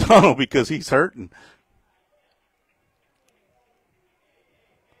underneath the tunnel because he's hurting.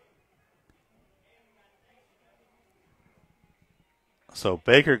 So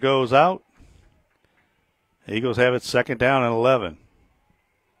Baker goes out. Eagles have it second down and 11.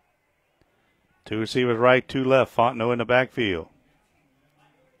 2 receivers right, 2 left. Fontenot in the backfield.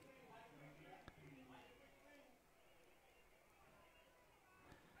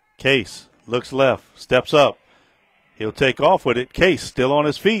 Case looks left, steps up. He'll take off with it. Case still on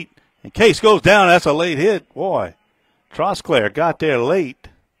his feet. And Case goes down. That's a late hit. Boy, Trosclair got there late.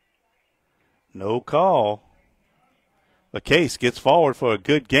 No call. But Case gets forward for a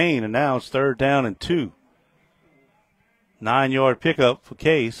good gain, and now it's third down and 2. 9-yard pickup for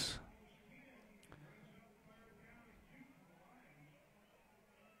Case.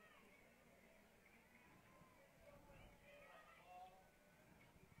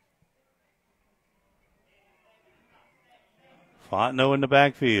 Fontenot in the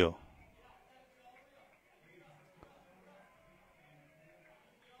backfield.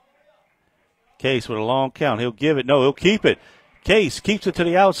 Case with a long count. He'll give it. No, he'll keep it. Case keeps it to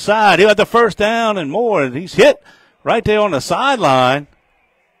the outside. He'll have the first down and more. And he's hit right there on the sideline.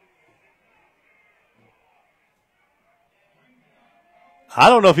 I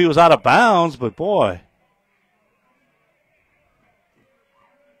don't know if he was out of bounds, but boy,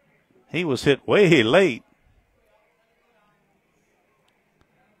 he was hit way late.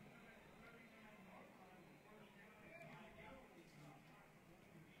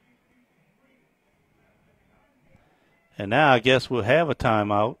 And now I guess we'll have a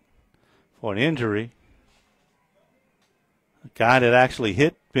timeout for an injury. The guy that actually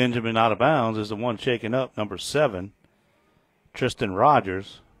hit Benjamin out of bounds is the one shaken up, number 7, Tristan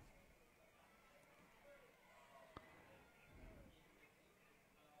Rogers.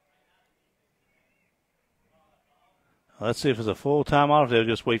 Let's see if it's a full timeout or if they'll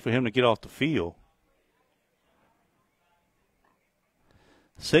just wait for him to get off the field.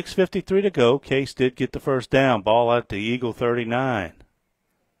 6:53 to go. Case did get the first down. Ball at the Eagle 39.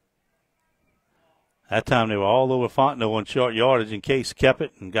 That time they were all over Fontenot on short yardage, and Case kept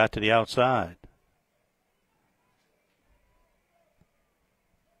it and got to the outside.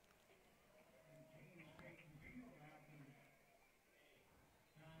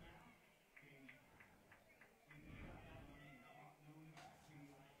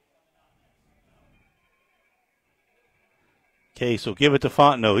 Case will give it to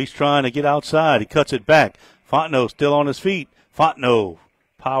Fontenot. He's trying to get outside. He cuts it back. Fontenot still on his feet. Fontenot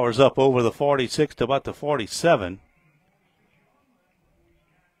powers up over the 46 to about the 47.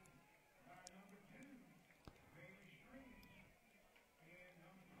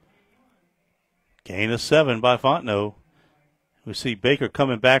 Gain of 7 by Fontenot. We see Baker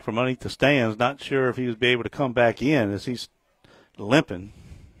coming back from underneath the stands. Not sure if he was able to come back in as he's limping.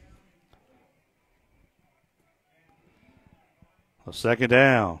 A second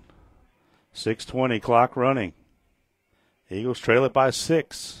down. 6:20 clock running. Eagles trail it by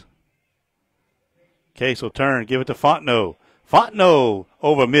 6. Case will turn, give it to Fontenot. Fontenot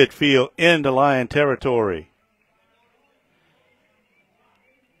over midfield into Lion territory.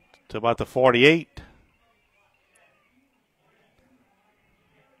 To about the 48.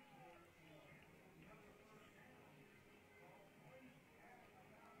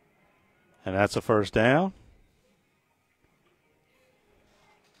 And that's a first down.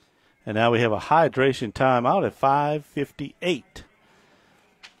 And now we have a hydration timeout at 5:58.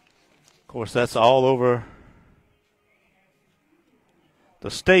 Of course, that's all over the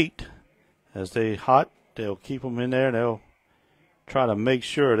state. As they hot, they'll keep them in there. They'll try to make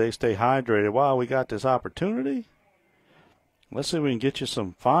sure they stay hydrated while we got this opportunity. Let's see if we can get you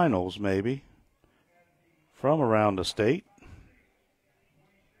some finals maybe from around the state.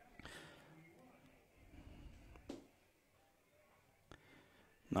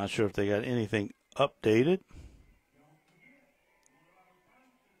 Not sure if they got anything updated.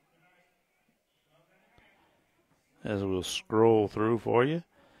 As we'll scroll through for you.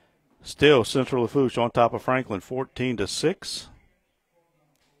 Still Central Lafourche on top of Franklin 14-6.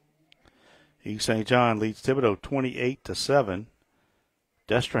 East St. John leads Thibodaux 28-7.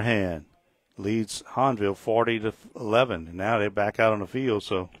 Destrehan leads Hahnville 40-11. And now they're back out on the field,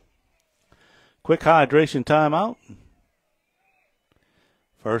 so quick hydration timeout.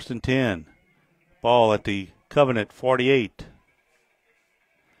 1st and 10. Ball at the Covenant 48.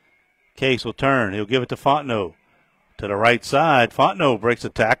 Case will turn. He'll give it to Fontenot. To the right side. Fontenot breaks a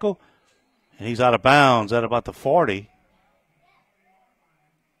tackle. And he's out of bounds at about the 40.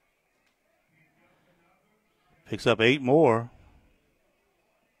 Picks up 8 more.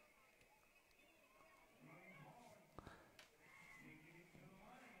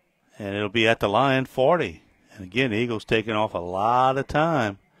 And it'll be at the line 40. And again, the Eagles taking off a lot of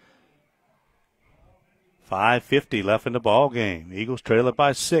time. 5:50 left in the ball game. Eagles trail it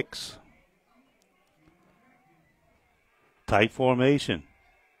by 6. Tight formation.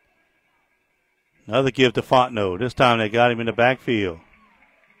 Another give to Fontenot. This time they got him in the backfield.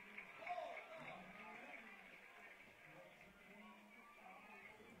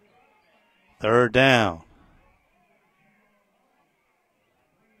 Third down.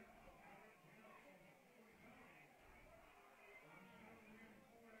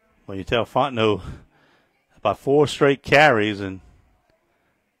 When you tell Fontenot about 4 straight carries, and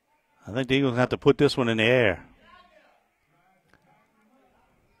I think the Eagles have to put this one in the air.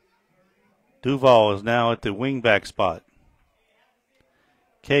 Duval is now at the wingback spot.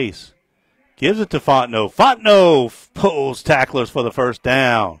 Case gives it to Fontenot. Fontenot pulls tacklers for the first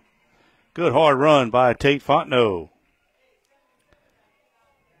down. Good hard run by Tate Fontenot.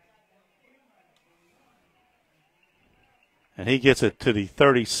 And he gets it to the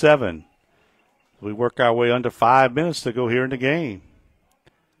 37. We work our way under 5 minutes to go here in the game.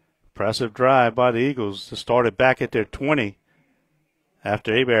 Impressive drive by the Eagles to start it back at their 20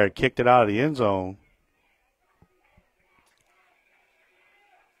 after Hebert had kicked it out of the end zone.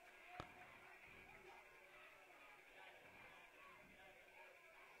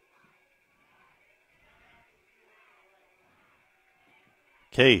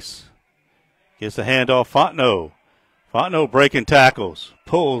 Case gets the handoff. Fontenot. Fontenot breaking tackles.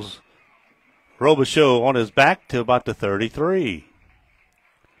 Pulls Robichaud on his back to about the 33.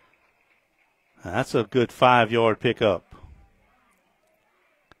 That's a good 5-yard pickup.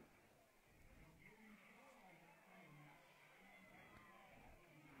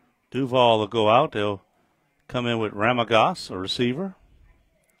 Duval will go out. They'll come in with Ramagas, a receiver.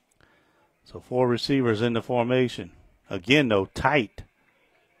 So 4 receivers in the formation. Again, though, tight.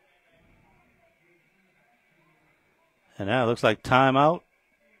 And now it looks like timeout,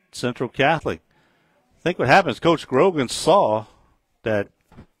 Central Catholic. I think what happens, Coach Grogan saw that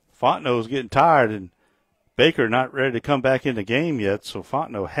Fontenot was getting tired and Baker not ready to come back in the game yet, so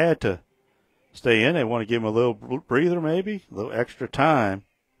Fontenot had to stay in. They want to give him a little breather maybe, a little extra time.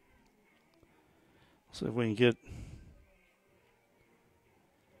 See if we can get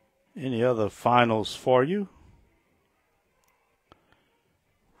any other finals for you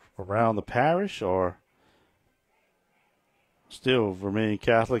around the parish, or still Vermilion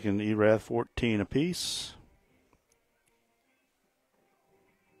Catholic and Erath 14 apiece.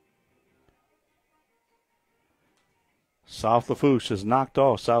 South Lafourche has knocked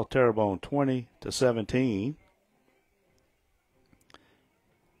off South Terrebonne 20-17.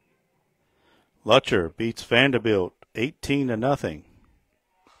 Lutcher beats Vanderbilt 18-0.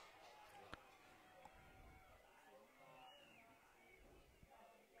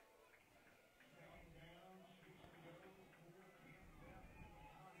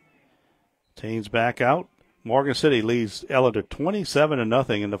 Teams back out. Morgan City leads Ellender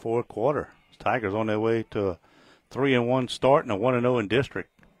 27-0 in the fourth quarter. Tigers on their way to a 3-1 start and a 1-0 in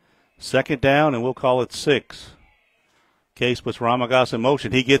district. Second down, and we'll call it 6. Case puts Ramagas in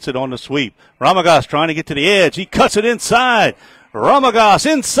motion. He gets it on the sweep. Ramagas trying to get to the edge. He cuts it inside. Ramagas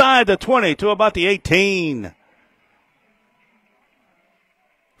inside the 20 to about the 18.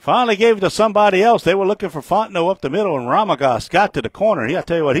 Finally gave it to somebody else. They were looking for Fontenot up the middle, and Ramagas got to the corner. I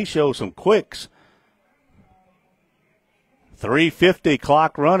tell you what, he showed some quicks. 3:50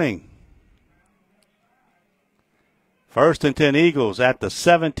 clock running. 1st and 10 Eagles at the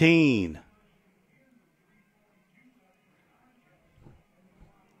 17.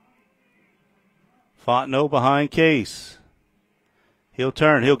 Fontenot behind Case. He'll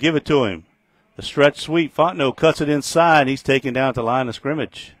turn. He'll give it to him. The stretch sweep. Fontenot cuts it inside. He's taken down at the line of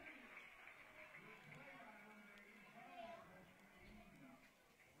scrimmage.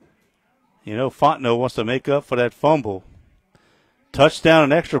 You know, Fontenot wants to make up for that fumble. Touchdown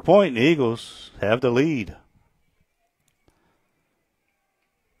and extra point, and the Eagles have the lead.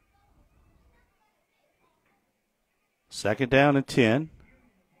 Second down and 10.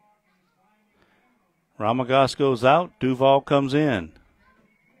 Ramagas goes out. Duval comes in.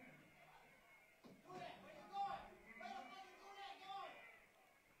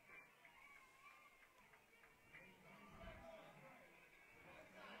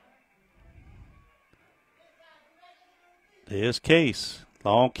 There's Case.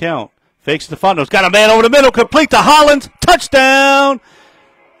 Long count. Fakes the Fontenot's got a man over the middle. Complete to Hollins. Touchdown.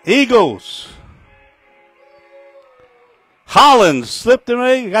 Eagles. Hollins slipped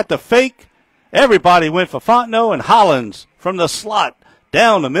away. Got the fake. Everybody went for Fontenot, and Hollins from the slot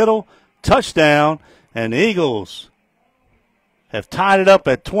down the middle. Touchdown. And the Eagles have tied it up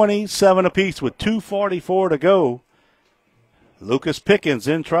at 27 apiece with 2:44 to go. Lucas Pickens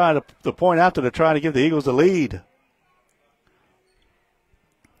in trying to point out that they're trying to give the Eagles the lead.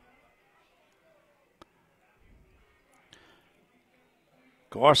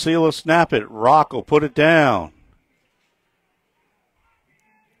 Garcia will snap it. Rock will put it down.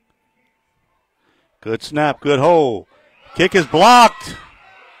 Good snap, good hole. Kick is blocked.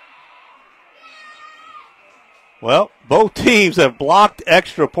 Well, both teams have blocked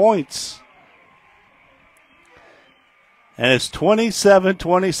extra points. And it's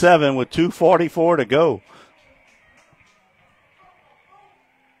 27-27 with 2:44 to go.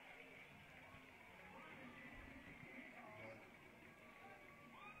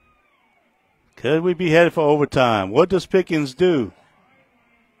 Could we be headed for overtime? What does Pickens do?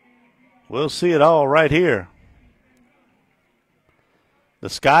 We'll see it all right here. The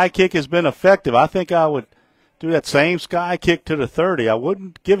sky kick has been effective. I think I would do that same sky kick to the 30. I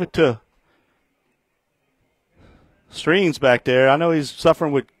wouldn't give it to Streams back there. I know he's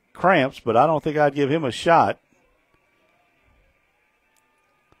suffering with cramps, but I don't think I'd give him a shot.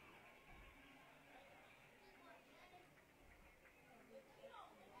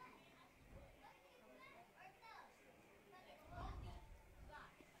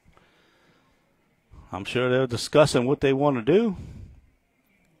 I'm sure they're discussing what they want to do.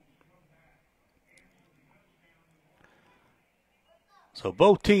 So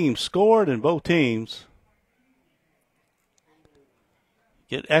both teams scored and both teams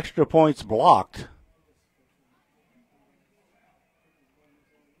get extra points blocked.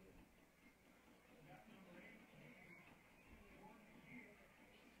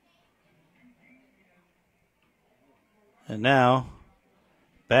 And now,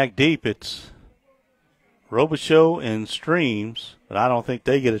 back deep, it's Robichaux and Streams, but I don't think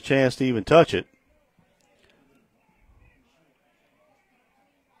they get a chance to even touch it.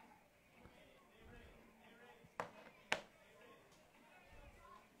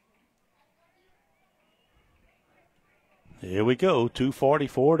 Here we go,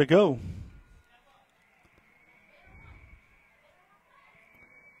 2:44 to go.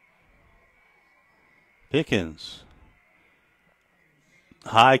 Pickens.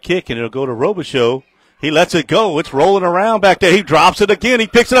 High kick, and it'll go to Robichaux. He lets it go. It's rolling around back there. He drops it again. He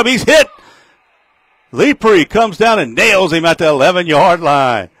picks it up. He's hit. Lepre comes down and nails him at the 11-yard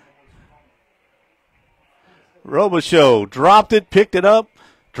line. Robichaux dropped it, picked it up,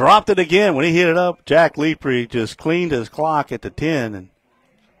 dropped it again. When he hit it up, Jack Lepre just cleaned his clock at the 10. And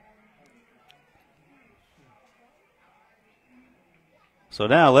so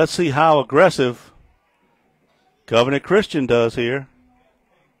now let's see how aggressive Covenant Christian does here.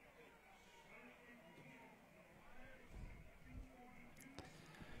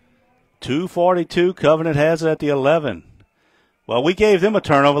 .242, Covenant has it at the 11. Well, we gave them a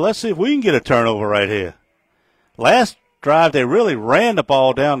turnover. Let's see if we can get a turnover right here. Last drive, they really ran the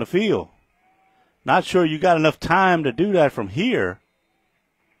ball down the field. Not sure you got enough time to do that from here.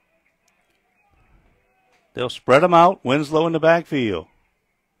 They'll spread them out. Winslow in the backfield.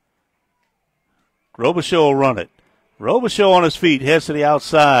 Robichaux will run it. Robichaux on his feet, heads to the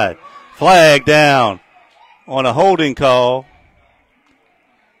outside. Flag down on a holding call.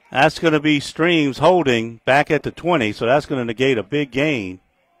 That's going to be Streams holding back at the 20, so that's going to negate a big gain.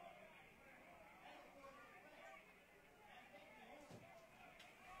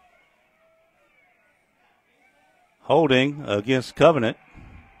 Holding against Covenant.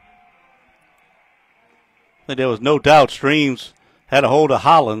 I think there was no doubt Streams had a hold of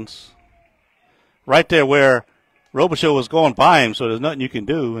Hollins right there where Robichaux was going by him, so there's nothing you can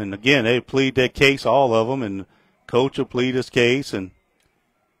do. And again, they plead their case, all of them, and coach will plead his case. And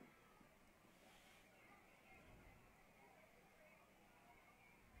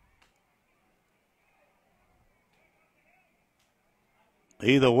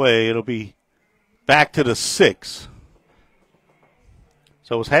either way, it'll be back to the 6.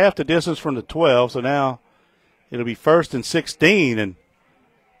 So it's half the distance from the 12, so now it'll be 1st and 16. And,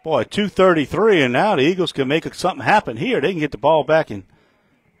 boy, 2:33, and now the Eagles can make something happen here. They can get the ball back in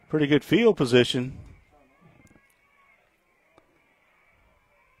pretty good field position.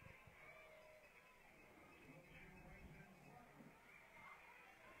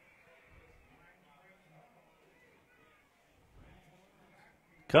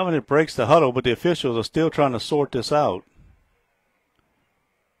 Covenant breaks the huddle, but the officials are still trying to sort this out.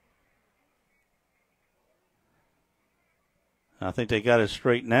 I think they got it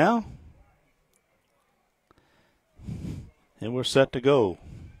straight now. And we're set to go.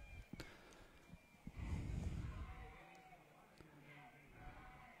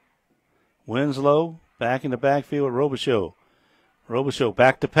 Winslow back in the backfield with Robichaux. Robichaux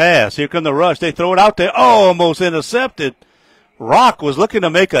back to pass. Here come the rush. They throw it out there. Oh, almost intercepted. Rock was looking to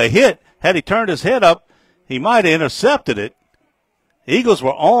make a hit. Had he turned his head up, he might have intercepted it. Eagles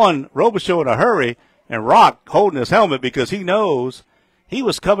were on Robichaux in a hurry, and Rock holding his helmet because he knows he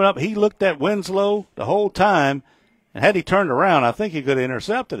was coming up. He looked at Winslow the whole time, and had he turned around, I think he could have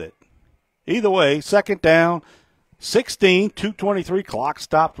intercepted it. Either way, second down, 16, 2:23, clock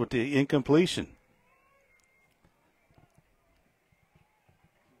stopped with the incompletion.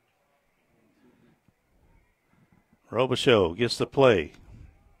 Robichaux gets the play.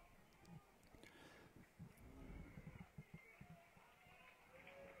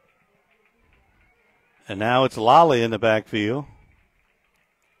 And now it's Lally in the backfield.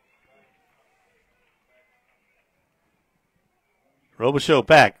 Robichaux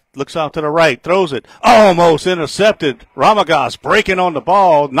back, looks out to the right, throws it, almost intercepted. Ramagas breaking on the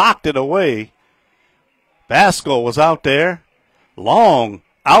ball, knocked it away. Basco was out there. Long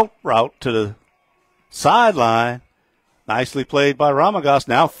out route to the sideline. Nicely played by Ramagas.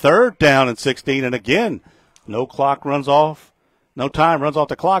 Now third down and 16, and again, no clock runs off. No time runs off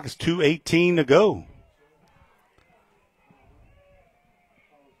the clock. It's 2:18 to go.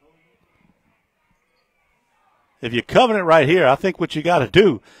 If you Covenant right here, I think what you got to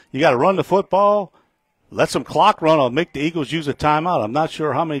do, you got to run the football, let some clock run, or make the Eagles use a timeout. I'm not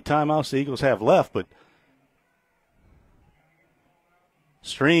sure how many timeouts the Eagles have left, but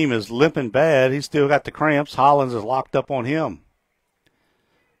Stream is limping bad. He's still got the cramps. Hollins is locked up on him.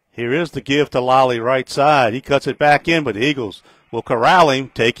 Here is the give to Lally right side. He cuts it back in, but the Eagles will corral him,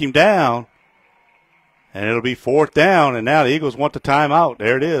 take him down, and it'll be fourth down, and now the Eagles want the timeout.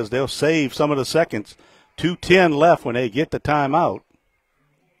 There it is. They'll save some of the seconds. 2:10 left when they get the timeout.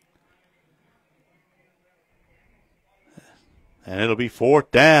 And it'll be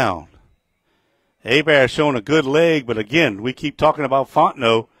fourth down. Hebert showing a good leg, but again, we keep talking about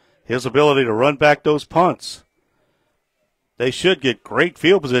Fontenot, his ability to run back those punts. They should get great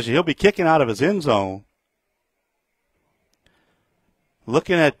field position. He'll be kicking out of his end zone.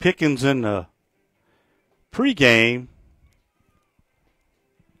 Looking at Pickens in the pregame,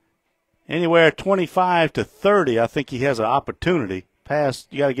 anywhere 25 to 30, I think he has an opportunity. Pass,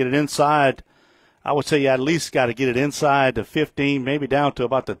 you got to get it inside. I would say you at least got to get it inside the 15, maybe down to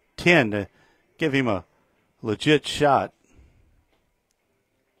about the 10 to give him a legit shot.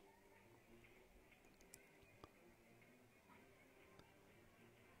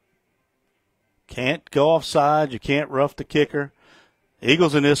 Can't go offside. You can't rough the kicker.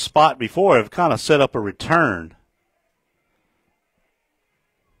 Eagles in this spot before have kind of set up a return.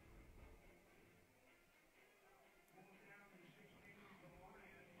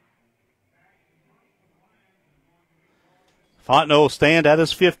 Fontenot will stand at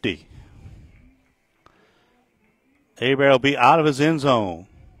his 50. Hebert will be out of his end zone.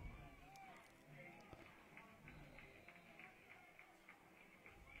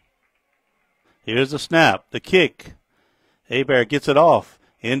 Here's the snap, the kick. Hebert gets it off,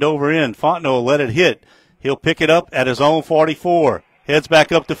 end over end. Fontenot will let it hit. He'll pick it up at his own 44. Heads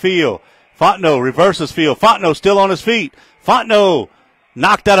back up the field. Fontenot reverses field. Fontenot still on his feet. Fontenot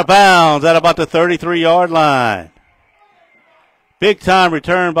knocked out of bounds at about the 33-yard line. Big time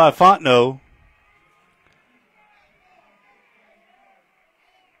return by Fontenot.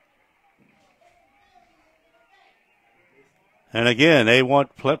 And again, they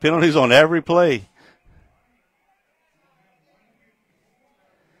want penalties on every play.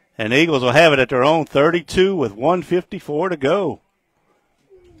 And the Eagles will have it at their own 32 with 1:54 to go.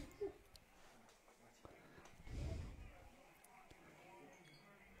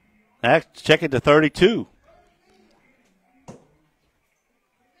 Next, check it to 32.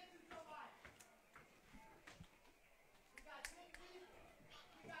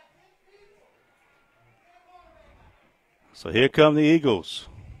 So here come the Eagles.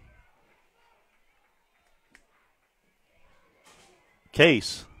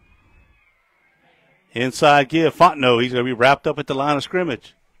 Case. Inside give. Fontenot, he's going to be wrapped up at the line of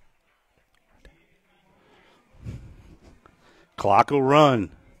scrimmage. Clock will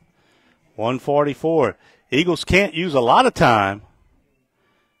run. 1:44. Eagles can't use a lot of time.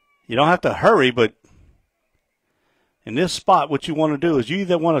 You don't have to hurry, but in this spot, what you want to do is you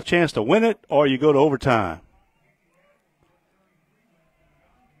either want a chance to win it or you go to overtime.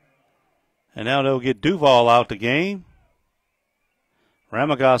 And now they'll get Duval out the game.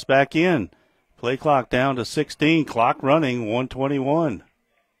 Ramagas back in. Play clock down to 16. Clock running, 1:21.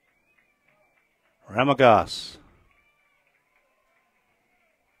 Ramagas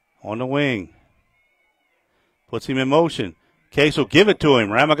on the wing. Puts him in motion. Case will give it to him.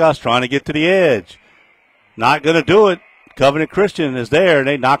 Ramagas trying to get to the edge. Not going to do it. Covenant Christian is there, and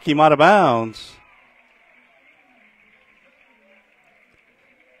they knock him out of bounds.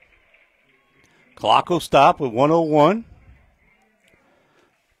 Clock will stop with 1:01.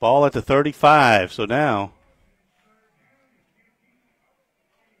 Ball at the 35, so now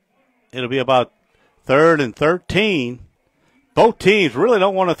it'll be about 3rd and 13. Both teams really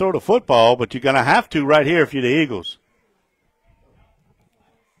don't want to throw the football, but you're going to have to right here if you're the Eagles.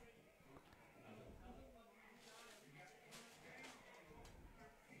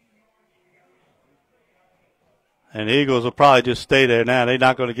 And the Eagles will probably just stay there now. They're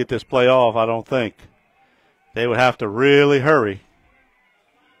not going to get this play off, I don't think. They would have to really hurry.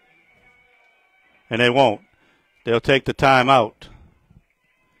 And they won't. They'll take the timeout.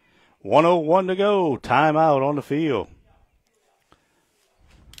 1:01 to go. Timeout on the field.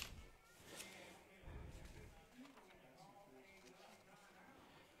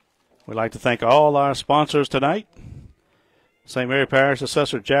 We'd like to thank all our sponsors tonight. St. Mary Parish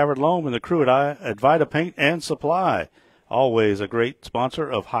Assessor Jared Loam and the crew at Advita Paint and Supply. Always a great sponsor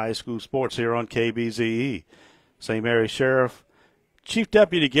of high school sports here on KBZE. St. Mary Sheriff Chief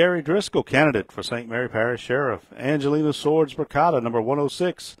Deputy Gary Driscoll, candidate for St. Mary Parish Sheriff. Angelina Swords Mercado, number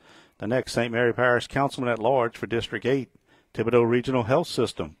 106, the next St. Mary Parish Councilman at Large for District 8. Thibodaux Regional Health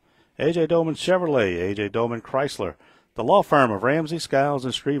System. A.J. Dolman Chevrolet, A.J. Dolman Chrysler. The law firm of Ramsey, Skiles,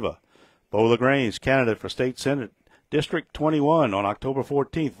 and Streva. Beau LaGrange, candidate for State Senate, District 21 on October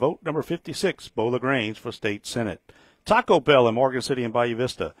 14th. Vote number 56, Beau LaGrange for State Senate. Taco Bell in Morgan City and Bayou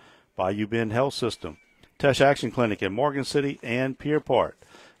Vista. Bayou Bend Health System. Tesh Action Clinic in Morgan City and Pierpont.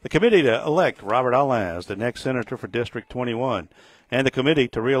 The committee to elect Robert Allen as the next senator for District 21. And the committee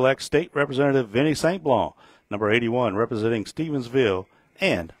to re-elect State Representative Vinnie St. Blanc, number 81, representing Stevensville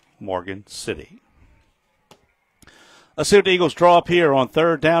and Morgan City. Let's see what the Eagles draw up here on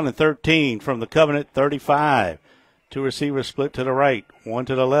 3rd down and 13 from the Covenant 35. Two receivers split to the right, one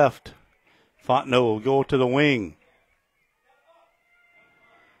to the left. Fontenot will go to the wing.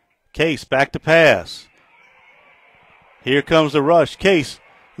 Case back to pass. Here comes the rush. Case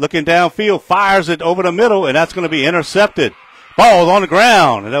looking downfield, fires it over the middle, and that's going to be intercepted. Ball's on the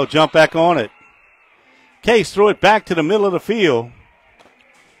ground, and they'll jump back on it. Case threw it back to the middle of the field,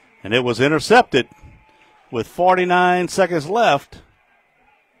 and it was intercepted with 49 seconds left.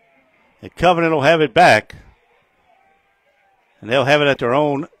 And Covenant will have it back, and they'll have it at their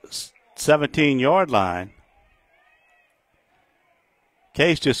own 17-yard line.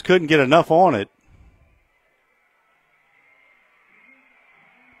 Case just couldn't get enough on it.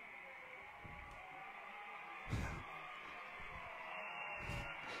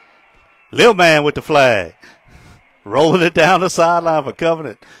 Lil Man with the flag. Rolling it down the sideline for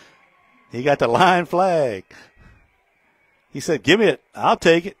Covenant. He got the line flag. He said, give me it. I'll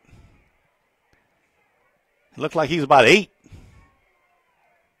take it. It looked like he's about 8.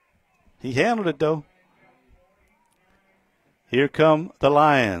 He handled it, though. Here come the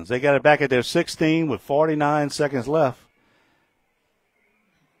Lions. They got it back at their 16 with 49 seconds left.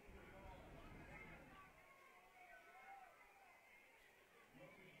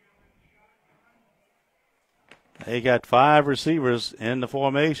 They got 5 receivers in the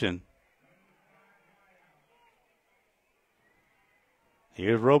formation.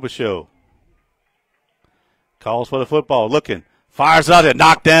 Here's Robichaux. Calls for the football, looking. Fires out it,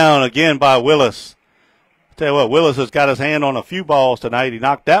 knocked down again by Willis. Tell you what, Willis has got his hand on a few balls tonight. He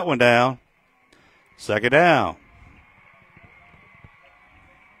knocked that one down. 2nd down.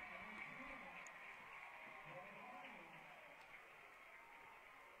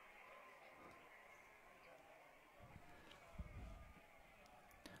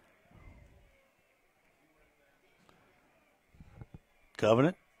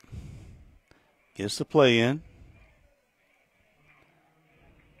 Covenant gets the play in.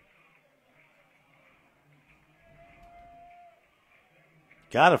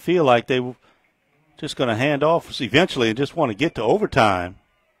 Got to feel like they were just going to hand off eventually and just want to get to overtime.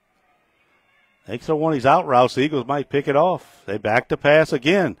 They throw one of these out routes. The Eagles might pick it off. They back the pass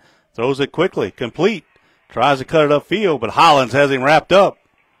again. Throws it quickly. Complete. Tries to cut it upfield, but Hollins has him wrapped up.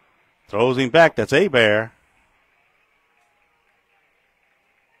 Throws him back. That's Hebert.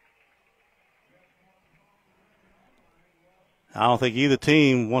 I don't think either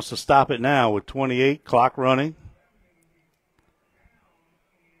team wants to stop it now with 28, clock running.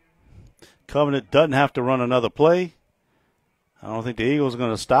 Covenant doesn't have to run another play. I don't think the Eagles are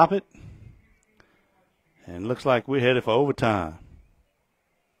going to stop it. And it looks like we're headed for overtime.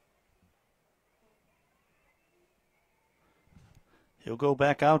 He'll go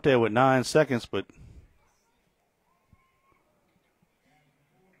back out there with 9 seconds, but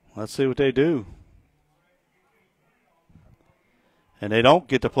let's see what they do. and they don't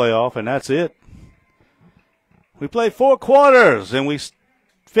get the playoff, and that's it. We played 4 quarters, and we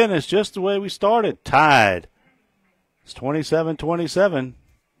finished just the way we started, tied. It's 27-27.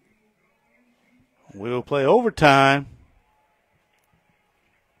 We will play overtime.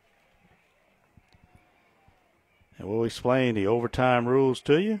 And we'll explain the overtime rules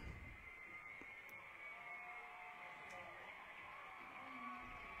to you.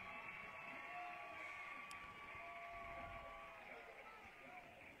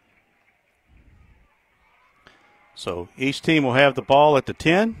 So each team will have the ball at the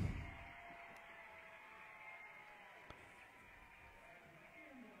 10.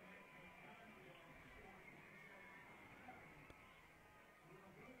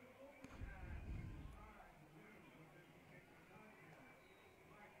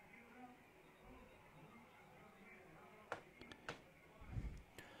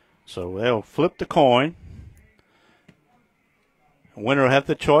 So they'll flip the coin. The winner will have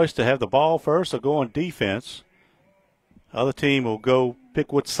the choice to have the ball first or go on defense. Other team will go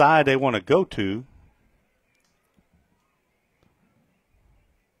pick what side they want to go to.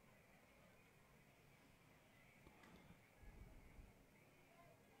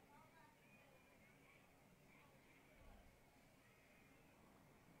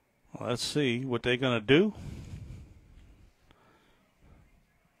 Let's see what they're going to do.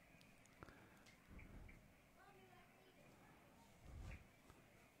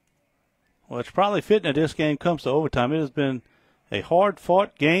 Well, it's probably fitting that this game comes to overtime. It has been a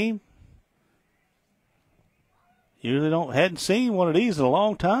hard-fought game. Usually hadn't seen one of these in a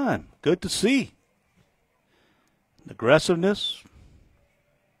long time. Good to see. Aggressiveness.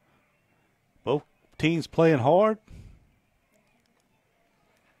 Both teams playing hard.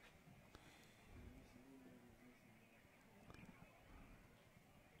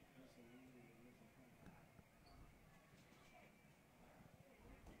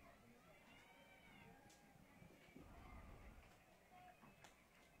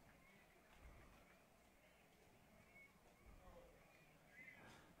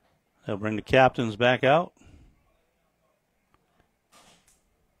 They'll bring the captains back out.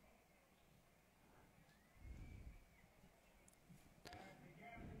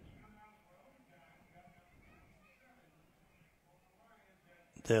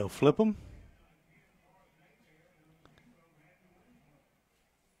 They'll flip them.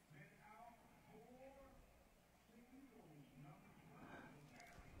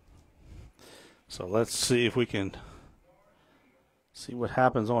 So let's see if we can see what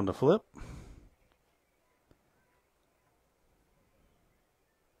happens on the flip.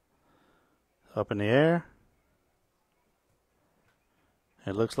 Up in the air.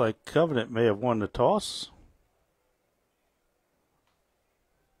 It looks like Covenant may have won the toss.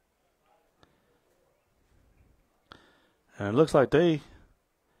 And it looks like they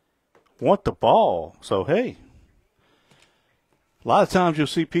want the ball. So, hey, a lot of times you'll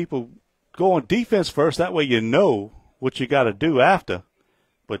see people go on defense first. That way you know what you got to do after.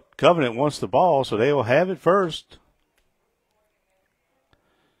 But Covenant wants the ball, so they will have it first.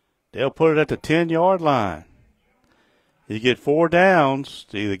 They'll put it at the 10-yard line. You get 4 downs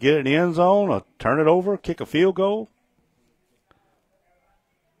to either get it in the end zone or turn it over, kick a field goal.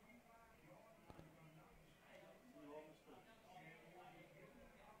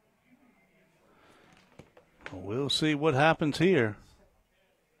 We'll see what happens here.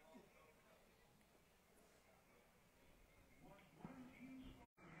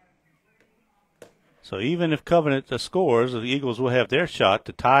 So even if Covenant scores, the Eagles will have their shot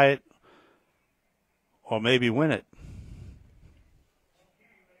to tie it or maybe win it.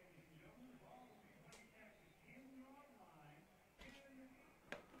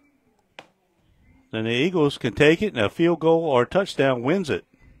 Then the Eagles can take it, and a field goal or a touchdown wins it.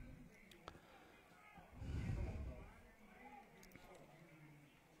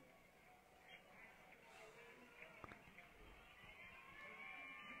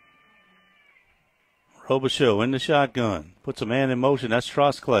 Robichaux in the shotgun. Puts a man in motion. That's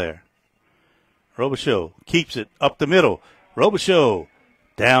Trosclair. Robichaux keeps it up the middle. Robichaux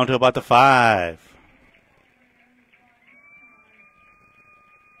down to about the 5.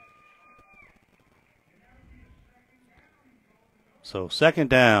 So second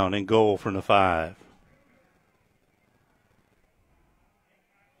down and goal from the 5.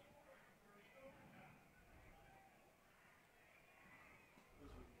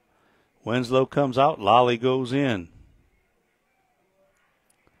 Winslow comes out. Lolly goes in.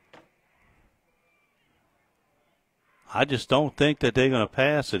 I just don't think that they're going to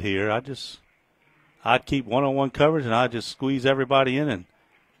pass it here. I'd keep one-on-one coverage, and I'd just squeeze everybody in, and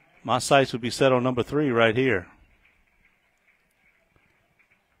my sights would be set on number 3 right here.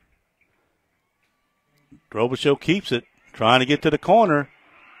 Robichaux keeps it, trying to get to the corner.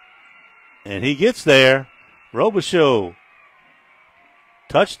 And he gets there. Robichaux.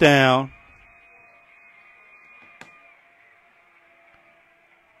 Touchdown.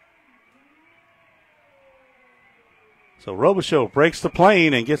 So Robichaux breaks the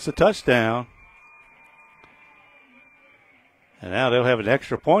plane and gets the touchdown. And now they'll have an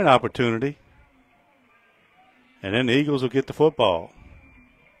extra point opportunity. And then the Eagles will get the football.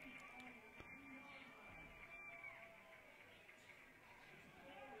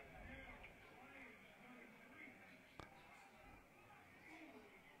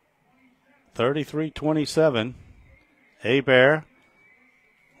 (33-27). Hebert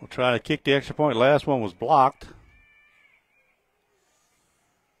will try to kick the extra point. Last one was blocked.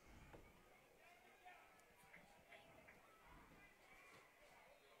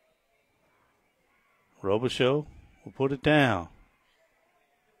 Robichaux will put it down.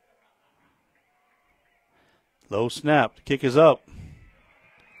 Low snap. The kick is up.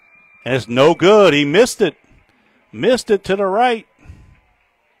 And it's no good. He missed it. Missed it to the right.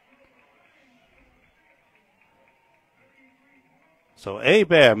 So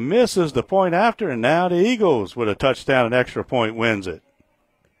Hebert misses the point after, and now the Eagles with a touchdown and extra point wins it.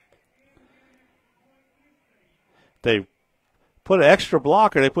 They put an extra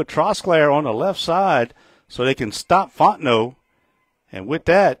blocker. They put Trosclair on the left side so they can stop Fontenot. And with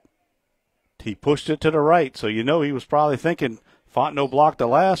that, he pushed it to the right. So you know he was probably thinking Fontenot blocked the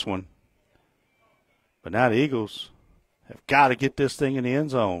last one. But now the Eagles have got to get this thing in the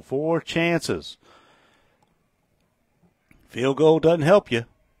end zone. 4 chances. Field goal doesn't help you.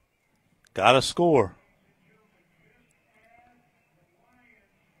 Got to score.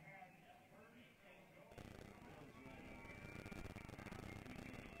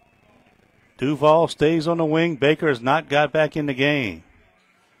 Duval stays on the wing. Baker has not got back in the game.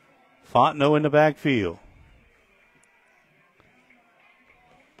 Fontenot in the backfield.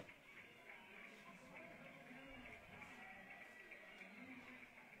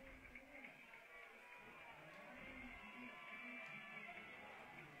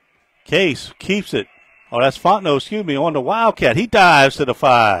 Case keeps it. Oh, that's Fontenot, excuse me, on the Wildcat. He dives to the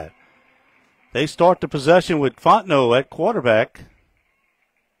 5. They start the possession with Fontenot at quarterback.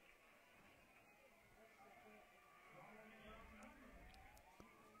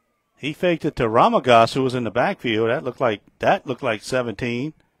 He faked it to Ramagas, who was in the backfield. That looked like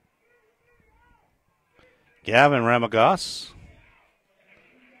 17. Gavin Ramagas.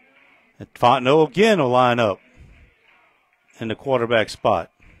 And Fontenot again will line up in the quarterback spot.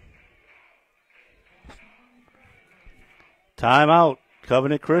 Timeout,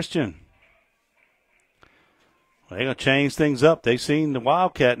 Covenant Christian. They're going to change things up. They've seen the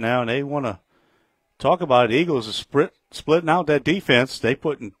Wildcat now, and they want to talk about it. Eagles are splitting out that defense. They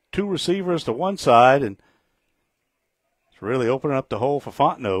putting 2 receivers to one side, and it's really opening up the hole for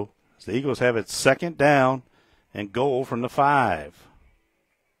Fontenot. As the Eagles have it 2nd down and goal from the 5.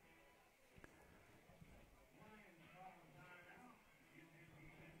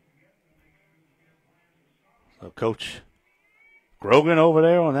 So Coach Grogan over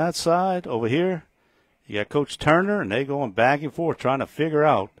there on that side. Over here, you got Coach Turner, and they going back and forth trying to figure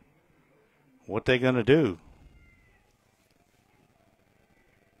out what they're going to do.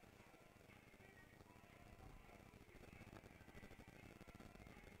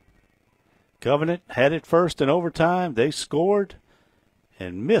 Covenant had it first in overtime. They scored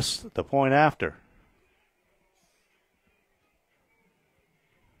and missed the point after.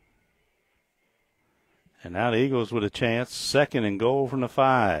 And now the Eagles with a chance, 2nd and goal from the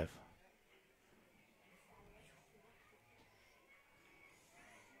 5.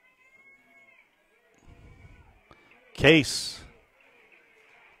 Case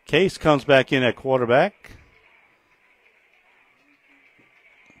comes back in at quarterback.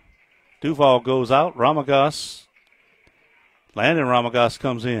 Duval goes out. Landon Ramagas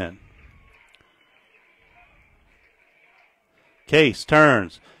comes in. Case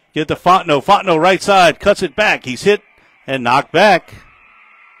turns. Get to Fontenot. Fontenot right side. Cuts it back. He's hit and knocked back.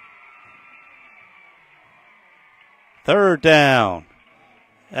 3rd down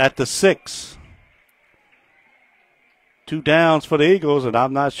at the 6. 2 downs for the Eagles, and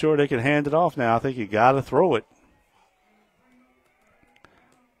I'm not sure they can hand it off now. I think you got to throw it.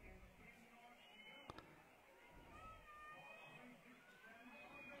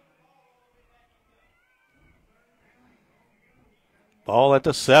 Ball at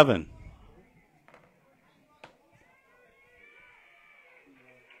the 7.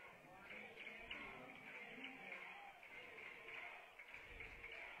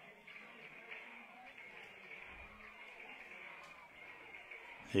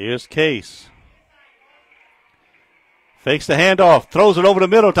 Here's Case. Fakes the handoff, throws it over the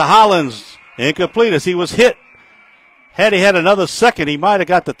middle to Hollins. Incomplete as he was hit. Had he had another second, he might have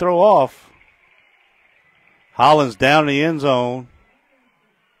got the throw off. Hollins down in the end zone.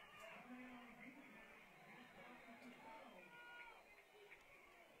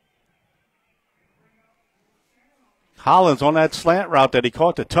 Hollins on that slant route that he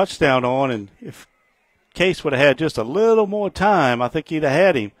caught the touchdown on, and if Case would have had just a little more time, I think he'd have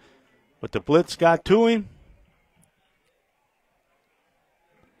had him. But the blitz got to him.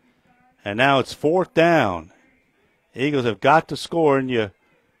 And now it's 4th down. Eagles have got to score, and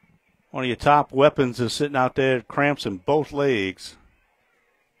one of your top weapons is sitting out there, cramps in both legs.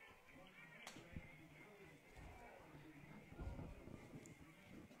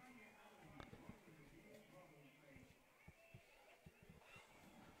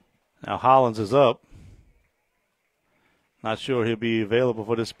 Now Hollins is up. Not sure he'll be available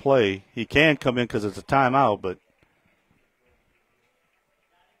for this play. He can come in because it's a timeout, but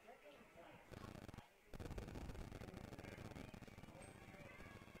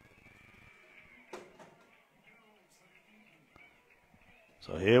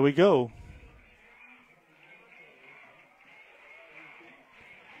so here we go.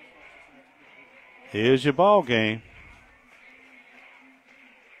 Here's your ball game.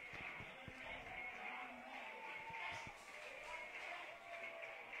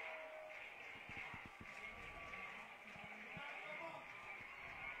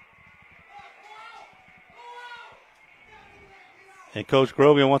 And Coach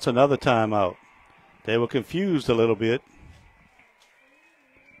Grogan wants another timeout. They were confused a little bit.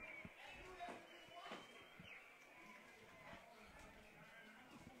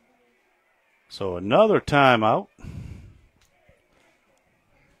 So another timeout.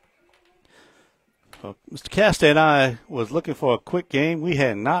 Mr. Casta and I was looking for a quick game. We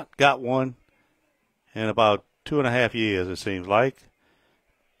had not got one in about 2.5 years, it seems like.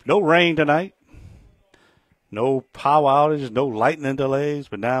 No rain tonight. No power outages, no lightning delays,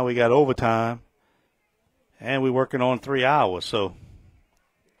 but now we got overtime, and we're working on 3 hours. So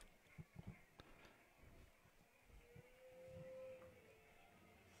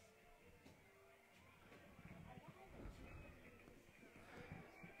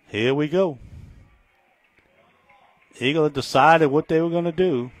here we go. Eagle had decided what they were going to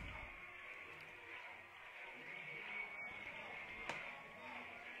do.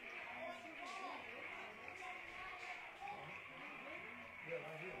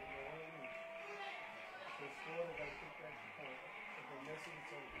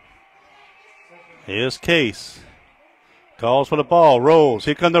 Here's Case. Calls for the ball. Rolls.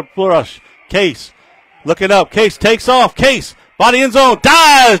 Here comes the rush. Case looking up. Case takes off. Case by the end zone.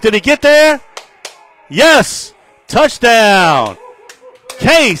 Dives. Did he get there? Yes. Touchdown.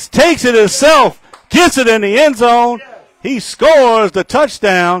 Case takes it himself. Gets it in the end zone. He scores the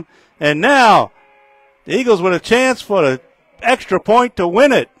touchdown. And now the Eagles with a chance for the extra point to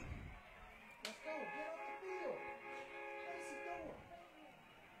win it.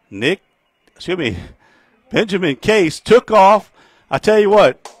 Benjamin Case took off. I tell you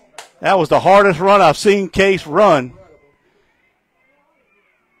what, that was the hardest run I've seen Case run.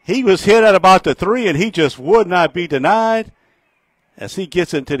 He was hit at about the 3, and he just would not be denied as he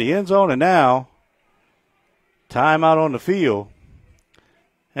gets into the end zone. And now, timeout on the field.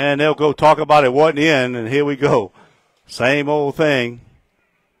 And they'll go talk about it wasn't in, and here we go. Same old thing.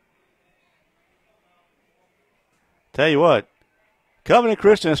 Tell you what, Covenant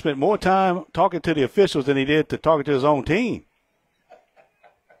Christian has spent more time talking to the officials than he did to talking to his own team.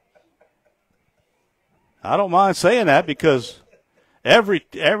 I don't mind saying that because every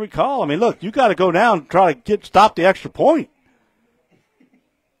call, I mean, look, you got to go down and try to stop the extra point.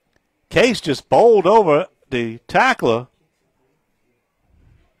 Case just bowled over the tackler.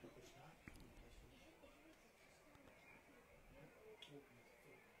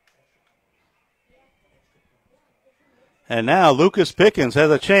 And now Lucas Pickens has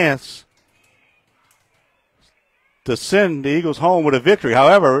a chance to send the Eagles home with a victory.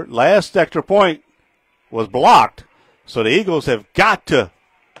 However, last extra point was blocked. So the Eagles have got to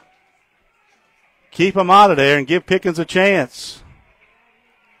keep him out of there and give Pickens a chance.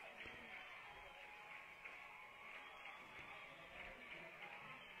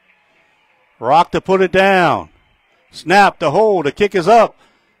 Rock to put it down. Snap to hold. The kick is up.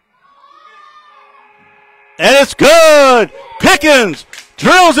 And it's good. Pickens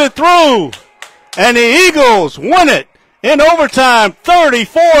drills it through. And the Eagles win it in overtime,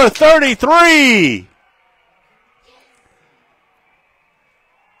 34-33.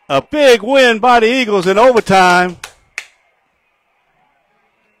 A big win by the Eagles in overtime.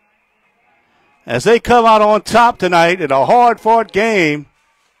 as they come out on top tonight in a hard-fought game.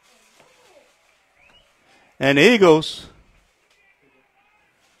 And the Eagles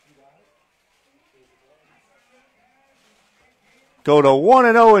go to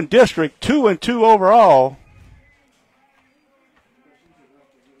 1-0 in district, 2-2 overall.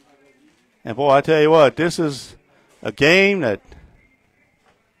 And, boy, I tell you what, this is a game that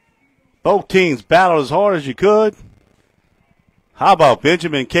both teams battled as hard as you could. How about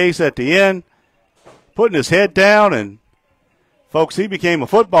Benjamin Case at the end, putting his head down, and, folks, he became a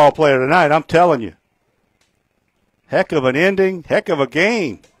football player tonight, I'm telling you. Heck of an ending, heck of a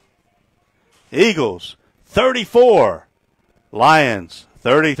game. Eagles, 34. Lions,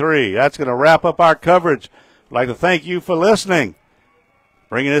 33. That's going to wrap up our coverage. I'd like to thank you for listening.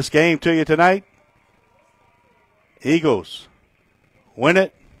 Bringing this game to you tonight. Eagles win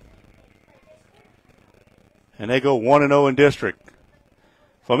it. And they go 1-0 in district.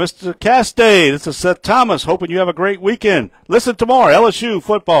 For Mr. Castade, this is Seth Thomas, hoping you have a great weekend. Listen tomorrow, LSU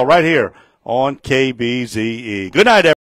football right here on KBZE. Good night, everyone.